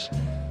jazz,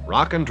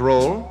 rock and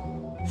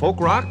roll,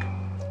 folk rock,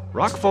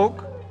 rock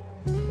folk,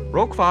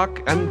 rock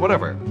folk, and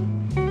whatever.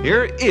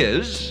 Here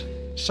is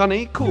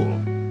Sonny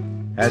Cool.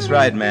 That's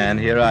right, man.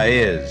 Here I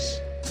is.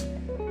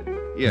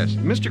 Yes,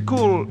 Mr.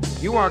 Cool,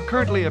 you are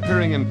currently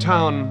appearing in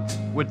town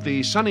with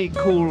the Sonny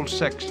Cool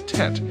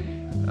Sextet.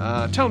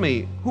 Tell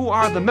me, who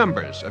are the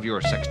members of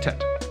your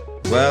sextet?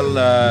 Well,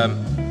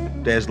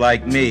 there's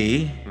like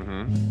me,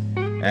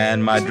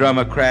 and my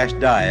drummer Crash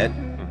Diet,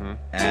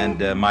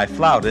 and my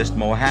flautist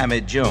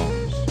Mohammed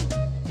Jones.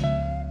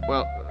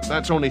 Well,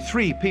 that's only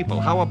 3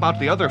 people. How about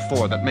the other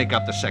 4 that make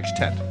up the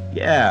sextet?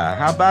 Yeah,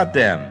 how about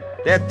them?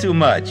 They're too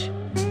much.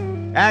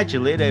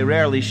 Actually, they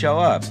rarely show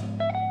up.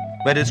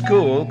 But it's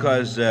cool,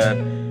 because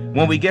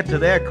when we get to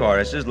their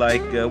choruses,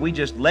 we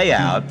just lay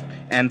out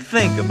and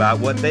think about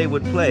what they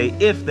would play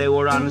if they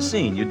were on the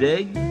scene, you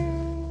dig?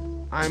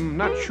 I'm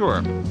not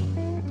sure.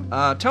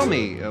 Tell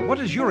me, what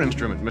is your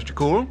instrument, Mr.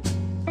 Cool?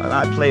 Well,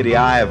 I play the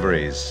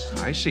ivories.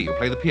 I see, you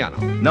play the piano.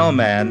 No,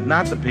 man,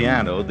 not the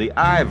piano, the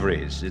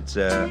ivories. It's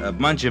a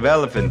bunch of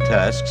elephant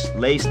tusks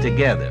laced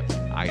together.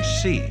 I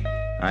see.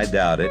 I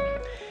doubt it.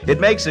 It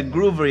makes a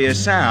groovier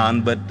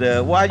sound, but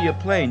while you're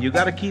playing, you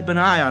gotta keep an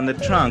eye on the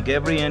trunk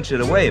every inch of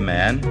the way,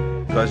 man,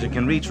 because it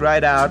can reach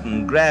right out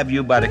and grab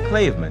you by the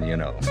clavement, you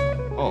know.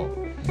 Oh.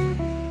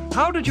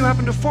 How did you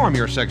happen to form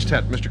your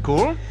sextet, Mr.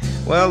 Cool?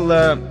 Well,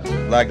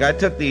 I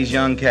took these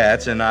young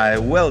cats and I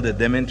welded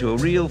them into a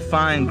real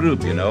fine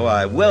group, you know.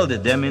 I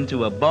welded them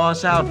into a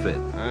boss outfit.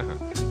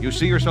 Uh-huh. You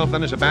see yourself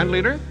then as a band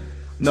leader?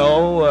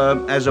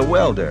 No, as a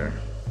welder.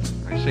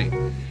 I see.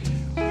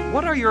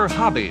 What are your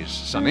hobbies,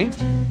 Sonny?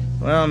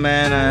 Well,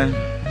 man,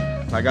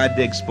 I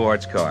dig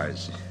sports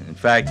cars. In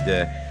fact,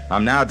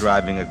 I'm now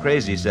driving a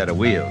crazy set of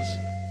wheels.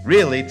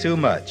 Really too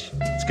much.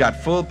 It's got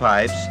full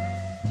pipes,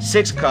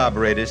 6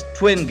 carburetors,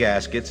 twin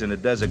gaskets, and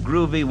it does a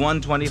groovy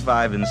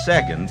 125 in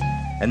second.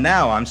 And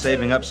now I'm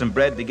saving up some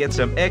bread to get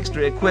some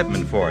extra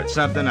equipment for it,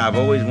 something I've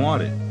always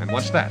wanted. And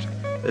what's that?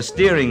 A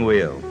steering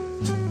wheel.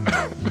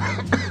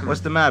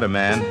 What's the matter,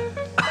 man?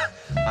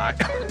 I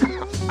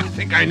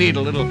think I need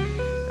a little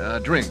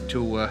drink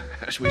to,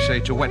 as we say,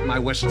 to wet my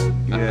whistle.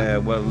 Yeah,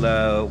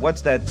 well,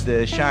 what's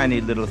that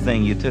shiny little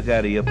thing you took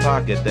out of your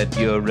pocket that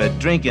you're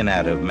drinking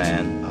out of,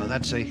 man?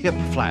 That's a hip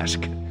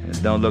flask.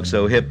 It don't look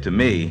so hip to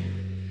me.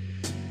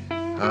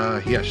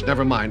 Yes,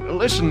 never mind.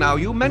 Listen now,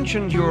 you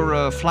mentioned you're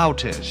a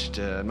flautist.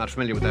 I'm not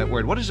familiar with that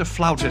word. What does a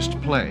flautist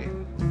play?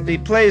 He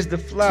plays the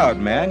flout,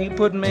 man. You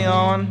putting me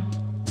on?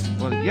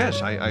 Well,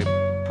 yes, I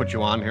put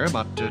you on here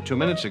about 2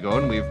 minutes ago,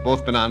 and we've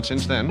both been on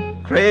since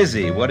then.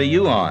 Crazy. What are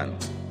you on?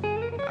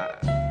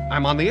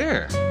 I'm on the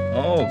air.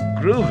 Oh,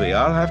 groovy.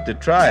 I'll have to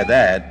try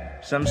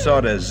that. Some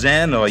sort of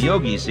Zen or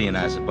yogi scene,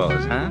 I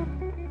suppose, huh?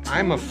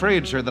 I'm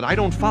afraid, sir, that I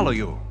don't follow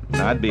you.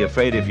 I'd be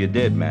afraid if you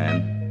did,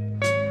 man.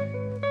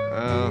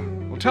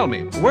 Well, tell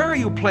me, where are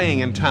you playing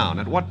in town?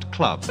 At what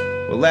club?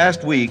 Well,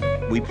 last week,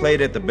 we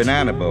played at the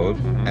Banana Boat,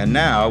 and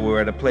now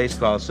we're at a place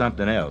called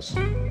something else.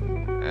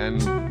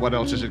 And what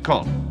else is it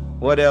called?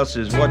 What else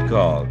is what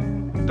called?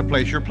 The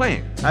place you're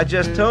playing. I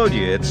just told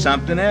you, it's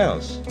something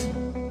else.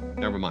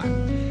 Never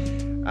mind.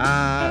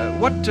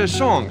 What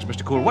songs,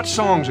 Mr. Cool? What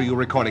songs are you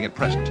recording at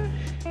present?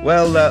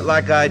 Well,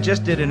 I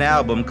just did an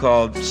album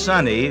called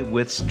Sunny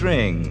with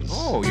Strings.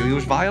 Oh, you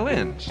use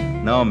violins.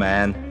 No,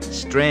 man.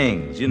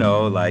 Strings, you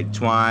know, like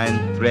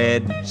twine,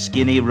 thread,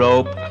 skinny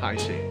rope. I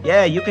see.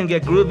 Yeah, you can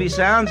get groovy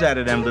sounds out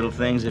of them little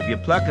things if you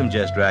pluck them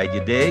just right,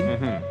 you dig?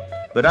 Mm-hmm.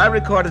 But I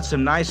recorded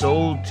some nice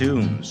old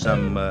tunes,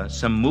 some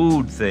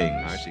mood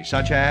things. I see.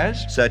 Such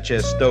as? Such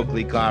as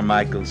Stokely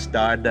Carmichael's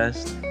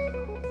Stardust.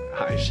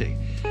 I see.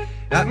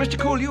 Mr.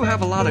 Cool, you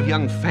have a lot of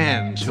young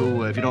fans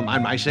who, if you don't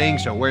mind my saying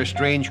so, wear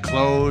strange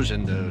clothes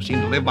and seem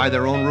to live by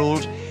their own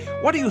rules.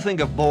 What do you think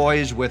of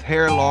boys with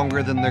hair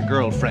longer than their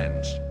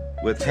girlfriends?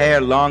 With hair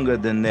longer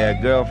than their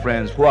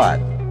girlfriends what?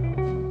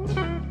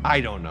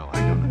 I don't know.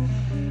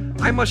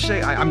 I must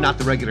say, I'm not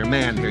the regular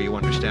man here, you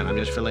understand. I'm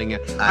just filling in.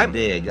 I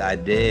dig.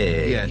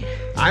 Yeah.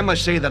 I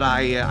must say that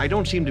I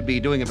don't seem to be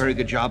doing a very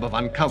good job of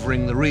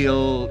uncovering the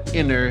real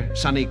inner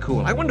Sonny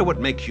Cool. I wonder what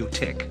makes you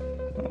tick.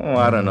 Oh,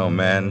 I don't know,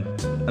 man.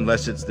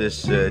 Unless it's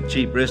this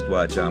cheap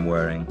wristwatch I'm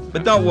wearing.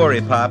 But don't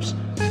worry, Pops.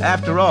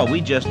 After all,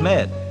 we just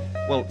met.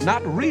 Well,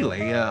 not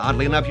really.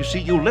 Oddly enough, you see,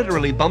 you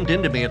literally bumped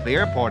into me at the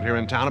airport here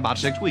in town about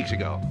 6 weeks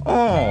ago.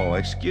 Oh,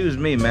 excuse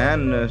me,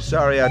 man.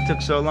 Sorry I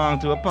took so long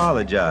to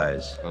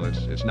apologize. Well,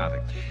 it's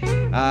nothing.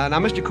 Now,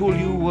 Mr. Cool,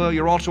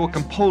 you're also a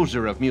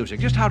composer of music.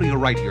 Just how do you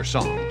write your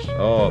songs?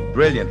 Oh,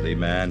 brilliantly,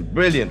 man.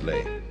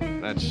 Brilliantly.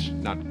 That's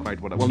not quite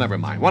what well, never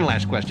mind. One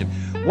last question.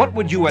 What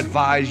would you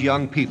advise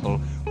young people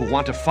who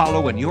want to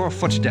follow in your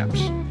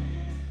footsteps?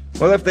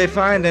 Well, if they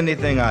find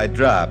anything I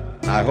drop,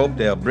 I hope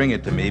they'll bring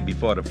it to me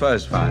before the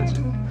fuzz finds it.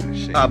 I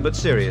see. But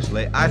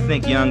seriously, I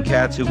think young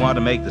cats who want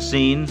to make the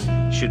scene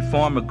should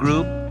form a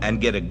group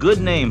and get a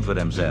good name for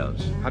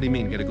themselves. How do you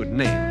mean, get a good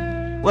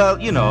name? Well,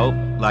 you know,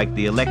 like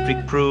the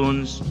Electric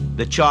Prunes,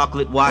 the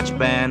Chocolate Watch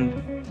Band,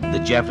 the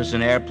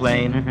Jefferson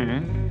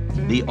Airplane,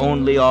 the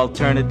Only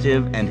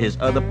Alternative and his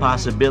other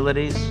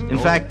possibilities. In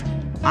fact,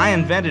 I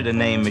invented a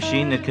name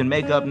machine that can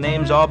make up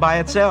names all by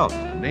itself.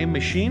 Name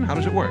machine? How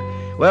does it work?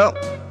 Well,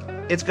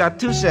 it's got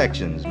 2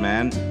 sections,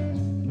 man.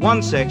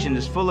 One section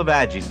is full of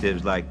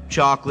adjectives like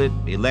chocolate,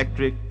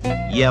 electric,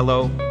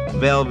 yellow,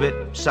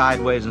 velvet,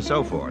 sideways, and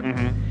so forth.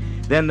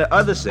 Then the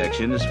other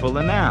section is full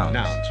of nouns.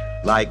 Nouns.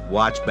 Like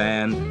watch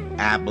band,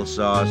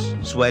 applesauce,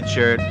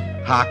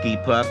 sweatshirt, hockey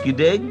puck. You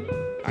dig?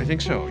 I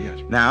think so, yes.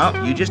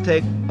 Now, you just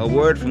take a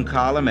word from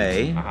column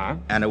A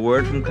and a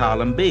word from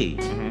column B,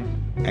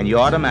 and you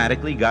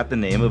automatically got the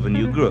name of a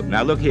new group.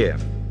 Now, look here.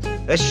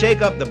 Let's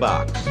shake up the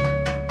box.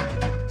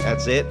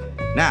 That's it.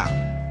 Now,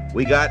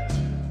 we got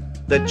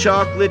the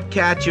chocolate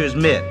catcher's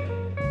mitt,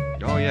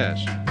 Oh,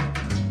 yes.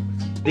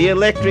 the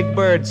electric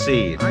bird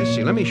seed, I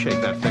see. Let me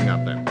shake that thing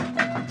up there.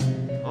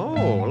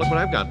 Oh, look what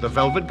I've got. The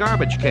velvet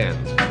garbage can.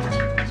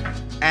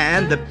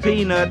 and the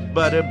peanut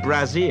butter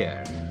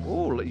brassiere.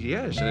 Oh,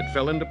 yes, and it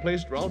fell into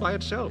place all by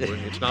itself.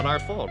 It's not our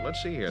fault.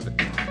 Let's see here.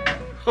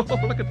 Oh,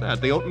 look at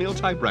that. The oatmeal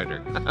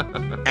typewriter.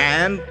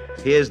 And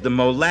here's the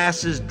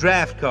molasses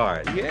draft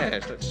card.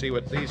 Yes, let's see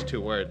what these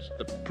two words.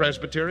 The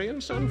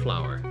Presbyterian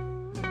sunflower.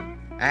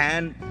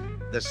 And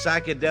the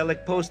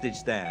psychedelic postage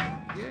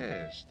stamp.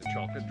 Yes, the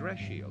chocolate dress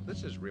shield.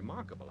 This is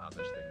remarkable how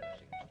this thing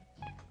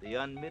seems. The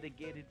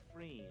unmitigated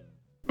fream.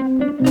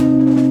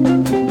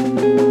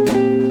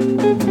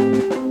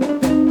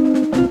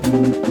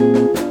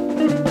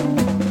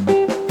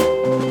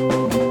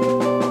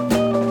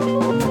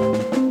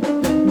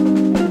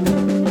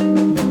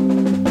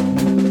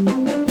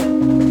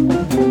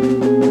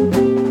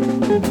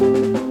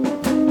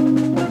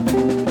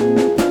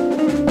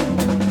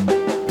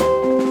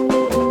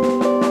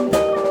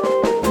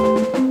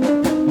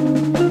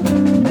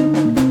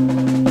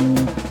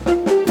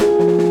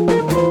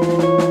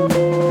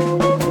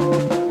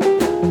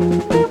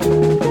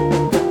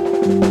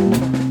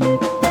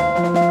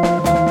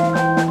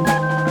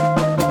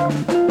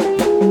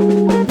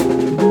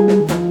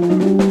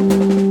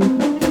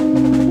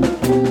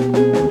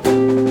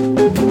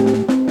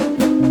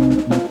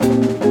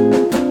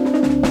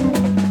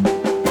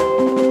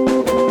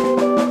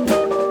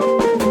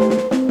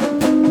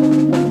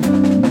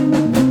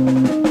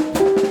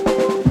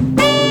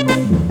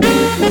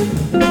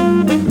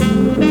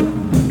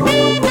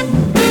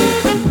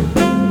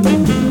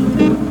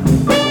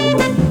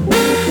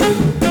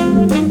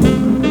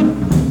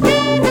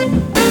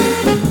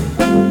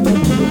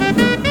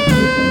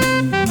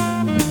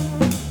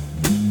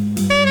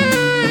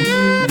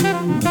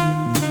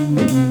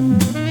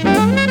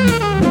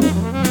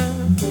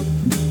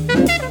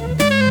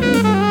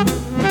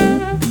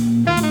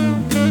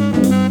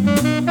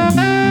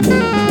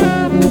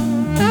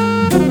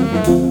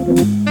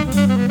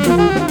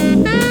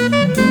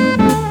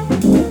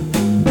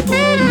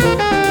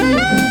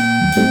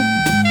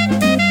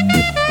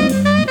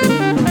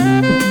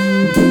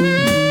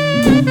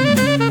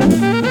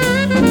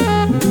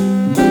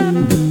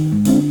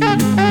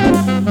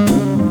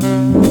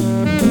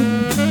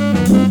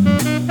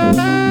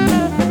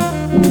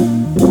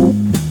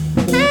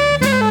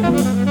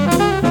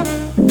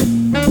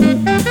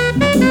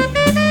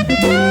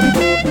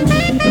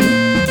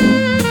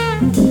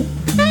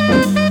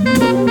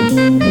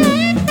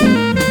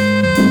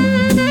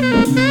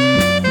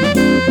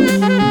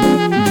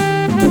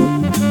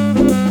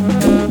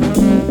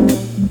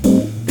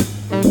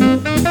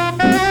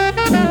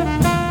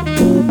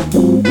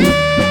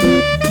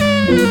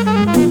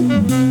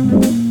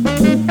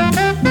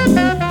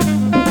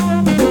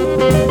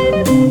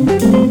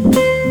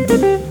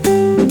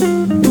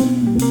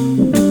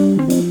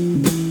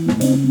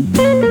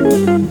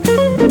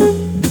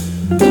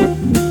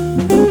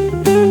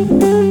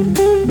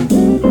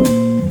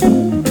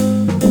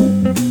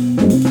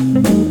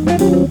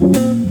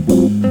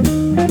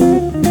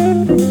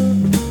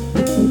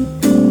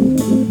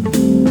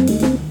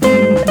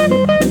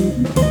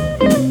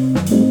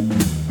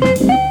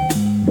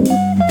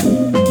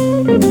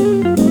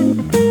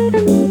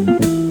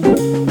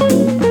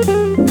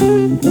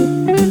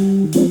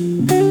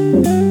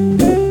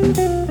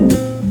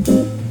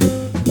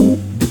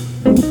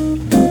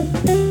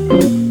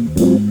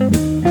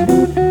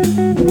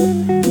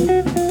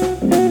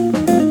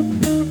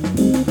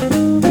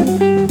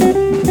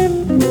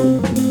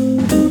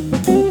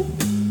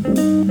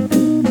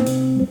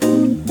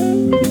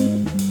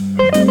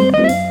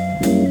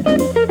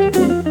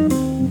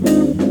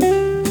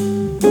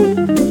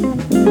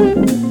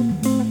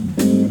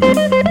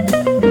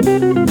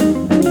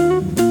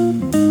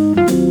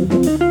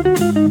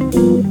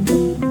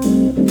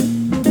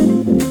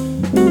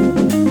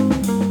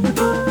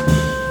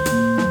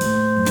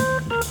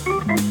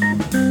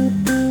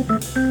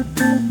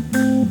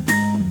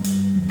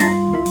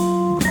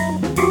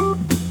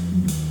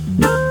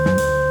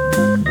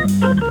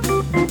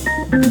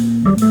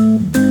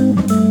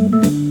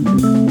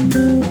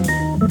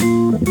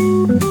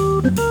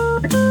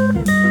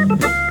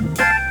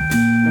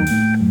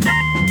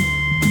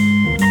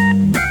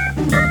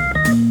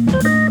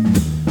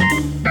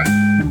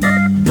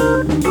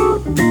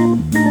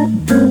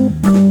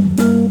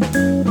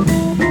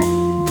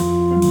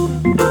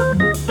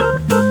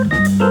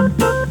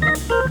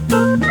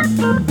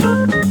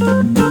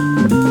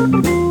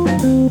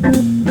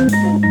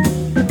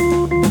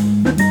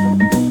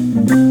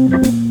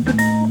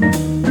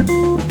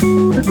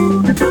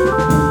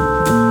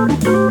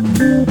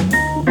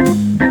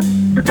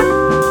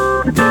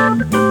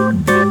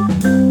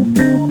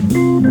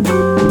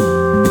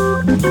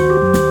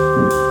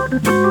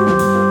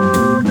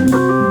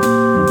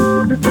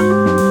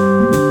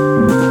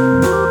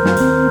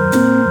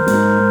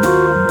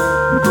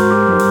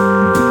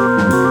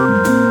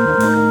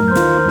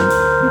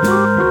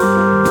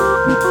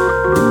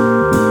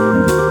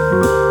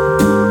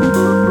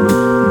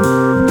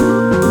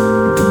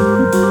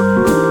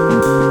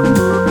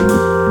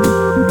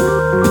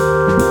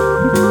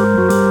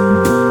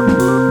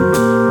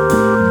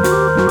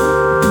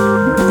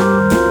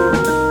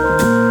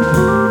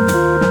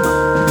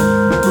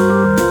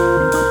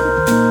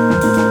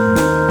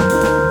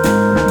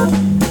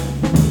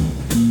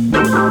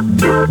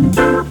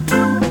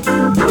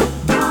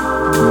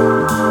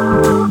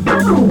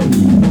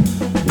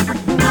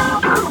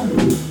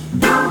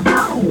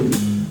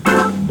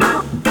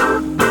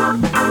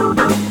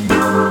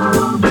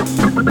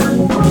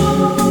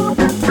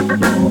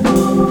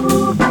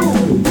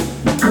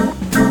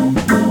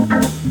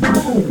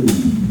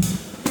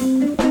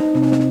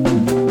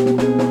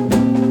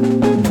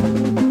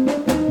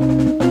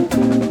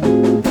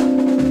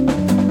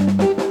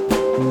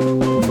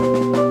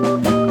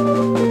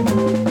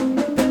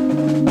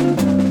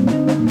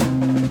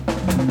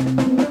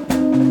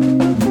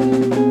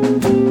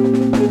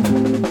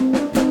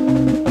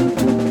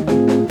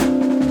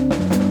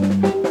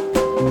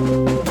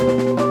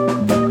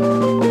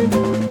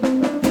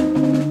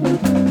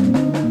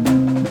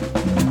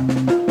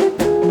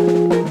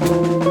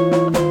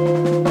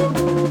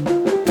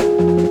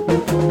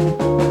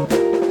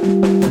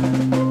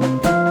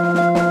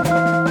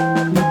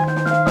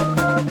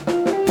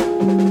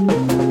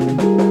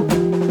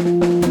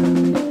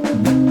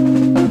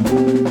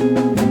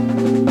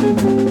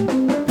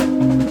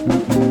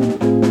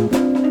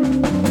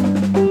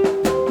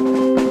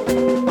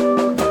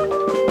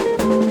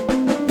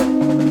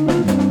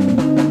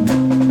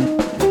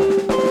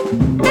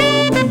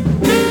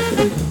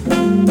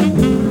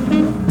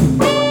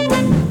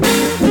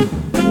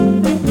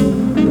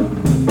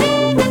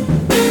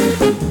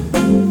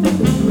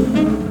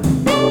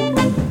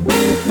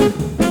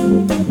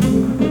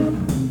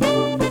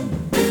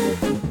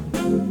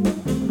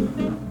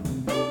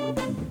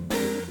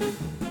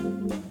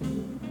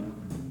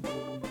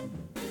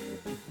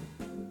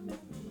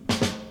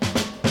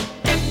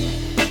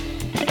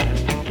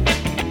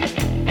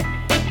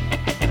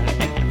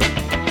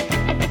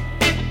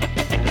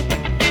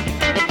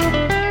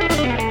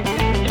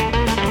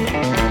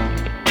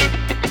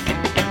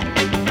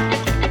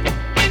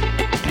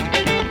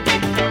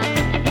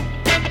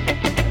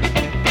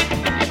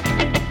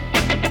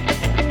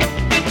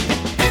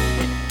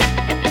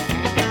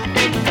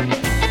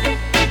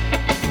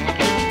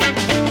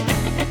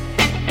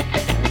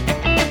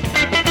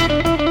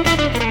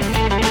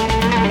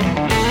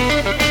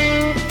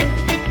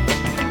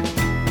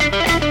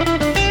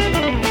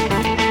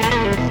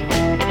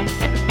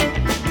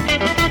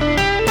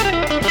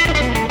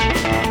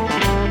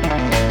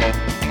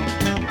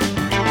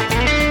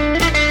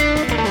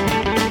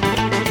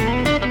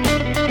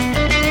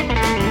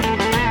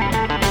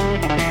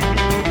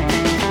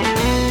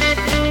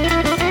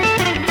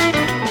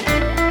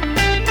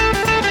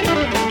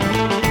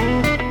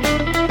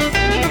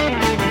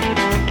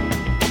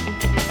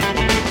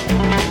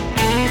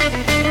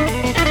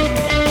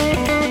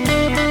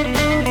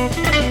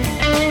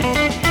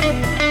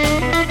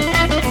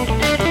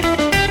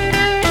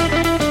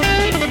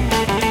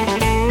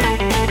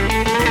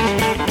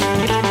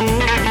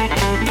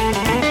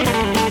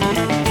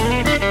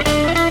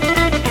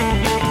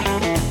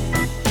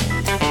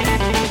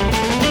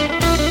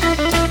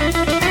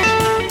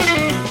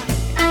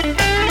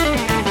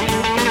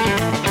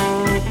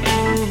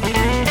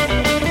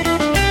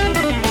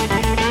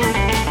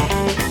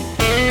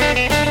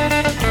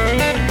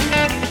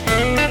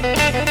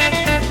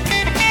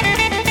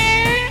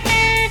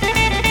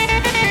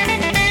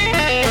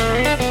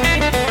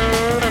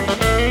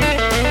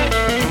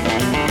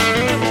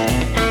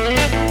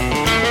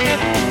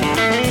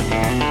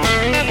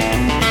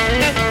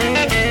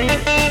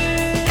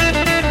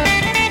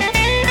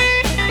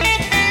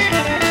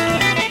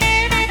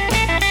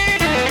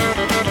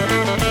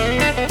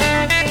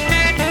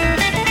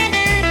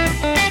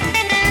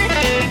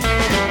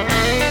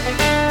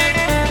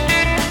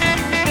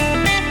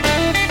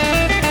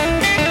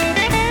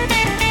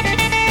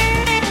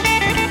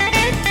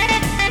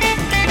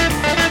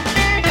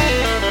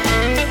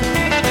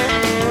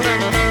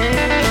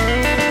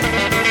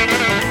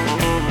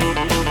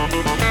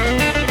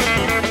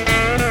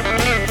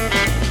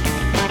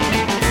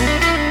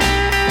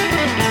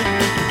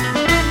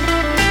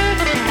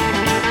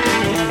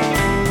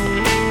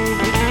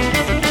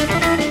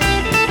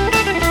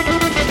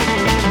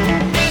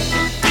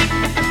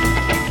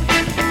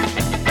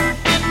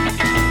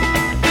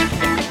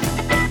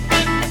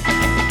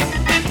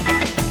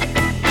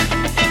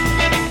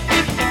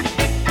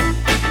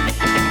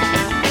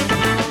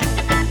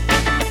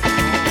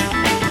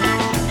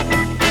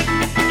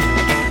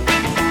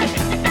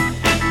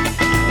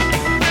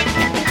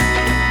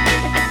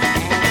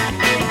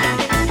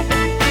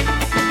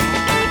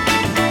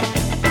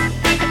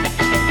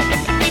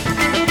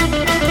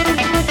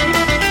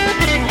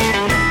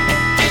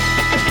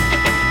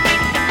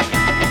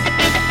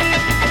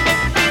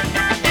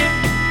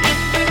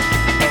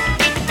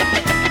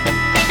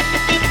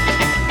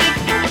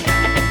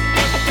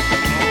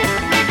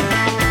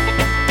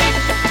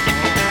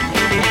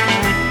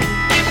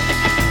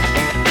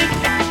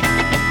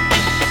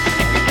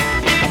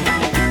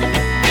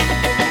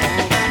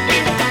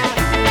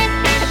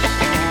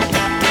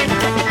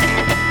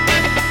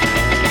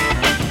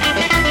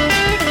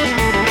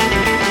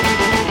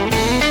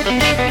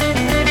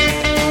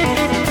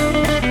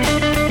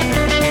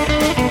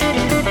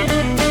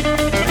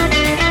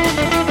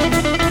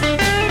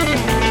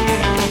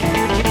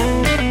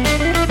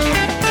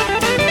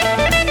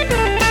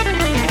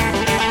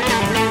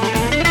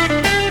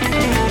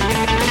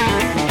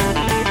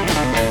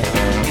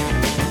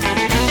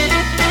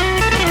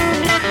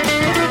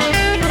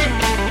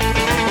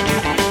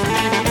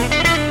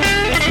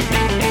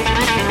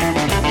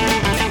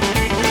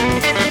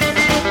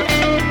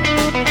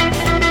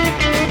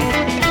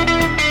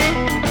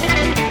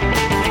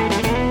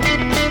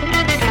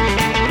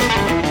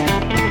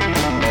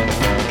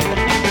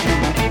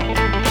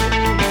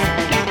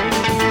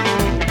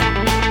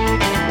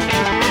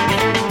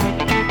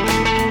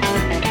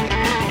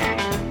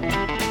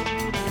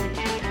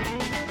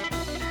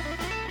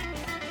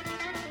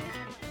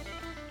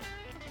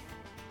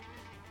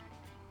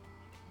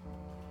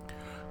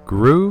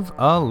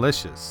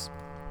 Groove-alicious.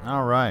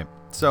 All right,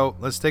 so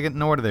let's take it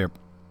in order there.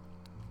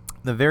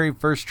 The very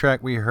first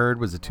track we heard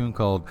was a tune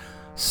called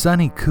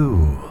Sunny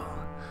Cool.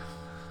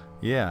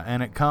 Yeah,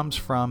 and it comes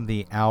from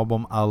the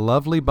album A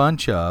Lovely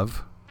Bunch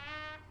of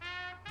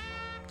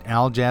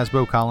Al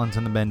Jasbo Collins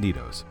and the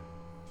Banditos.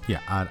 Yeah,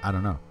 I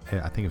don't know.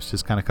 I think it's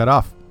just kind of cut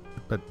off.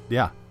 But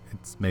yeah,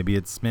 maybe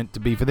it's meant to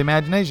be for the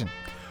imagination.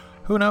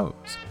 Who knows?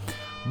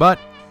 But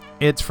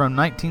it's from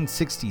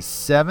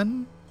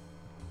 1967.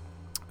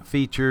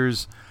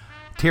 Features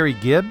Terry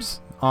Gibbs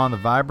on the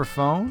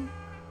vibraphone,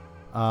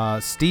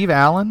 Steve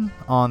Allen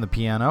on the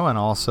piano, and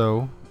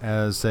also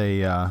as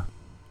a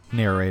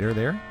narrator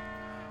there.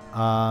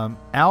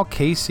 Al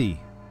Casey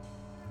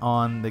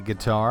on the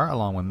guitar,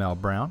 along with Mel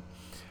Brown.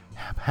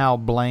 Hal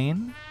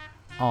Blaine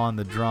on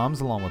the drums,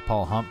 along with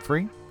Paul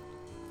Humphrey.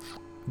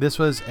 This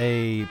was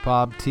a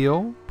Bob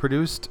Thiel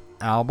produced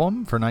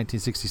album for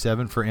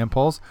 1967 for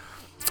Impulse.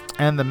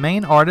 And the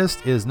main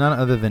artist is none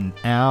other than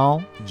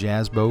Al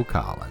Jasbo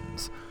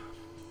Collins.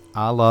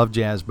 I love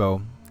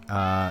Jasbo.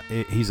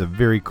 He's a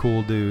very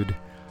cool dude.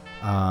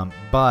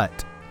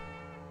 But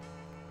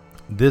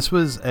this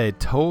was a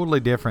totally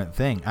different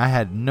thing. I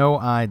had no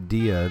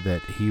idea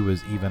that he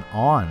was even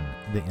on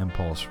the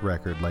Impulse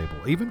record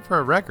label, even for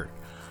a record.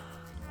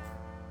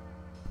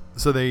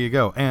 So there you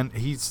go. And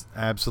he's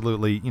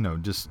absolutely,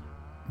 just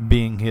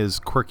being his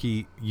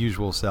quirky,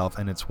 usual self,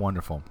 and it's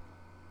wonderful.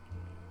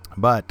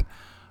 But,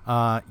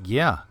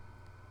 yeah,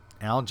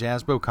 Al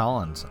Jasbo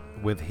Collins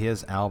with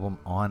his album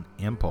on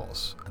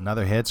Impulse.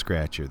 Another head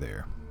scratcher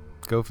there.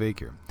 Go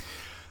figure.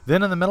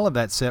 Then in the middle of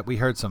that set, we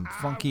heard some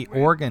funky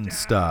organ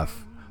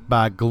stuff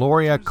by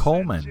Gloria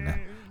Coleman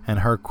and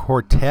her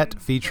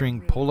quartet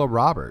featuring Paula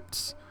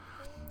Roberts.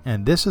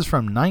 And this is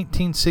from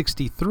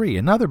 1963,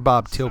 another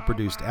Bob Thiel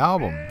produced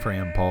album for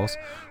Impulse.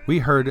 We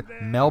heard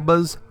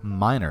Melba's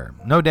Minor.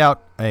 No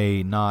doubt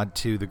a nod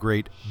to the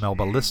great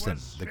Melba Liston,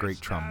 the great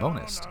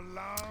trombonist.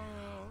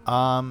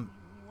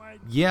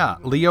 Yeah,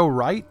 Leo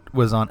Wright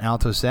was on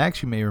alto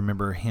sax. You may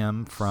remember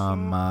him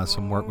from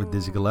some work with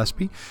Dizzy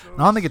Gillespie.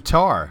 And on the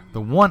guitar,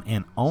 the one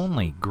and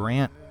only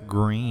Grant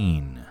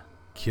Green.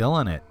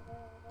 Killing it.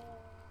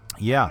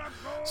 Yeah.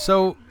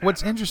 So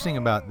what's interesting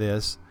about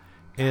this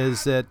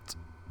is that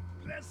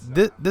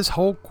this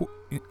whole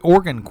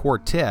organ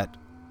quartet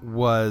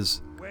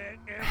was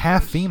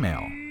half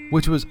female,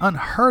 which was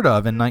unheard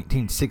of in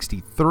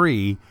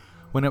 1963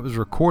 when it was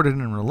recorded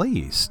and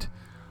released.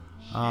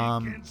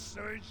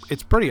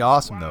 It's pretty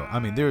awesome, though. I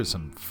mean, there's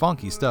some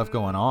funky stuff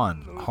going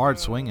on, hard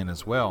swinging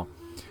as well.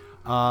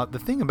 The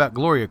thing about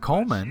Gloria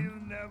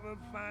Coleman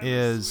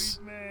is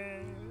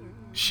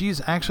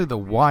she's actually the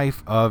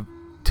wife of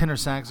tenor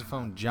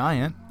saxophone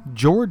giant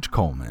George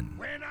Coleman.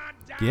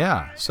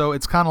 Yeah, so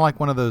it's kind of like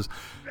one of those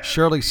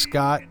Shirley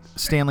Scott,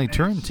 Stanley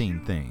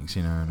Turrentine things,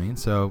 you know what I mean?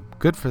 So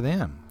good for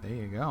them. There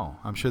you go.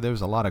 I'm sure there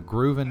was a lot of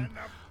grooving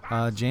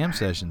jam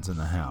sessions in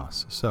the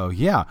house. So,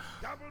 yeah.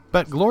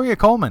 But Gloria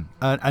Coleman,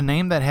 a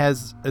name that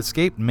has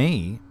escaped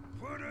me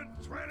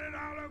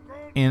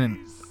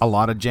in a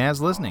lot of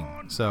jazz listening.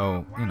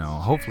 So,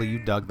 hopefully you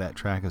dug that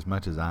track as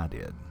much as I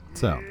did.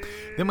 So,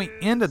 then we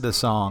ended the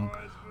song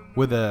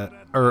with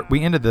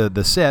we ended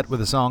the set with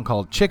a song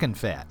called Chicken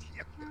Fat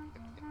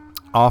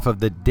off of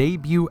the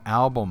debut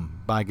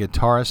album by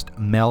guitarist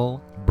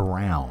Mel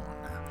Brown.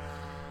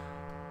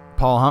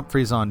 Paul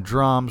Humphrey's on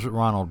drums,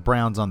 Ronald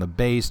Brown's on the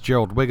bass,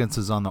 Gerald Wiggins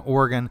is on the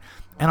organ,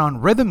 and on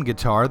rhythm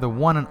guitar, the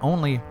one and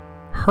only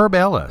Herb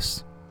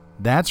Ellis.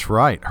 That's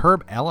right,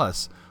 Herb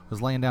Ellis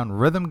was laying down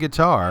rhythm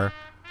guitar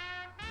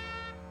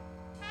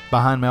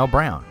behind Mel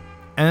Brown.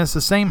 And it's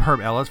the same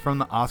Herb Ellis from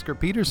the Oscar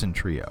Peterson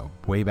Trio,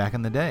 way back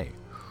in the day.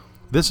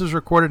 This was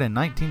recorded in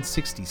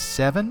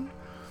 1967,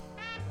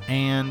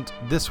 and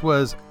this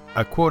was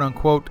a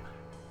quote-unquote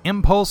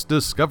Impulse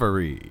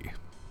Discovery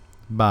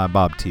by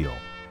Bob Thiel.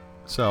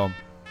 So,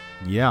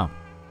 yeah.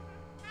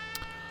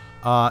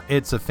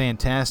 It's a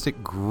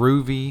fantastic,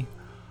 groovy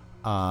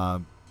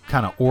kind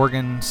of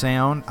organ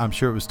sound. I'm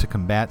sure it was to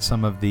combat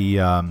some of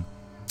the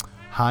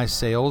high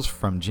sales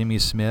from Jimmy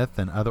Smith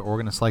and other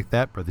organists like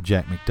that, Brother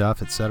Jack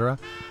McDuff, etc.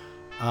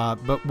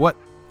 But what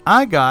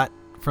I got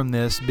from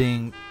this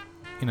being,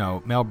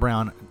 Mel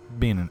Brown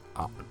being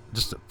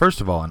just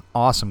first of all an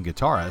awesome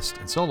guitarist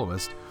and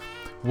soloist,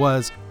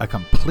 was a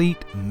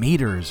complete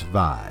Meters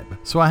vibe.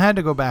 So I had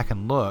to go back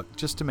and look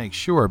just to make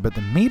sure, but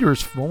the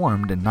Meters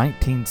formed in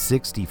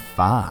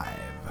 1965.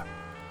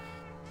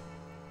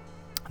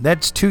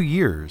 That's 2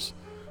 years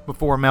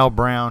before Mel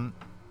Brown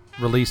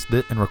released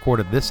and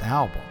recorded this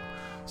album.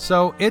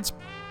 So it's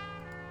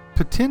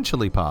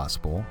potentially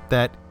possible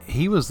that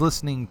he was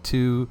listening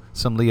to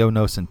some Leo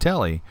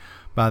Nocentelli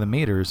by the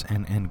Meters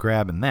and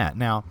grabbing that.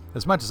 Now,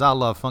 as much as I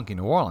love funky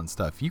New Orleans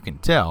stuff, you can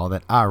tell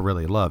that I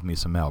really love me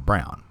some Mel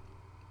Brown.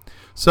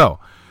 So,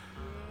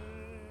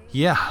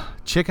 yeah,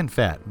 Chicken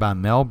Fat by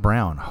Mel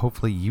Brown.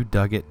 Hopefully you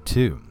dug it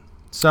too.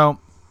 So,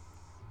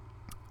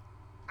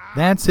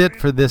 that's it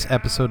for this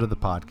episode of the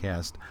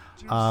podcast.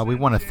 We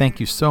want to thank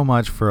you so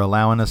much for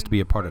allowing us to be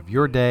a part of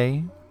your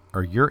day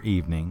or your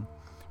evening.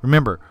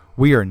 Remember,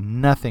 We are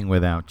nothing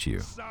without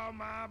you.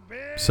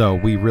 So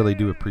we really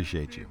do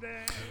appreciate you.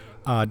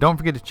 Don't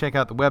forget to check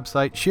out the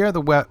website. Share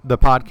the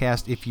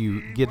podcast if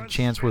you get a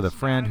chance with a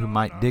friend who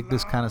might dig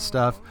this kind of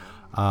stuff.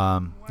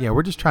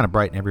 We're just trying to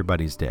brighten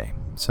everybody's day.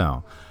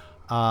 So,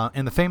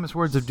 in the famous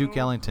words of Duke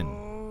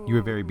Ellington, you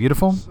are very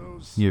beautiful,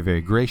 you are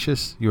very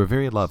gracious, you are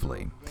very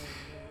lovely,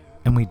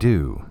 and we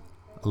do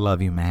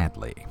love you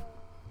madly.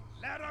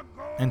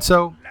 And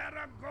so,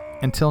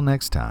 until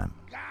next time,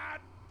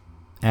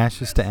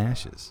 ashes to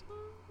ashes,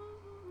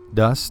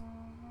 dust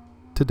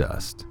to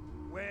dust.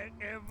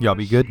 Y'all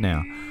be good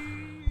now,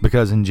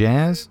 because in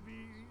jazz,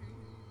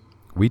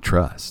 we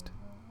trust.